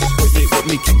me, with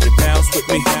me, can you bounce with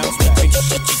me, bounce with me,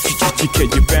 can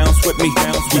you bounce with me,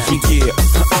 bounce with me, yeah,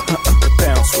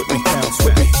 bounce with me, bounce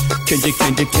with me, can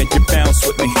you bounce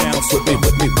with me, bounce with me,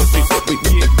 with me,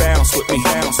 yeah, bounce with me,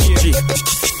 bounce,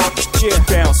 yeah,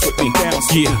 bounce with me,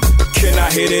 bounce, yeah. Can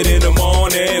I hit it in the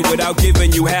morning without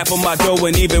giving you half of my dough?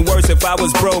 And even worse, if I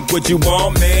was broke, would you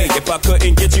want me? If I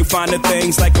couldn't get you finer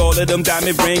things like all of them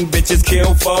diamond ring bitches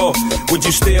kill for, would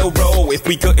you still roll? If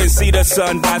we couldn't see the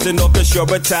sun rising off the shore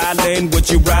of Thailand, would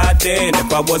you ride in?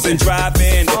 If I wasn't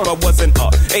driving, if I wasn't a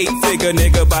 8-figure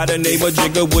nigga by the name of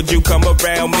Jigga, would you come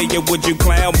around me or would you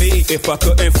clown me? If I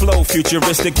couldn't flow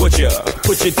futuristic, would ya?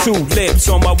 Put your 2 lips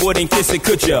on my wood and kiss it,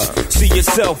 could ya? See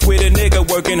yourself with a nigga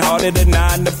working harder than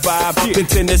 9 to 5. Then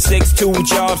 10 to 6, 2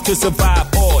 jobs to survive.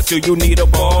 Or do you need a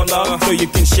baller so you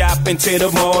can shop into the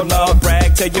mall?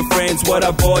 Brag, tell your friends what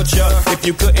I bought ya. If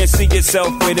you couldn't see yourself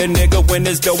with a nigga when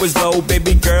his dough is low,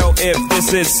 baby girl, if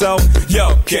this is so,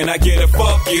 yo, can I get a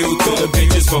fuck you to the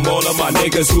bitches from all of my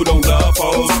niggas who don't love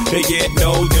hoes? They get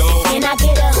no dough. Can I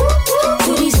get a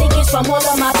to these niggas from all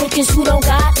of my bitches who don't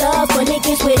got love for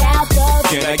niggas without love?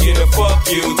 Can I get a fuck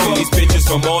you to these bitches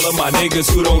from all of my niggas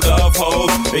who don't love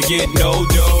hoes? They get no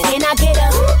dough. Can I get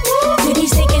a to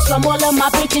these niggas from all of my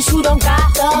bitches who don't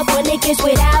got love for niggas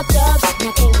without love?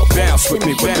 Now can you bounce with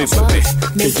me, with me, with me?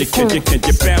 Can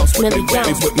you bounce with me,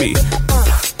 bounce with me?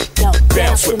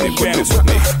 Bounce with me, bounce with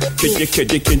me.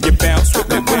 Can you bounce with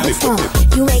me, with me, with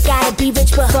me? You ain't gotta be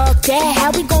rich, but fuck that.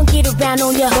 How we gon' get around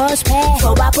on your bus pass?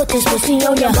 So I put this pussy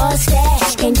on your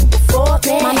mustache. Can you afford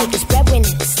that? My niggas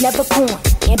breadwinners, never corn.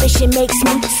 Ambition makes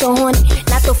me so horny.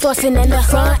 Not the flossing in the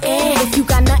front end. If you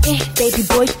got nothing, baby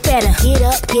boy, you better get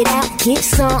up, get out, get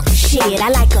some shit. I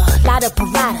like a lot of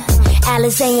Parada,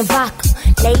 Alizé and vodka.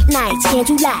 Late nights, can't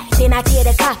you lie? Then I get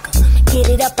a cocker. Get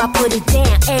it up, I put it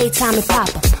down every time it pop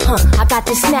up. I got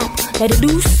the snap, let it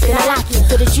loose, then I lock you.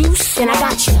 For the juice, then I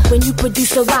got you. When you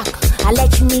produce a rocker, I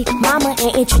let you meet mama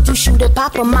and introduce you to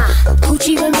papa. My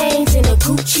Gucci remains in a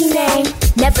Gucci name.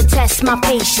 Never test my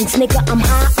patience, nigga, I'm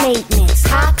high maintenance,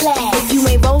 high class. If you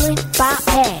ain't rolling,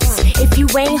 bypass. If you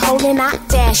ain't holding, I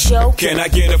dash, yo. Can I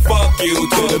get a fuck you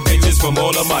to the bitches from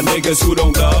all of my niggas who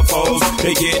don't love hoes?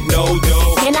 They get no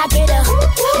dough. Can I get a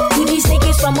to these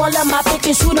niggas from all of my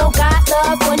bitches who don't got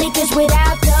love for niggas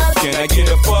without love? Can I get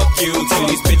a fuck you to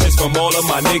these bitches from all of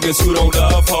my niggas who don't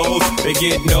love hoes? They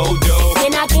get no dough.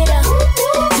 Can I get a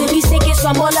to these niggas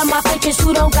from all of my bitches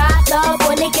who don't got love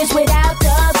for niggas without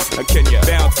love? Can you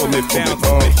bounce for me, bounce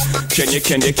for me? Can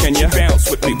you bounce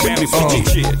with me, bounce with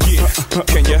me? Yeah.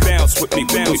 Can you bounce with me,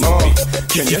 bounce with me?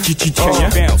 Can you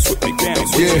bounce with me,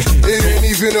 bounce with me? It ain't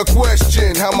even a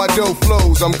question how my dough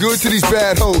flows. I'm good to these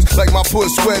bad hoes, like my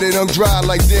puss sweated, I'm dry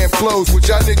like damn clothes. What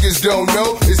y'all niggas don't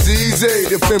know, it's easy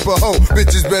to pimp a hoe.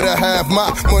 Bitches better have my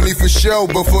money for show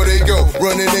before they go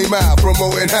running they mouth,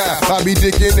 promoting how I be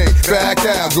dicking they back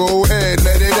out. Go ahead,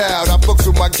 let it out. I fucks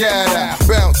with my cat out,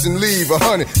 bounce and leave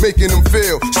 100, making them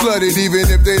feel slutted even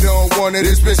if they don't want it.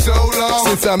 It's been so long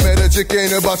since I met a chick,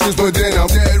 ain't about this, but then I'm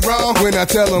dead wrong when I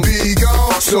tell them be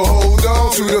gone. So hold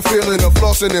on to the feeling of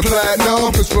flossing and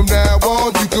platinum, cause from now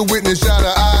on you can witness y'all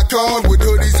an icon with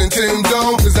hoodies and Tim's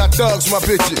on. Cause I thugs my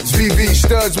bitches, VV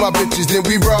studs my bitches, then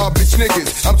we rob bitch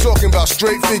niggas. I'm talking about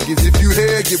straight figures. If you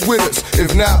here, get with us.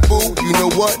 If not, boo, you know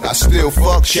what? I still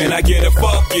fuck shit. Can I get a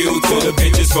fuck you to the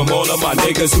bitches from all of my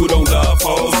niggas who don't love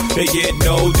hoes? They get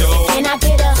no dough. Can I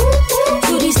get a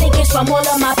to these niggas from all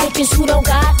of my bitches who don't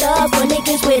got love for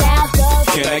niggas without love?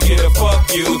 Can I get a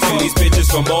fuck you to these bitches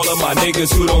from all of my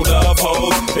niggas who don't love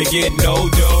hoes? They get no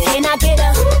dough. Can I get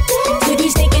a to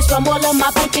these niggas from all of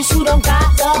my bitches who don't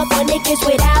got love for niggas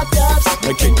without love?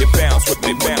 Can you bounce with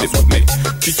me, bounce with me?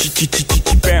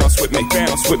 Bounce with me,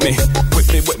 bounce with me,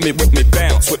 with me,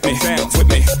 bounce with me, bounce with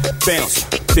me, bounce,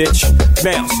 bitch,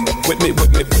 bounce with me,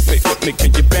 with me.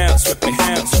 Can you bounce with me,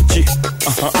 bounce?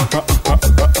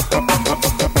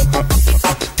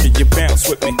 Can you bounce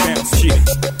with me, bounce? Yeah.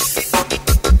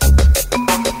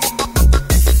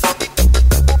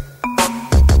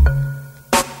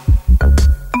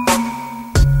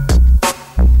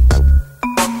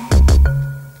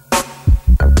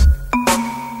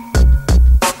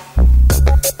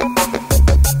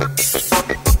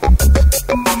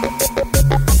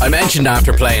 I mentioned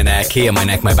after playing Key on My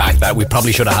Neck, My Back that we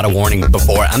probably should have had a warning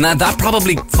before, and that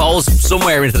probably falls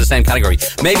somewhere into the same category.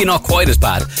 Maybe not quite as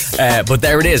bad, but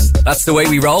there it is. That's the way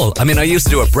we roll. I mean, I used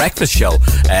to do a breakfast show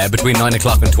between 9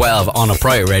 o'clock and 12 on a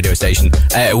prior radio station,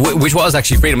 which was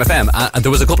actually Freedom FM, and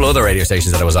there was a couple of other radio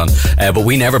stations that I was on, but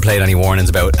we never played any warnings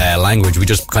about language. We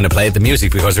just kind of played the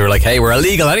music because we were like, hey, we're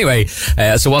illegal anyway,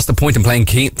 so what's the point in playing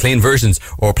clean versions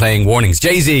or playing warnings?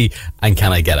 Jay-Z and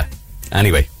Can I Get It?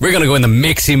 Anyway, we're going to go in the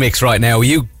mixy mix right now.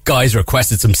 You guys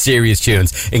requested some serious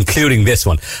tunes, including this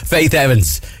one. Faith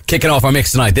Evans kicking off our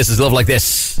mix tonight. This is Love Like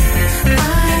This.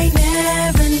 I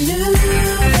never knew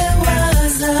there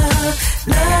was a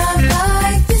love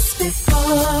like this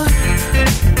before.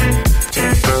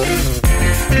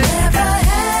 Never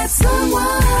had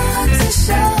someone to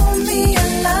show me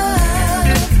a love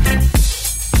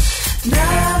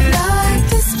like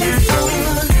this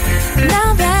before.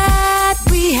 Now that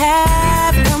we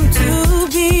have come to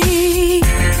be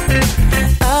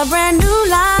a brand new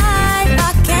life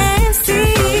I can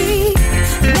see.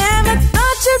 Never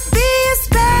thought you'd be a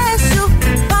special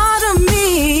part of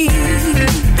me.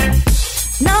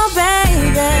 No,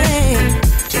 baby.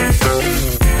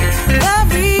 The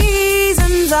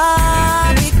reasons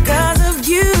are because of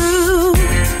you.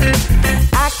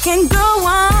 I can go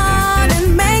on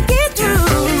and make it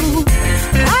through.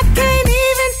 I can't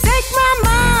even take my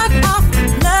mind off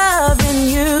loving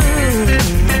you.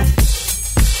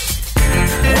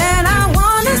 And I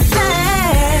wanna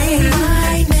say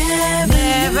I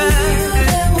never knew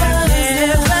there was a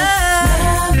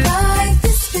love like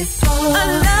this before. A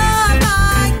love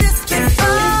like this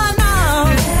before, no.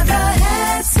 Never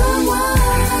had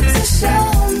someone to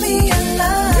show me a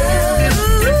love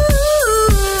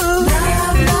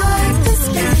like this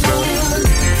before.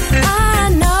 I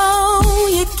know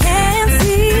you can't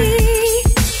see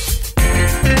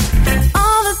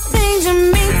all the things you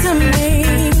mean to me.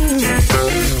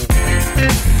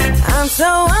 I'm so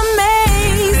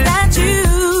amazed that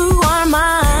you are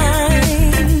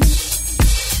mine.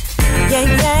 Yeah,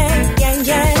 yeah, yeah,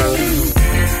 yeah.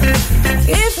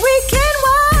 If we can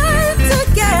work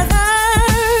together,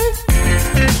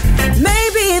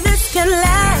 maybe this can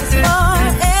last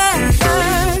forever.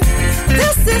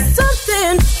 This is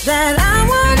something that I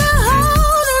wanna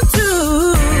hold on to.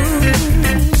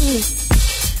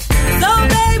 So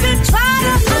baby, try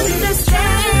to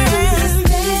understand.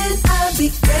 I'll be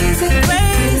crazy,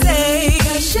 crazy. I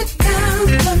should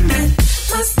compliment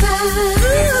my style.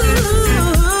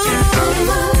 I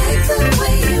like the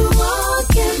way you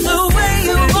walk and the way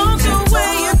you walk, the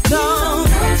way you talk.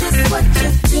 Know just what you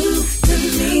do to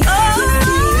me. Oh,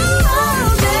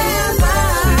 never,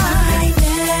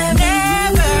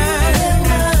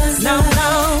 no,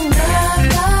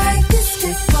 love like this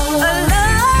before. A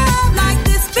love like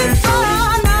this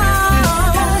before, no.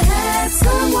 Never had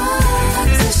someone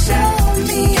to show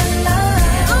me a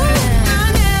love. I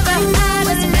never had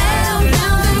a spell.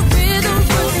 Now the rhythm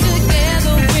puts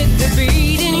together with the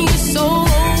beat in your soul.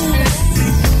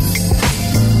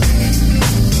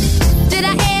 Did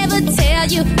I ever tell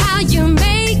you how you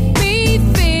make me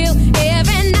feel?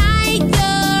 Every night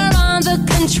you're under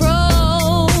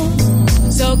control.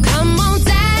 So come on,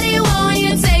 daddy, won't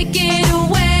you take it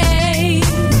away?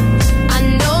 I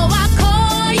know I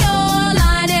call your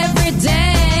line every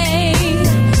day.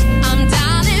 I'm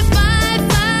dialing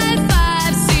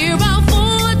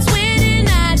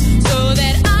 555-0429 so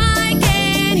that I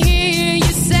can hear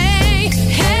you say,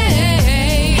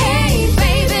 hey, hey,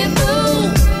 baby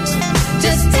boo,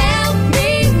 just tell me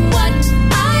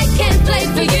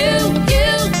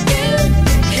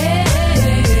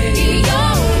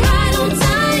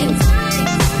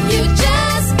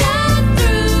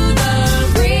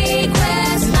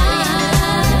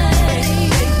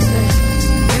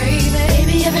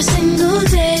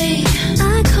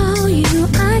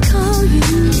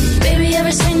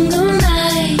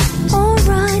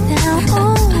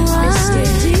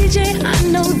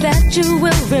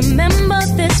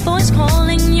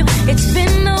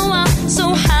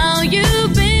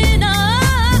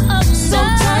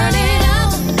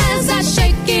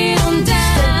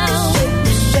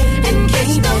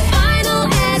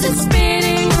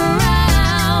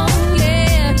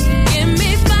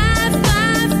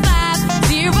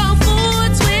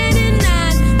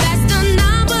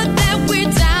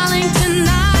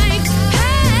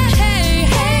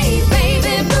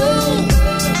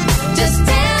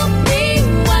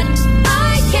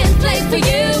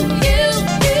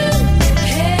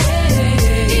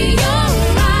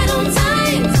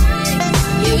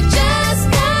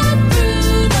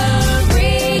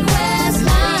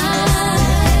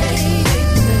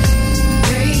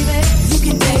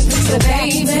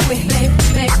baby.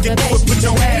 I can do it, put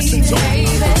your ass into it.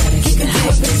 You can do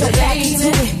it, put your back into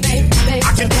it.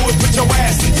 I can do it, put your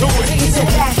ass into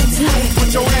it. Put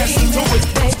your ass into it.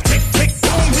 Tick, tick,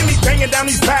 boom, hit me banging down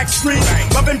these back streets.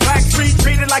 Loving Black Street,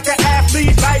 treated like an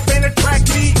athlete. Life ain't a track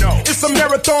meet. It's a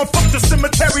marathon, fuck the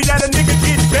cemetery that a nigga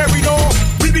gets buried on.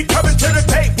 We be coming to the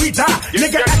day we die.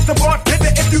 Nigga, ask the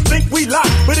bartender if you think we lie.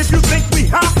 But if you think we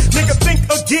hot, nigga, think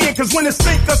again. Cause when it's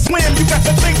sink or swim, you got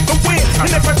to think to win. And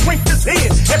if I drink this head,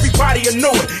 everybody will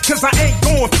know it. Cause I ain't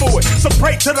going for it. So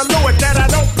pray to the Lord that I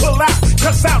don't pull out.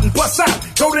 Cuss out and bust out.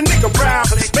 Go the nigga round.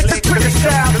 Make the trigger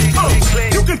shout.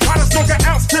 You can try to smoke an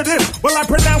ounce to this. Well, I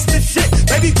pronounce this shit.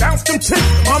 Baby, bounce them tits.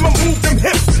 Mama, move them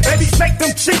hips. Baby, shake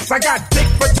them cheeks. I got dick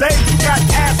for days. You got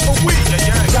ass for weeks.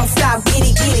 Don't stop, get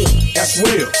it, get it. That's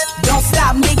real. Don't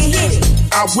stop, nigga, hit it.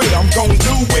 I will, I'm gon'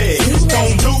 do it.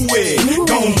 Gon' do it.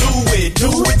 Gon' do it.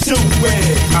 Do it, do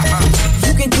it.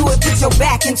 You can do it, put your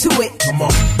back into it. Come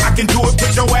on. I can do it,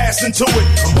 put your ass into it.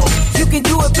 Come on. You can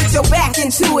do it, put your back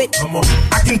into it. Come on.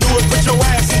 I can do it, put your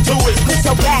ass into it. Put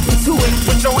your back into it.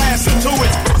 Put your ass into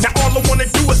it. Now all I wanna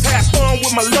do is have fun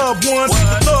with my loved ones.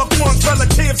 Loved ones,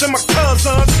 relatives, and my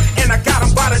cousins. And I got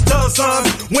them by the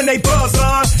dozens. When they buzz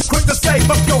on, quick to say,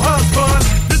 fuck your husband.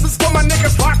 This is for my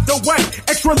niggas locked away.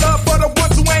 Extra love for the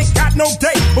ones who ain't got no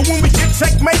date. But when we get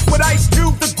checkmate with Ice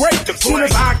Cube the Great, as soon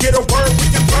as I get a word, we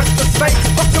can brush the safe.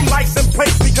 Fuck them license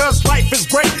plates because life is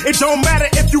great. It don't matter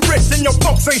if you rich and your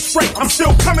folks ain't straight. I'm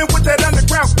still coming with that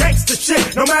underground gangster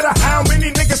shit. No matter how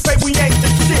many niggas say we ain't the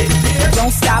shit. Yeah.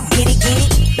 Don't stop, get it, get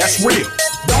it. That's real.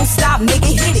 Don't stop, nigga,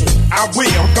 hit it. I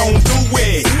will, I'm gon' do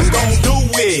it. Gon' do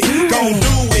it. Gon'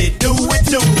 do it. Do it,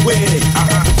 do it.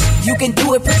 You can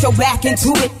do it, put your back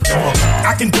into it.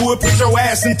 I can do it, put your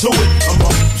ass into it.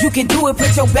 You can do it,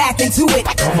 put your back into it.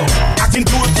 I can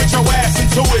do it, put your ass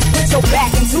into it. Put your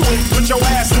back into it. Put your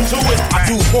ass into it. I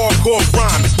do hardcore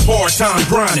rhyming, hard time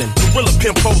grinding. Gorilla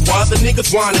pimp pose while other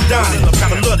niggas wine and dining.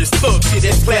 Kinda love this thug shit,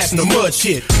 that splash in the mud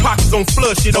shit. Pockets on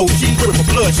flood shit, OG grip for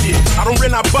blood shit. I don't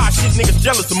rent, I buy shit, niggas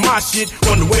jealous of my shit.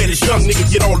 Wonder where this young nigga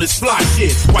get all this fly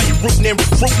shit. While you rootin' and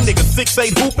recruiting, niggas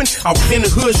 6'8" hooping. I was in the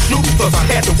hood shooting, cause I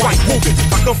had the white whooping.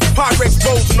 I come from Pyrex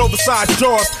bowls and oversized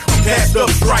jars. I'm passed up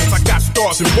stripes, I got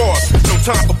stars and bars. No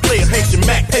time for playing Haitian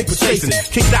Mac, paper chasing.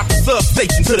 Kicked out the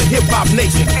substation to the hip-hop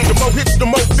nation. The more hits, the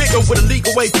more bigger with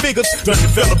illegal way figures. Done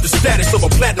develop the status of a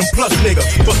platinum plus nigga.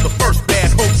 But the first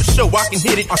bad hope for show, I can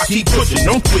hit it. I keep pushing,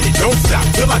 don't quit it, don't stop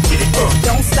till I get it.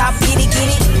 Don't stop, get it, get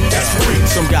it. That's free.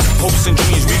 Some got hopes and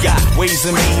dreams, we got ways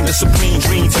and mean. The supreme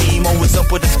dream team, always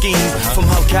up with a scheme. From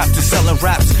hubcap to selling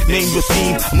raps, name your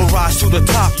theme. I'm a rise to the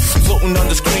top, floating on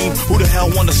the screen. Who the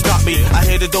hell wanna stop me? I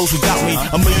hated those who doubt me.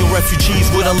 A million refugees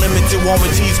with unlimited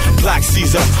warranties. Black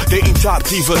Caesar, dating top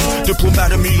divas.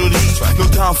 Diplomatic immunities, no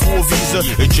time for a visa.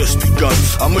 It just begun.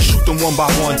 I'ma shoot them one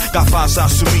by one. Got 5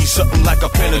 sides to me, something like a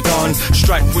pentagon.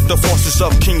 Strike with the forces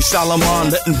of King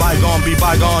Solomon. Letting bygone be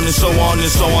bygone and so on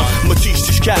and so on. I'ma teach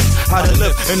these cats how to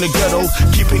live in the ghetto.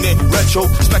 Keeping it retro,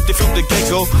 expected from the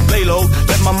get-go. Lay low,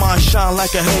 let my mind shine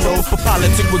like a halo. For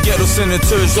politics with ghetto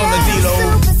senators on the D-Lo.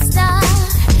 Superstar,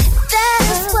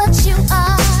 that's what you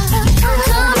are.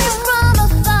 Coming from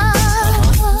afar,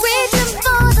 reaching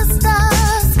for the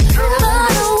stars.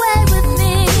 Run away with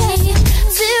me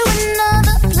to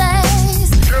another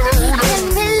place. And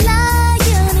rely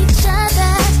on each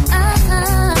other.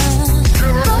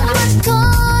 From one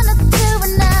corner to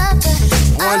another.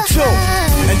 1, 2,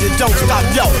 and you don't stop,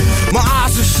 yo. My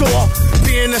eyes are sore.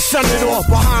 Being a senator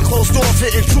behind closed doors,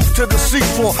 hitting truth to the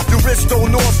seafloor. The rich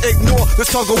don't north ignore the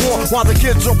tug of war while the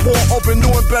kids are poor, open new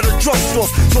and better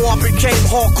drugstores. So I became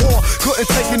hardcore, couldn't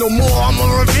take it no more. I'ma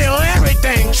reveal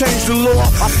everything, change the law.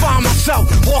 I find myself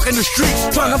walking the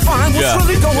streets, trying to find what's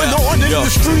really going on in the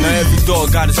street. Now every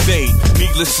dog got his day,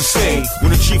 needless to say.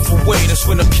 When the chief away, that's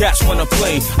when the cats wanna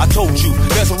play. I told you,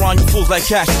 dance around you fools like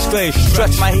Cassius Clay.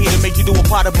 Stretch my heat and make you do a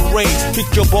pot of parade. Kick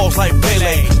your balls like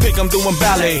Pele, think I'm doing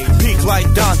ballet. Peak like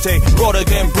Dante, broader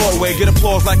than Broadway. Get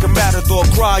applause like a matador,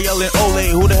 cry yelling ole.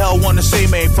 Who the hell wanna say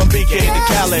me from BK to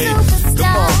Calais?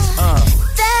 Come on,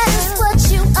 That's what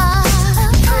you are.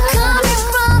 Coming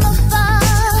from afar,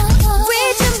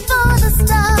 reaching for the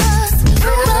stars.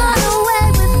 Run away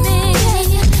with me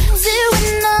to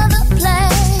another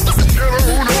place.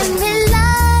 And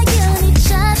rely on each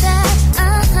other.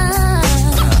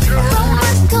 From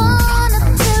one corner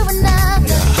to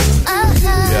another.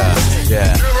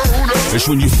 yeah. Just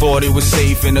when you thought it was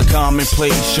safe in a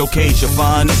commonplace, showcase your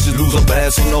finances, lose a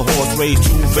bass on the horse race,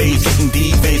 two-phase, getting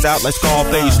D-phase out like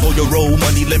Scarface. For your roll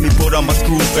money, let me put on my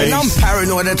screw face. And I'm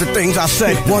paranoid at the things I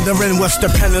say, wondering what's the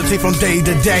penalty from day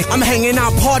to day. I'm hanging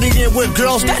out, partying with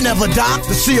girls that never die.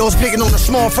 The CEO's picking on the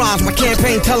small fries, my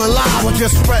campaign telling lies. I was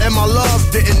just spreading my love,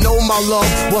 didn't know my love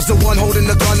was the one holding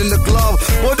the gun in the glove.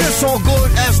 Well, this all good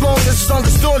as long as it's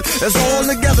understood. It's all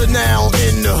together now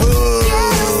in the hood.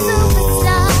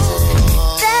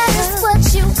 That is what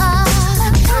you are.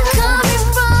 Coming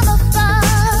from afar,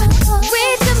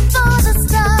 reaching for the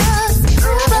stars.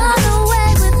 Run away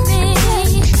with me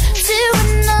to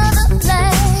another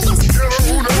place.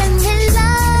 Can we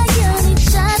lie on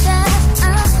each other?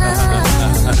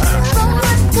 From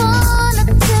one corner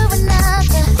to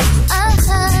another.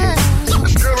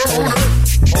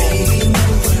 Baby,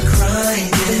 when we're crying,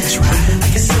 I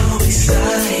get so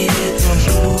excited.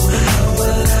 Oh, how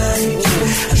I like you.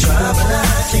 I try, but I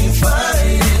can't fight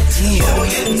it. Oh,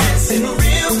 you're dancing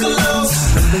real close,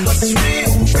 but it's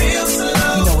real, real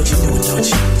slow. You know what you're doing, don't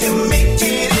you? You're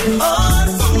making it hard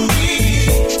for me.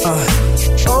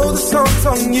 Oh, the song's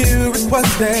on you,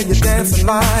 requested. You're dancing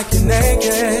like you're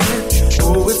naked.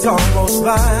 Oh, it's almost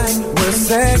like we're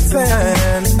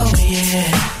sexing. Oh,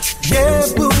 yeah. Yeah,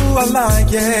 boo, I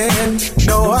like it.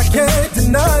 No, I can't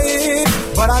deny it.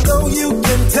 But I know you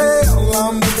can tell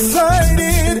I'm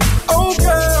excited. Oh,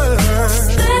 girl.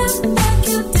 Step back,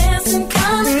 you dancing,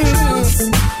 come close.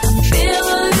 I feel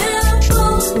a little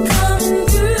pull coming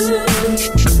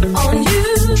through on you.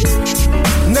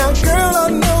 Now, girl, I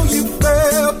know you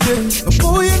felt it. But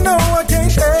boy, you know I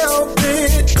can't help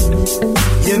it.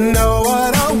 You know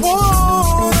what I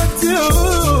wanna do.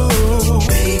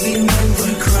 Baby, when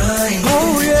we're crying,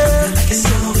 oh yeah, I get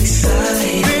so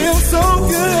excited. Feel so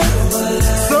good,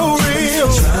 so real.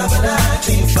 I try, but I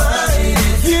can't fight it.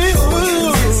 You, oh,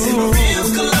 you're dancing real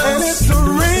close, and it's for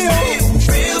real.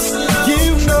 Real slow. You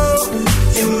know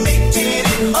you're making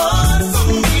it hard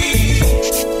for me.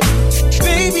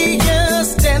 Baby,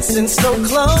 just dancing so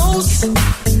close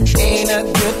ain't a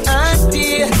good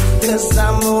idea. 'Cause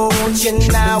I'm gonna want you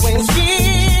now and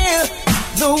here.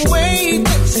 The way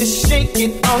that you shake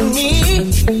it on me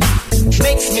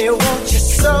makes me want you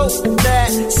so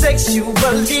bad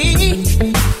sexually.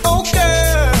 Oh,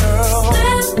 girl.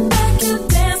 Step back, you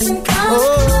dancing, come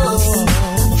close.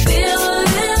 Feel a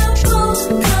little pull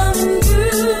coming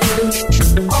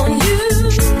through on you.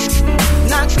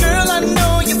 Now, girl, I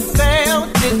know you felt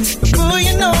it. But boy,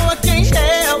 you know I can't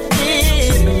help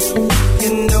it.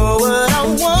 You know what I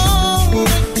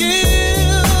wanna do.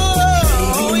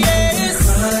 Oh, yes.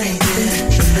 Crying,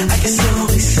 I get so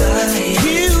excited.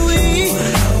 Kiwi. Oh,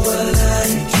 how I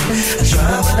like you. I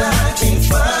try, but I can't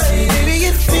fight it. Baby,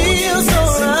 it feels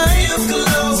alright. Real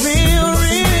close, Real,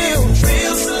 real.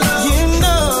 real slow. You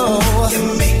know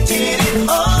you're making it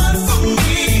hard for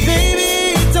me. Baby,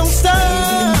 don't stop.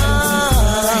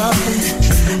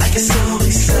 I get so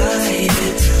excited.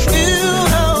 Ooh,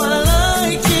 how I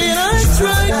like it. I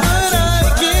try, but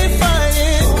I can't find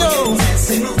it. No.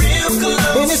 Dancing real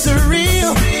close, And it's a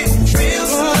real, real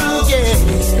slow. yeah,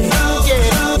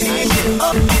 yeah.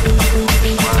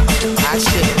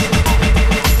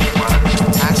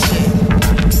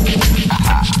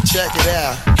 Check it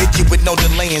out. Hit you with no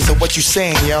delaying, so what you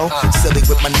saying, yo? Silly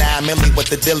with my 9 milli, what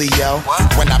the dilly, yo?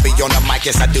 When I be on the mic,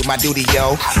 yes, I do my duty,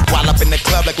 yo. While up in the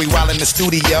club like we while in the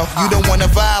studio. You don't wanna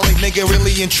violate, nigga,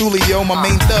 really and truly, yo. My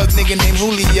main thug, nigga named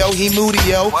Julio, he moody,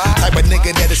 yo. Type of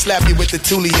nigga that'll slap you with the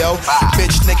tulio.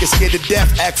 Bitch, nigga scared to death,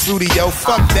 act fruity, yo.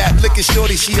 Fuck that, look at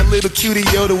shorty, she a little cutie,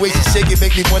 yo. The way she shake it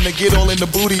make me wanna get all in the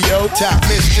booty, yo. Top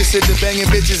mistress at the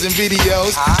banging bitches and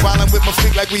videos. While I'm with my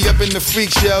freak like we up in the freak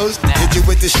shows. Hit you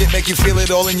with the shit, make you feel it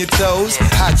all in your toes.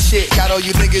 Hot shit, got all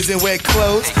you niggas in wet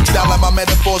clothes. Style like my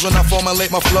metaphors when I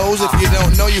formulate my flows. If you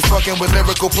don't know, you fucking with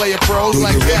lyrical player pros. Do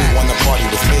like you really that. Wanna party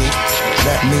with me?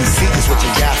 Let me see just what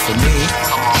you got for me.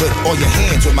 Put all your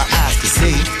hands where my eyes can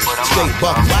see. Straight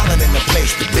buck wildin' in the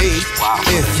place to be.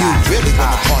 If you really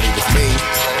wanna party with me,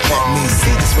 let me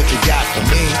see just what you got for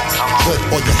me. Put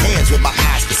all your hands where my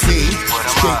eyes can see.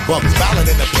 Straight buck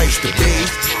wildin' in the place to be.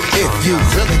 If you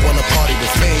really wanna party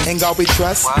with me, ain't God we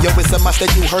trust. Yo, it's a must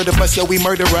that you heard of us, yo, we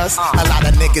murder us. A lot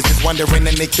of niggas is wondering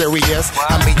and they curious.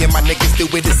 I mean, and my niggas do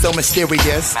it, it's so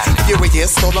mysterious.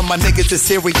 Furious, all of my niggas is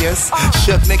serious.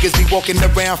 Shook niggas be walking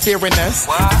around fearing us.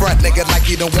 Front nigga like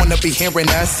you don't wanna be hearing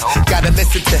us. Gotta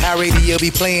listen to how radio be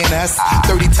playing us.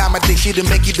 30 times I think she to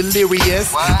make you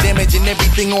delirious. Damaging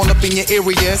everything all up in your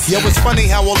areas. Yo, it's funny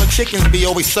how all the chickens be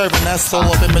always serving us. All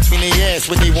up in between their ass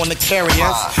with their really wanna carry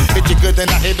us. Hit you good, then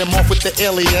I hit them off with the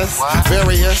alias.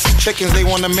 Various chickens, they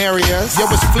wanna marry us. Yo,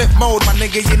 it's flip mode, my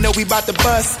nigga, you know we bout to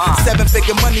bust.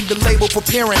 7-figure money, the label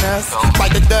preparing us.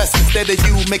 Bite the dust instead of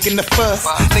you making the fuss.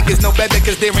 Niggas know better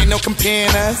cause there ain't no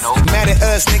comparing us. Mad at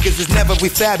us, niggas is never we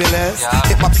fabulous.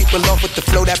 Hit my people off with the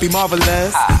flow, that be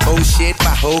marvelous. Oh shit,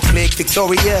 my whole clique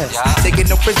victorious. Taking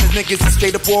no prisoners, niggas is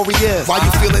straight up warriors. Why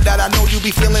you feeling that? I know you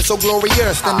be feeling so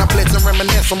glorious. Then I blitz and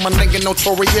reminisce on my nigga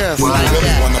notorious. Well, I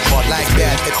really wanna party like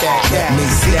that. Let me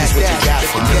see just what you got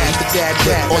for me.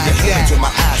 Put all your hands with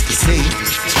my eyes to see.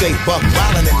 Straight buck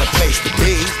wildin' in the place to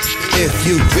be. If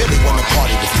you really wanna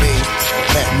party with me,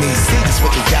 let me see just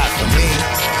what you got for me.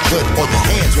 Put all your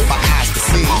hands with my eyes to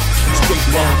see.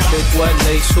 Now, pick what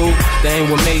lace who? They ain't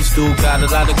what mates do. Got a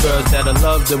lot of girls that'll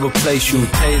love to replace you.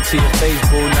 Tell it to your face,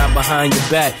 boo, not behind your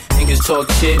back. Niggas talk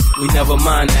shit, we never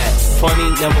mind that. Funny,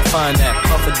 never find that.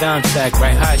 Puff a dime sack,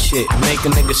 right hot shit. Make a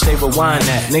nigga say rewind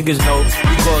that. Niggas know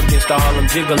you go against the Harlem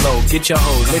Gigolo. Get your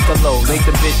hoe, lick a low, make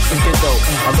the bitch drink it though.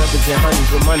 I represent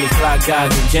honeys with money, fly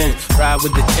guys and gents. Ride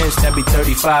with the tents, that be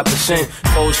 35%.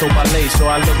 Foes so I lay, so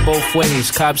I look both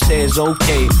ways. Cops say it's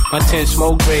okay. My tent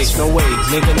smoke grades, no way.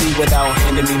 Nigga leave without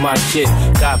handing me my shit.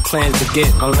 Got plans to get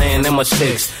my land and my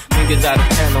sticks. Niggas out of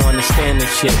town don't understand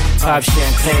this shit. Pop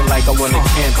champagne like I won a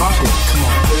championship. Come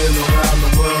on. Been around the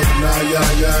world, nah,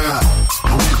 yeah.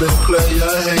 We been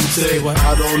player hating.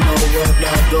 I don't know what,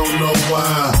 I don't know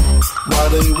why. Why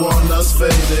they want us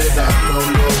faded. I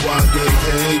don't know why they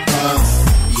hate us.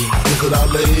 Look at our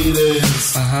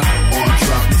ladies. On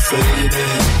top of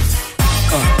Mercedes.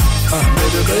 I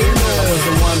was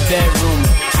in one bedroom,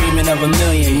 dreaming of a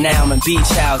million. Now I'm in beach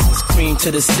houses, cream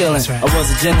to the ceiling. I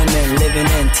was a gentleman, living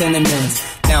in tenements.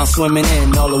 Now I'm swimming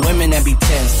in all the women that be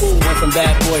tense. Went from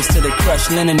bad boys to the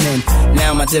crushed linen men.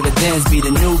 Now my dividends be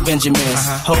the new Benjamins.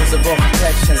 Hoes of all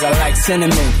complexions, I like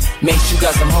cinnamon. Make sure you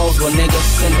got some hoes, well niggas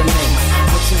send them in.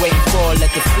 What you waiting for?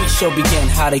 Let the free show begin.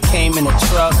 How they came in a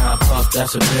truck. Nah, puff,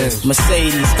 that's a bitch.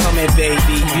 Mercedes, come here,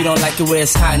 baby. You don't like it where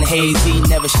it's hot and hazy,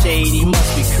 never shady. You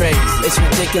must be crazy. It's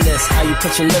ridiculous how you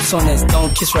put your lips on this.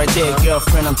 Don't kiss right there,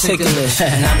 girlfriend. I'm ticklish.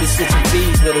 And I be switching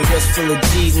B's with a wrist full of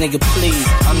G's, nigga. Please,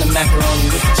 I'm the macaroni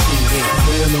with the cheese.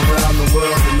 Been around the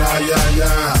world, nah,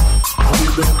 yeah. We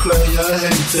been player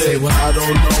hating. I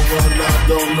don't know what, I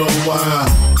don't know why.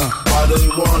 Why they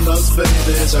want us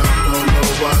faded. I don't know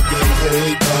why they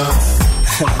hate us.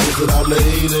 Look at our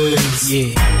ladies.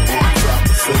 On top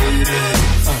of faded.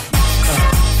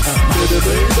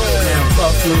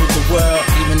 Fuck through the world,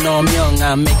 even though I'm young,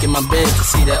 I'm making my bed to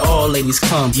see that all ladies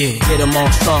come. Get them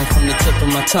all strong from the tip of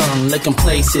my tongue. Looking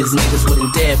places niggas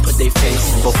wouldn't dare put their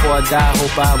face. Before I die,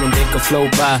 hope I when they could flow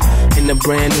by. In the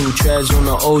brand new treasure on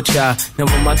the old chai.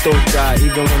 Never my throat dry,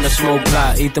 even when the smoke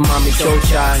fly. Eat the mommy show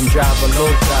chai and drive a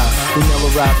low car. We never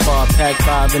ride far, pack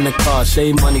 5 in the car.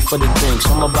 Save money for the drinks,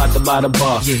 I'm about to buy the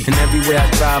bar. And everywhere I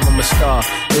drive, I'm a star.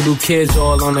 Little kids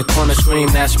all on the corner scream,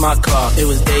 that's my car. It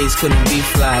was days couldn't be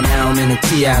fly, now I'm in a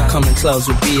TI. Coming close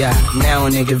with BI, now a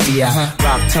nigga VI.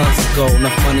 Rock tons of gold,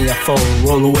 enough money I fold.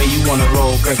 Roll away, you wanna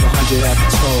roll, break 100 at the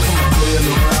toll. Been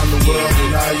around the world,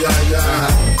 nah, yeah.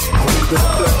 We been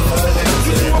player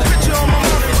hating. On my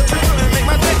money, but you couldn't make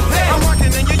my day. I'm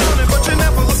working and you're yawning, but you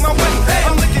never look my way.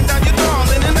 I'm licking down your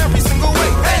darling in every single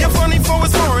way. You're funny for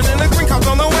it's foreign and a green card's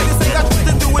on the way. This ain't got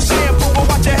to do with shampoo, but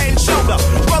watch your head and shoulder.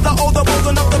 Brother older, bold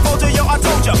enough to fold you, yo, I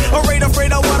told ya.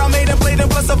 Afraid of what I made and played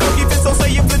and plus a boogie fit, so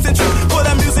say you flip and trip. Put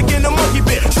that music in the monkey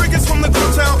bit. Triggers from the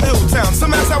good town, ill town.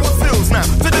 Some ask how it feels now.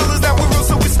 The deal is that we're real,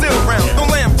 so we still round.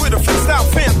 Don't lamp with a freestyle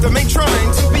phantom. Ain't trying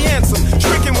to be handsome.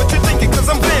 Tricking what you're thinking, cause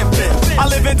I'm vamping. I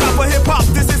live in top of hip hop.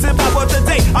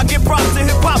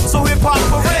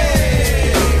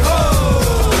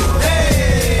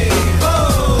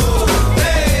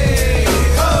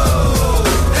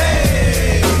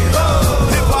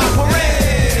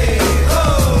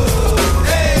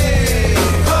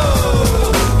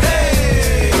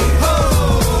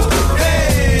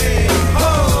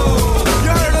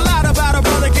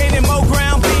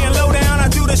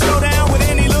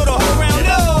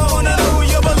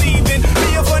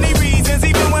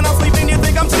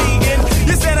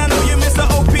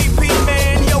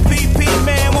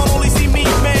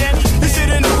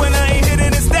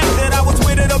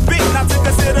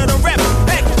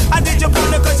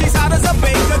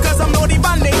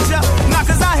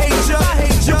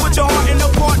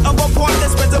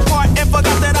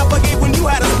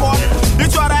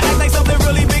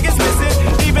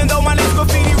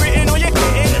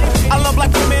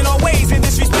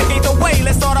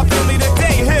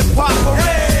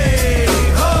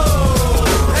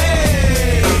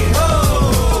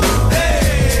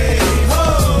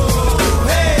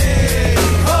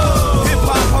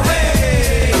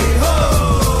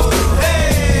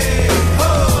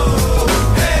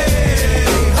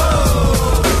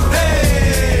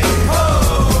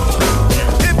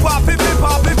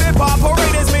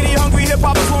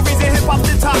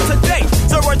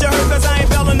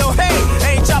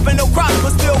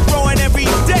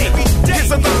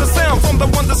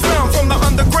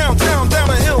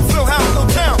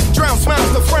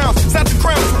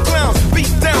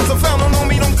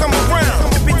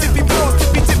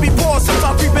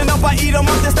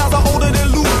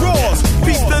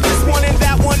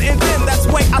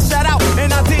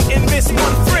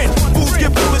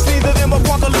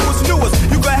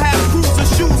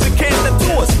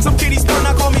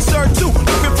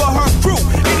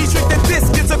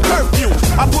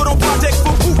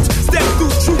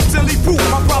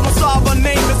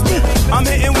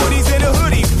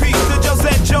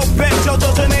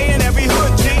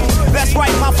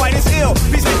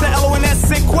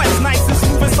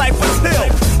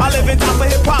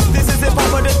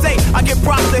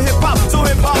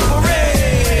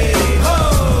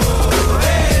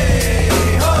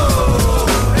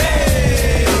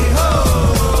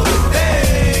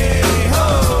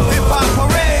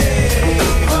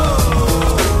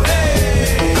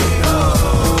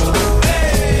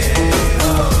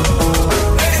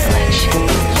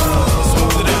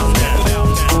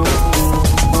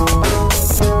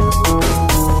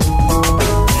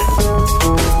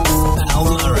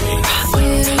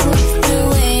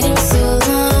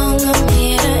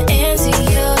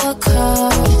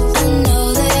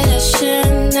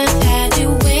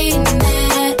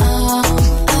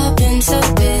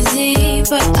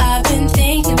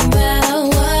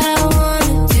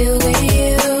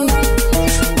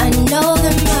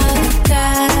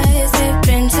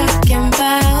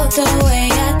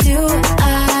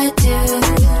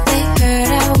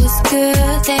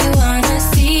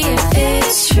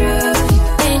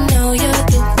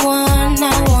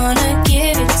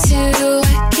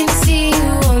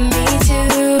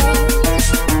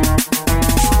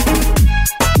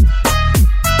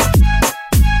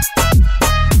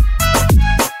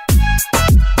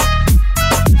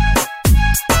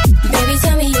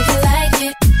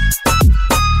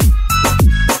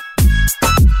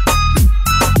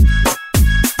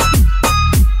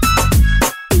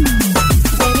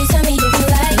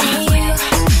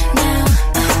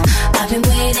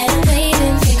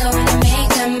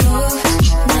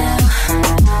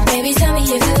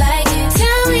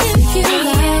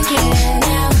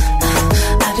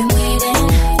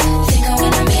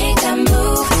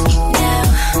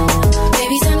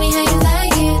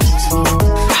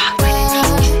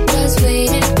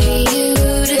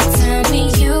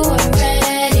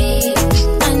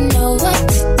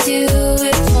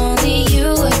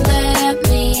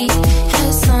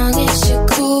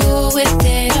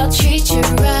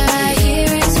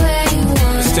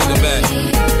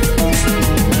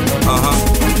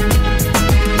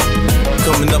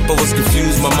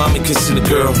 mommy kissing the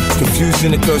girl.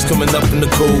 Confusion occurs coming up in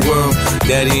the cold world.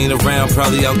 Daddy ain't around,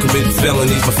 probably out committing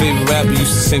felonies. My favorite rapper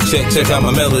used to sing, check out my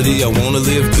melody. I wanna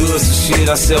live good, so shit,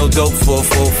 I sell dope for a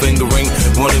 4-finger ring.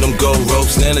 One of them gold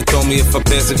ropes. Nana told me if I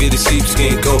pass, I get a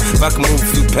sheepskin coat. If I can move a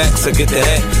few packs, I get the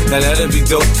hat. Now that'd be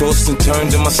dope. Tossed and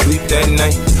turned in my sleep that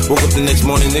night. Woke up the next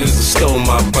morning, niggas have stole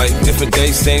my bike. Different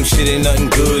day, same shit, ain't nothing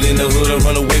good. In the hood, I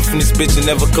run away from this bitch and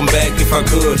never come back if I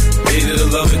could. Hated to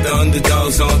love it, the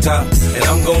underdogs on top. And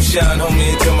I'm gon' shine,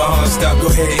 homie, until my heart stop. Go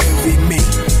ahead, envy me.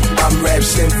 I'm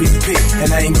Raps MVP,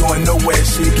 and I ain't going nowhere,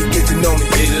 so you can get to know me.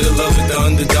 Hated to love it, the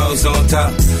underdogs on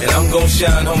top. And I'm gon'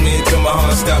 shine, homie, until my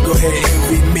heart stop. Go ahead,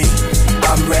 envy me.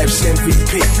 I'm Raps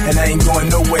MVP, and I ain't going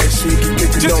nowhere, so you can get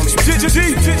to know me.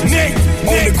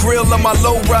 On the grill of my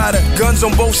lowrider, guns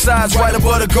on both sides, right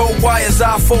above the gold wires.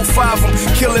 I 4-5 them,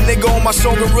 kill a nigga on my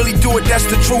song and really do it. That's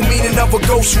the true meaning of a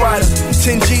ghost rider.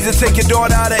 10 G's to take your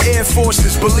daughter out of Air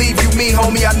Forces. Believe you me,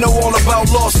 homie, I know all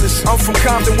about losses. I'm from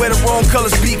Compton where the wrong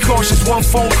colors be cautious. One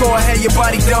phone call, I had your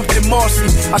body dumped in Marcy.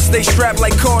 I stay strapped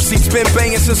like car seats, been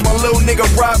banging since my little nigga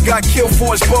Rob got killed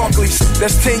for his Barclays.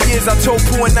 That's 10 years, I told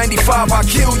Pooh in 95. I'll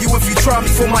kill you if you try me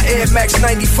for my Air Max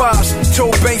 95s.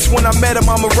 Told Banks when I met him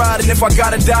I'ma ride, and if I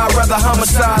gotta die, I'd rather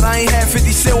homicide. I ain't had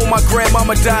 50 cent when my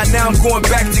grandmama died. Now I'm going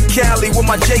back to Cali with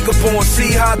my Jacob on.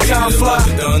 See how time fly.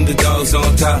 The underdogs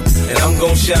on top, and I'm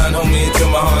gon' shine, homie, until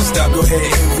my heart stop. Go ahead,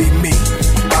 envy me.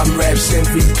 I'm Raps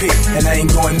MVP, and I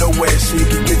ain't going nowhere, so you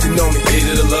can get to know me.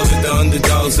 Hated to love it, the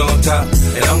underdogs on top,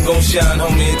 and I'm gon' shine,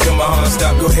 homie, until my heart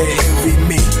stop. Go ahead, envy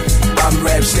me. I'm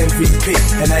Raps MVP,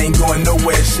 and I ain't going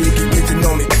nowhere, so you can get to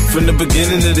know me. From the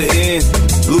beginning to the end,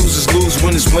 losers lose,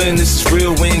 winners win. This is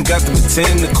real, we ain't got to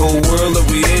pretend. The cold world that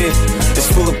we in, it's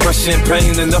full of pressure and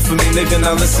pain. Enough of me, nigga,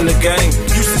 now listen to game.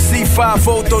 Used to see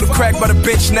 5-0, throw the crack by the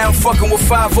bench. Now I'm fucking with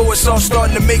 5-0, it's all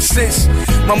starting to make sense.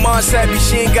 My mom's happy,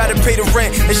 she ain't gotta pay the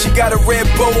rent, and she got a red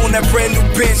bow on that brand new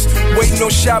Benz. Waiting on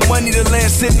shot money to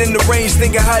land, sitting in the range,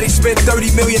 thinking how they spent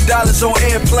 $30 million on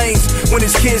airplanes when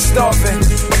his kids starving.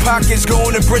 Pockets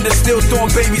going and Brenda still throwing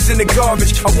babies in the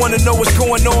garbage. I wanna know what's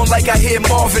going on, like I hear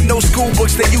Marvin. No school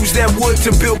books, they use that wood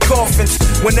to build coffins.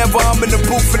 Whenever I'm in the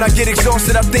booth and I get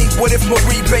exhausted, I think, what if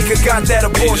Marie Baker got that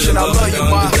abortion? I love you,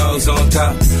 ma. Underdogs on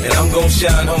top, and I'm gon'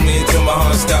 shine, homie, until my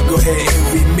heart stop. Go ahead,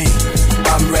 envy me.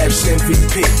 I'm Raps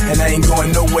MVP, and I ain't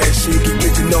going nowhere, so you can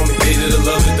get to know me. Hated to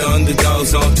love it, the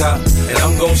underdogs on top, and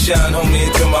I'm gon' shine, homie,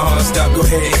 until my heart stop. Go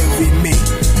ahead, envy me.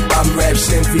 I'm Raps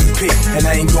MVP, and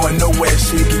I ain't going nowhere,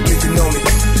 so you can get to know me.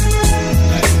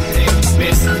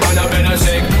 Miss, and I better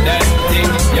shake that thing,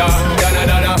 yeah,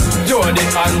 Donna, Jody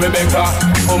and Rebecca,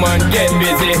 woman, get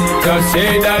busy. Just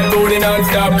shake that booty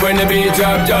non-stop when the beat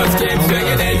drop. Just keep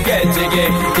swinging it, get jiggy,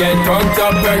 get drunk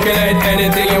up, percolate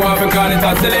anything you want, because it's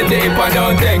oscillating if I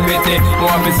don't take pity.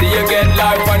 Want to see you get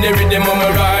life on the rhythm of my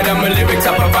ride, and my lyrics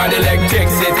up about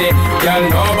electricity. Girl,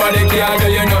 nobody can do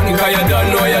you nothing, cause you don't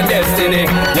know your destiny.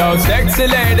 Yo, sexy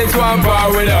ladies want power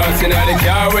with us, in the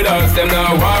car with us, them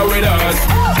not war with us.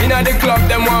 In the club,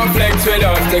 them want flex with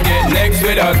us, to get next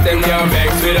with us, them can't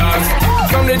vex with us.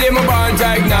 From the day my bond,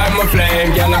 I ignite my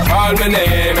flame. Girl, I call my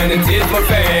name and it is my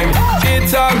fame.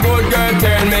 It's a good girl,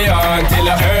 turn me on till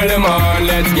I earn them on.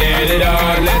 Let's get it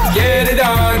on, let's get it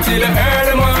on till I earn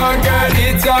them on. Girl,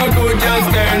 it's all good, just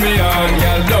turn me on.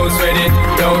 Girl, don't sweat it,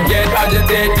 don't get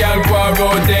agitated. Girl, go and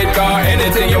rotate, cause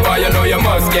anything you want, you know you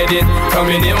must get it.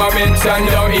 Coming in my mention,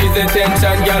 don't ease the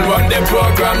tension. Girl, run the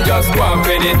program, just go and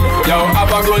fit it. Yo, have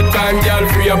a good time, girl,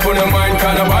 free up on the mind.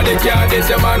 Cause nobody can,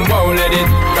 this your man won't let it.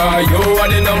 Cause you are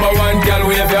the number one, girl,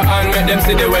 wave your hand, make them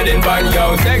see the wedding band.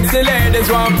 Yo, sexy ladies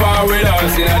want power with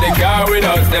us, in the car with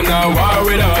us, them not war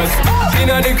with us. In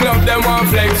the club, them want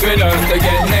flex with us, to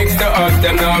get next to us,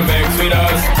 them not vex with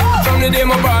us. From the day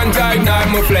my bond, I ignite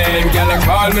my flame. Girl, I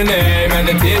call my name and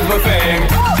it is my fame.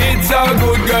 It's all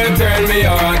good, girl, turn me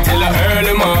on till I earn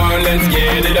them on. Let's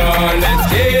get it on, let's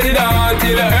get it on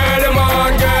till I earn them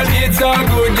on. Girl, it's all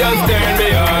good, just turn me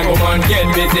on. Come on, get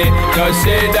busy, just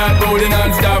shake that booty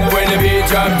non-stop. When the beat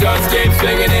drop, just keep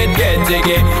swinging it, get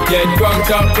jiggy, get drunk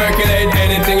up, percolate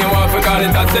anything you want, because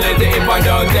it's oscillating if I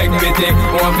don't take pity.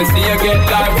 Want to see you get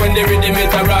live when the rhythm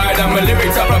is a ride, and my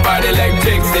lyrics are about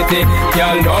electricity.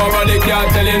 Girl, nobody can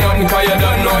tell you nothing, cause you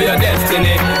don't know your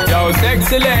destiny. Yo,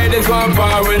 sexy ladies want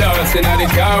power with us, in the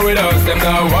car with us, them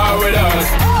not war with us.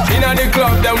 In the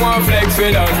club, them want flex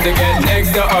with us, to get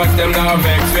next to us, them not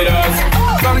vex with us.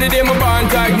 From the day my bond,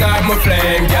 I ignite my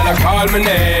flame. Girl, I call my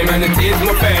name and it is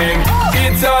my fame.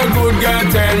 It's all good, girl,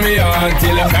 turn me on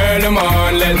till I earn them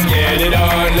on. Let's get it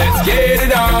on, let's get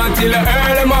it on till I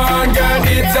earn them on. Girl,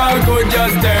 it's all good,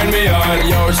 just turn me on.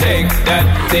 Yo, shake that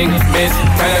thing, miss,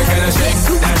 can I shake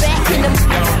that thing,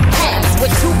 yo.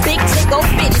 with two big tickle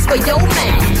bitties for your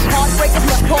man. Heartbreakers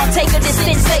must partake of this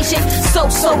sensation. So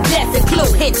deaf and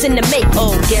clue hits in the make.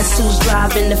 Oh, guess who's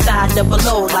driving the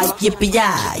 500 like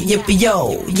yippee-yi,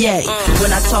 yippee-yo, yay.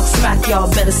 When I talk smack, y'all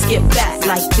better skip back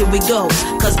like here we go,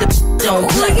 cause the don't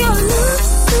play. Oh, your love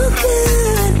so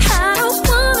good, I don't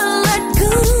wanna let go.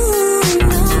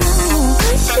 No, I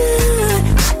should.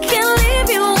 I can't leave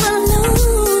you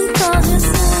alone, cause you're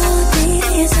so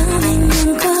deep, something I'm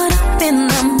caught up in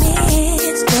the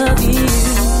midst of you.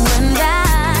 And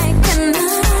I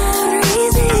cannot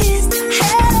resist.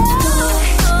 Hey,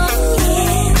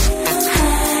 yeah,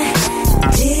 I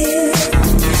do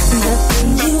the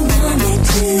things you want me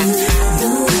to. The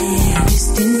way I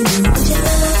used to do. Would you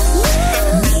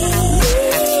love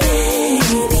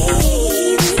me,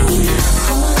 baby?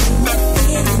 All in your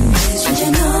feelings, would you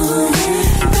know?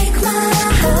 Break my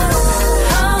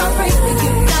heart, break me.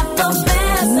 You got the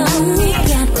best of me.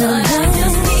 But I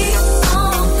just keep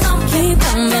on coming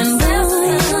back and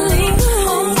selling.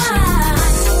 Oh, I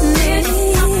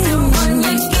didn't have to run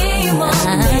your game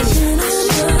on me. I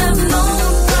should have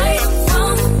known right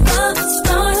from the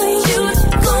start you was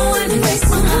going to break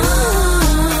my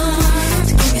heart.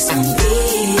 To give me some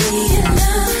real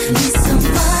love, need some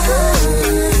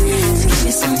fun. To give me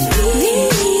some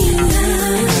real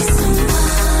love, need some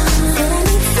fun. But I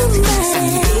need some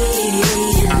real love, need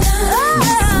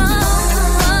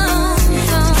some fun. To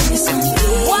give me some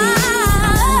real love.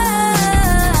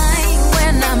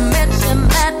 When I met you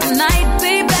that night,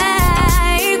 baby,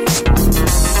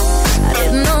 I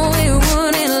didn't know it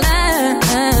wouldn't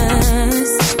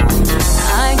last.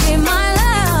 I gave my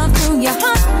love to you,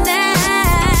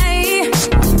 honey.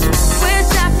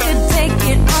 Wish I could take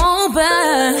it over.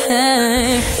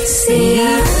 See,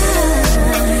 I'm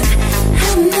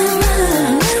never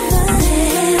let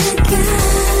go.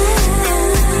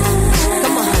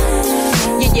 Come on,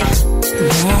 yeah.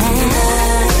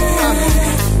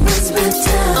 What's my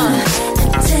time?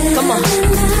 Come on,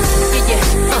 yeah.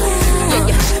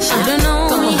 Should've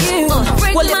known you.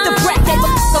 Well, if the brat gave a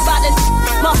fuck about it,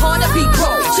 my heart would be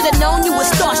broke. Should've known you was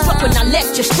starstruck when I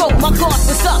let you stroke. My guard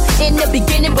was up in the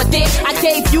beginning, but then I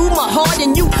gave you my heart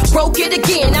and you broke it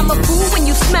again. I'm a fool when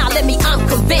you smile at me, I'm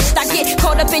convinced. I get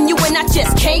caught up in you and I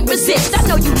just can't resist. I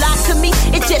know you lied to me,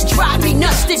 it just drives me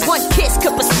nuts. This one kiss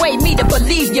could persuade me to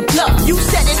believe your bluff. You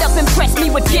set it up, impressed me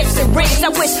with gifts and rings. I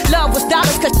wish love was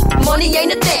dollars, cause money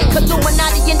ain't a thing.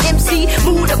 Illuminati and MC,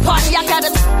 move the party, I got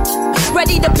a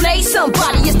ready to play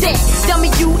somebody is dead. Dummy,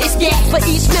 you is gas for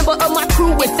each member of my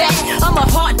crew with that. I'ma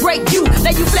heartbreak you,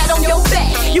 lay you flat on your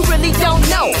back. You really don't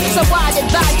know, so I'd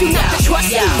advise you not to trust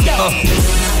me.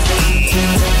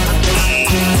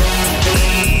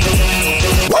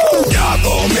 Y'all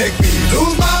gon' make me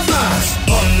lose my mind.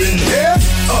 Up in here,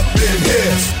 up in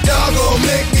here. Y'all gon'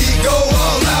 make me go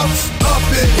all out. Up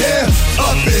in here,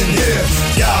 up in here.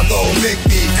 Y'all gon' make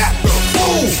me act a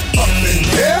fool. Up in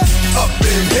here, up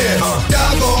in here.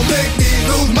 Y'all gon' make me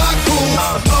lose my cool.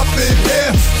 Up in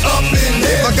here, up in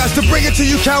here. If I got to bring it to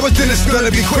you cowards, then it's gonna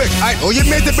be quick. I know you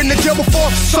made up in the jail before.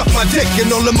 Suck my dick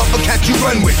and all them upper cats you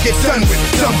run with. Get done with,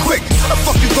 done quick. How the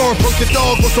fuck you going broke the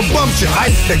dog with some bum shit?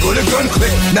 They go to gun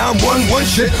click. Now I'm one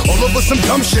shit all over some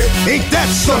dumb shit. Ain't that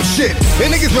some shit? And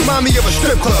niggas remind me of a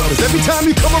strip club. Cause every time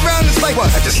you come around, it's like,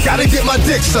 what? I just gotta get my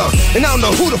dick sucked. And I don't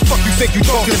know who the fuck you think you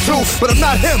talking to, but I'm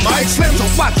not him. I ain't Slim, so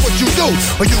watch what you do,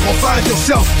 or you gon' find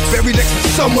yourself buried next to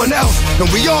someone else. And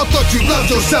we all thought you loved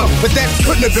yourself, but that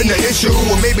couldn't have been the issue.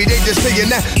 Or maybe they just saying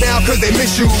that now cause they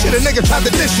miss you. Shit, a nigga tried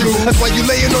to diss you. That's why you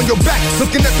laying on your back,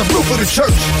 looking at the roof of the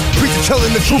church. Preacher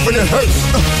telling the truth and it hurts.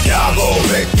 Y'all gon'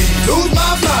 make me lose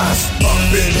my mind. Up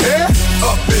in here,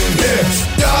 up in here.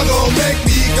 Y'all gon' make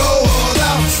me go all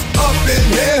out. Up in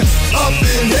here, up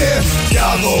in here.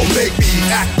 Y'all gon' make me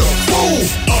act a fool.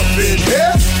 Up in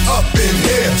here, up in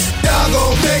here. Y'all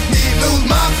gon' make me lose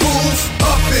my cool.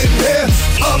 Up in here,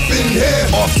 up in here.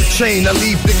 Off the chain, I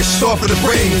leave niggas soft for the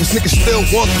brain. Cause niggas still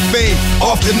want the fame,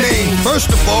 off the name.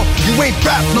 First of all, you ain't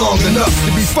rap long enough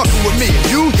to be fucking with me.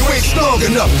 You ain't strong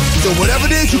enough. So whatever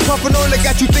it is you puffin' on, that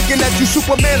got you thinking that you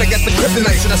Superman. I got the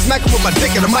kryptonite, and I smack him with my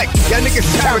dick in the mic. Y'all niggas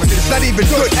is characters, it's not even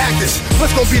good actors.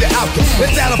 What's gonna be the outcome?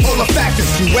 Let's add up all the factors.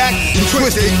 You whack, you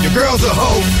twisted, your girl's a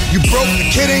hoe. You broke, the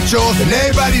kid ain't yours, and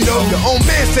everybody know. Your own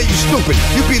man say you stupid.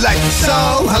 You be like, so,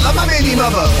 I love my baby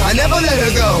mother, I never let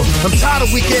her go. I'm tired of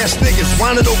weak ass niggas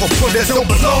whining over foot that don't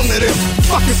belong to them.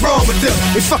 Fuck is wrong with them?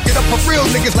 They fuck it up for real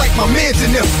niggas like my mans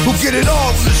and them, who get it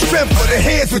all from the strength of their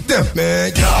hands with them.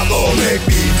 Man, y'all gon' make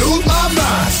me lose my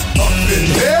mind. Up in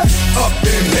here, up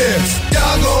in here.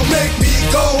 Y'all gon' make me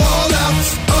go all out.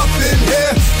 Up in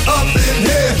here, up in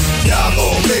here. Y'all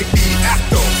gon' make me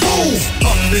act a fool.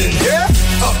 Up in here,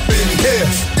 up in here.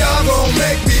 Y'all gon'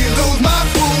 make me lose my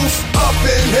cool. Up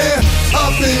in here,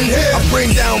 up in here. I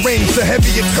bring down rain so heavy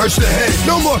it hurts the head.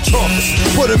 No more talking,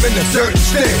 put them in the dirt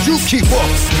instead. You keep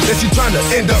walking, unless you trying to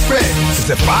end up red. Cause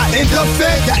if I end up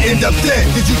dead, I end up dead.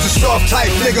 Cause you just soft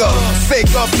type nigga, fake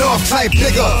up north type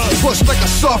nigga, push like a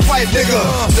soft white nigga.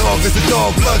 Dog is a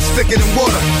dog, blood thicker than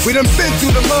water. We done been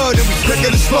through the mud and we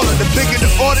quicker to slaughter. The bigger the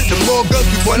order, the more guns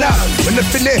we run out. When up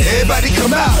in there, everybody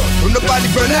come out. When the body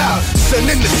burn out, sun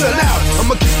in the sun out.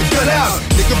 I'ma keep the gun out.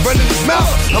 Nigga running his mouth,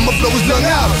 I'ma blow his lung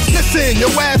out. Listen, your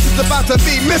ass is about to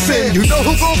be missing. You know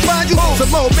who gon' find you?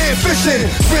 Some old man fishing.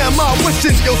 Grandma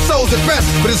wishing your soul's at rest,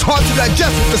 but it's hard to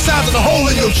digest with the size of the hole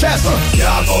in your chest.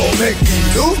 Y'all gon' make me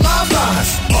lose my mind.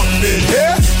 Up in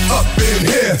here, up in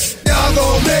here. Y'all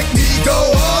gon' make me go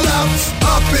all out.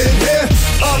 Up in here,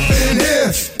 up in here.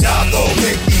 Y'all gon'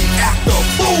 make me act a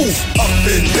fool. Up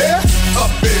in here,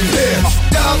 up in here.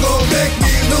 Y'all gon' make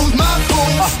me lose my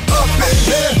cool. Up in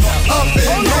here, up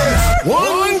in here.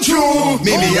 1, 2,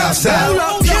 meet me outside.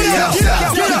 Meet me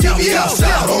outside. Meet me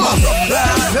outside on my.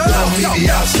 Meet me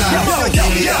outside.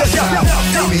 Meet me outside.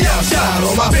 Meet me outside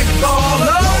on my big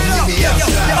baller. Meet me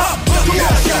outside. Meet me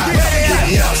outside. Meet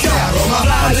me outside on my.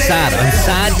 I'm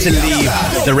sad to leave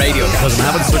the radio because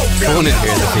I'm having such fun in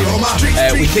here this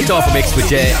evening. We kicked off a mix with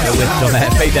Jay, with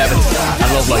Faith Evans and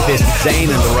Love Like This, Zayn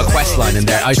and the request line in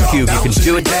there. Ice Cube, You Can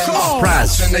Do It.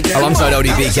 Praz alongside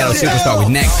ODB, Ghetto Superstar with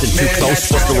Next and Too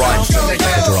Close. Put the rhymes.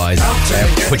 Put your eyes.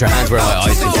 Put your hands where my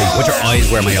eyes can see. Put your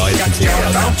eyes where my eyes can see.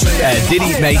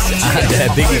 Diddy, Mace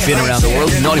and Biggie Been Around the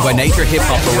World. Naughty by Nature, Hip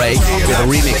Hop Array with a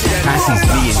remix of Cassie's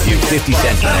Me and You. 50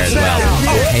 Cent in there as well.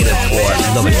 We'll hate it for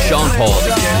Love It. Sean Paul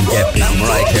and Get Busy.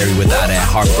 Mariah Carey with that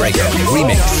Heartbreaker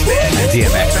remix. And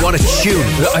DMX. What a tune.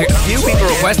 A few people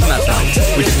requesting that song,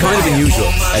 which is kind of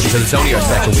unusual because it's only our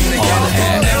second week on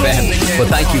FM. But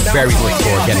thank you very much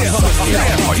for getting us to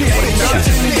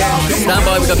stand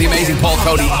by. We've got the amazing Paul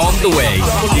Cody on the way.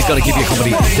 He's going to keep you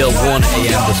company until 1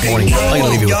 a.m. this morning. I'm going to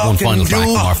leave you with one final track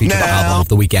from our featured album of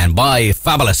the weekend by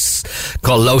Fabulous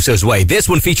called Loso's Way. This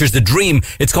one features The Dream.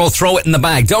 It's called Throw It in the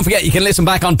Bag. Don't forget you can listen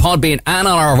back on Podbean and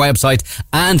on our website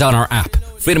and on our app,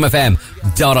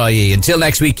 freedomfm.ie. Until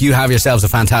next week, you have yourselves a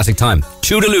fantastic time.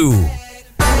 Toodaloo.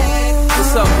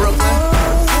 What's up, Brooklyn?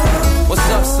 What's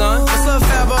up, son? What's up,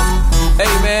 Fabo? Hey,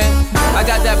 man, I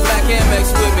got that black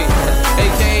Amex with me,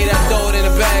 a.k.a. that throw it in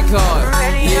the bag card.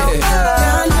 Yeah.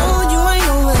 I know you ain't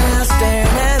over there staring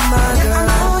at my girl. I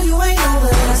know you ain't over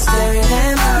there staring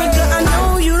at my girl. Nigga, I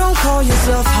know you don't call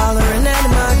yourself hollering at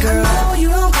my girl. I know you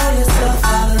don't call yourself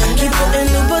hollering. Keep putting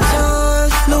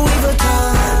Louboutins, Louis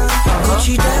Vuitton.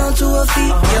 Gucci down to her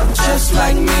feet, yep, just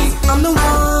like me. I'm the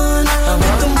one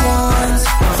with the ones.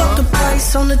 Fuck the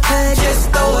price on the tag,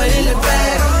 just throw it in the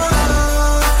bag.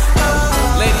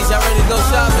 Ladies, y'all ready to go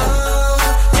shopping?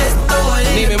 Just throw it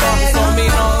in the Neiman bag. Marcus on me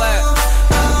and all that.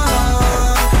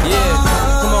 Yeah,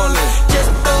 come on then. Just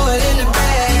throw it in the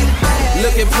bag.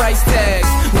 Look at price tags,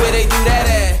 where they do that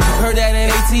at? Heard that in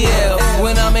ATL,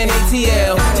 when I'm in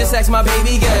ATL, just ask my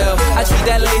baby girl, I treat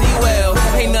that lady well,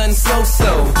 ain't nothing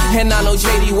so-so, and I know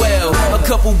JD well, a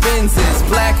couple Benzes,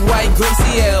 black, white,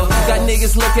 Gracie L, got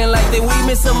niggas looking like they we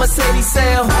miss a Mercedes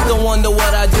sale, don't wonder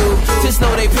what I do, just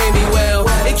know they pay me well,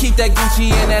 they keep that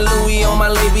Gucci and that Louis on my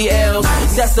Lady L's,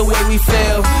 that's the way we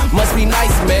feel, must be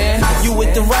nice man, you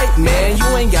with the right man, you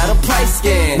ain't got a price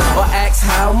scan, or ask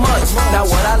how much, not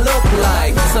what I look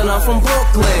like, son I'm from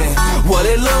Brooklyn, what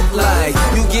it look like,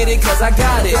 you get it cause I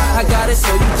got it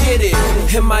so you get it,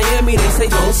 in Miami they say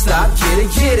don't stop,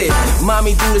 get it,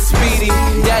 mommy do the speedy,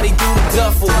 daddy do the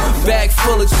duffel, bag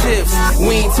full of chips,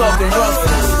 we ain't talking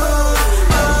ruffles.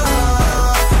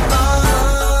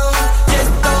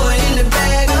 Just throw it in the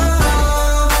bag.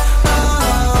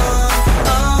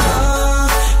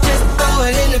 Just throw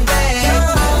it in the bag.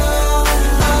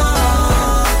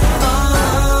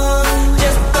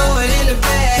 Just throw it in the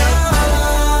bag.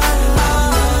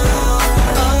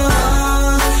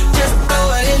 Just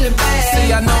throw it in the bag.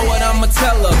 See, I know what I'ma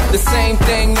tell her, the same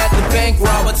thing that the bank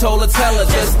robber told her, tell her,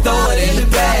 just throw it in the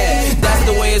bag. That's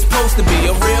the way it's supposed to be,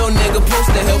 a real nigga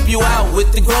supposed to help you out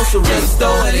with the groceries. Just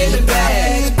throw it in the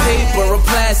bag. Paper or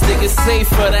plastic is safe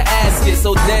for the asket,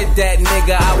 so dead that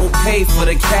nigga, I will pay for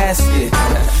the casket.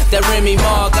 That Remy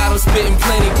Ma got him spitting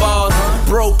plenty bars.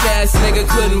 Broke ass nigga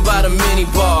couldn't buy the mini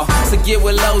bar. So get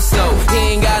with Loso,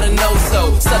 he ain't gotta know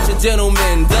so. Such a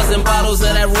gentleman, dozen bottles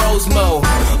of that Rosemo.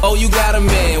 Oh, you got a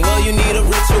man, well you need a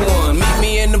richer one. Meet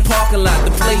me in the parking lot,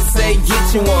 the place say get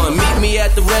you one. Meet me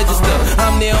at the register,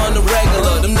 I'm there on the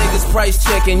regular. Them niggas price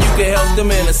checking, you can help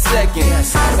them in a second.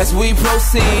 As we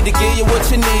proceed to give you what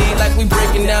you need, like we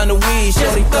breaking down the weed.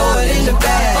 Shorty throw it in the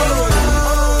bag.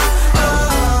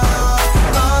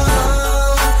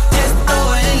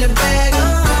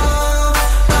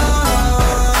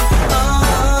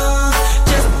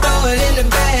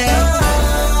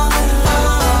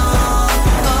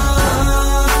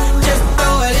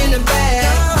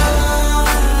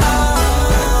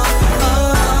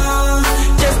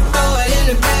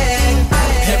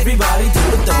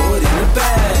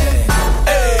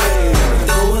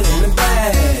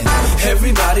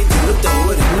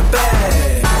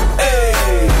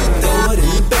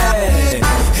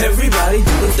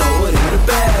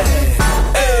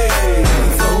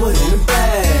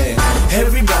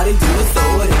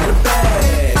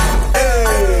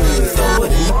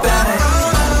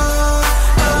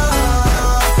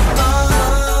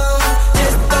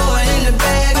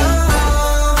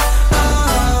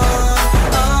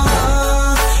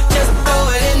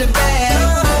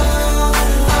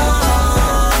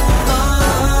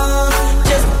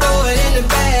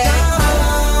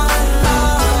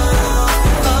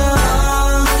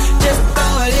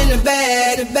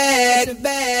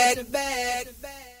 the bag.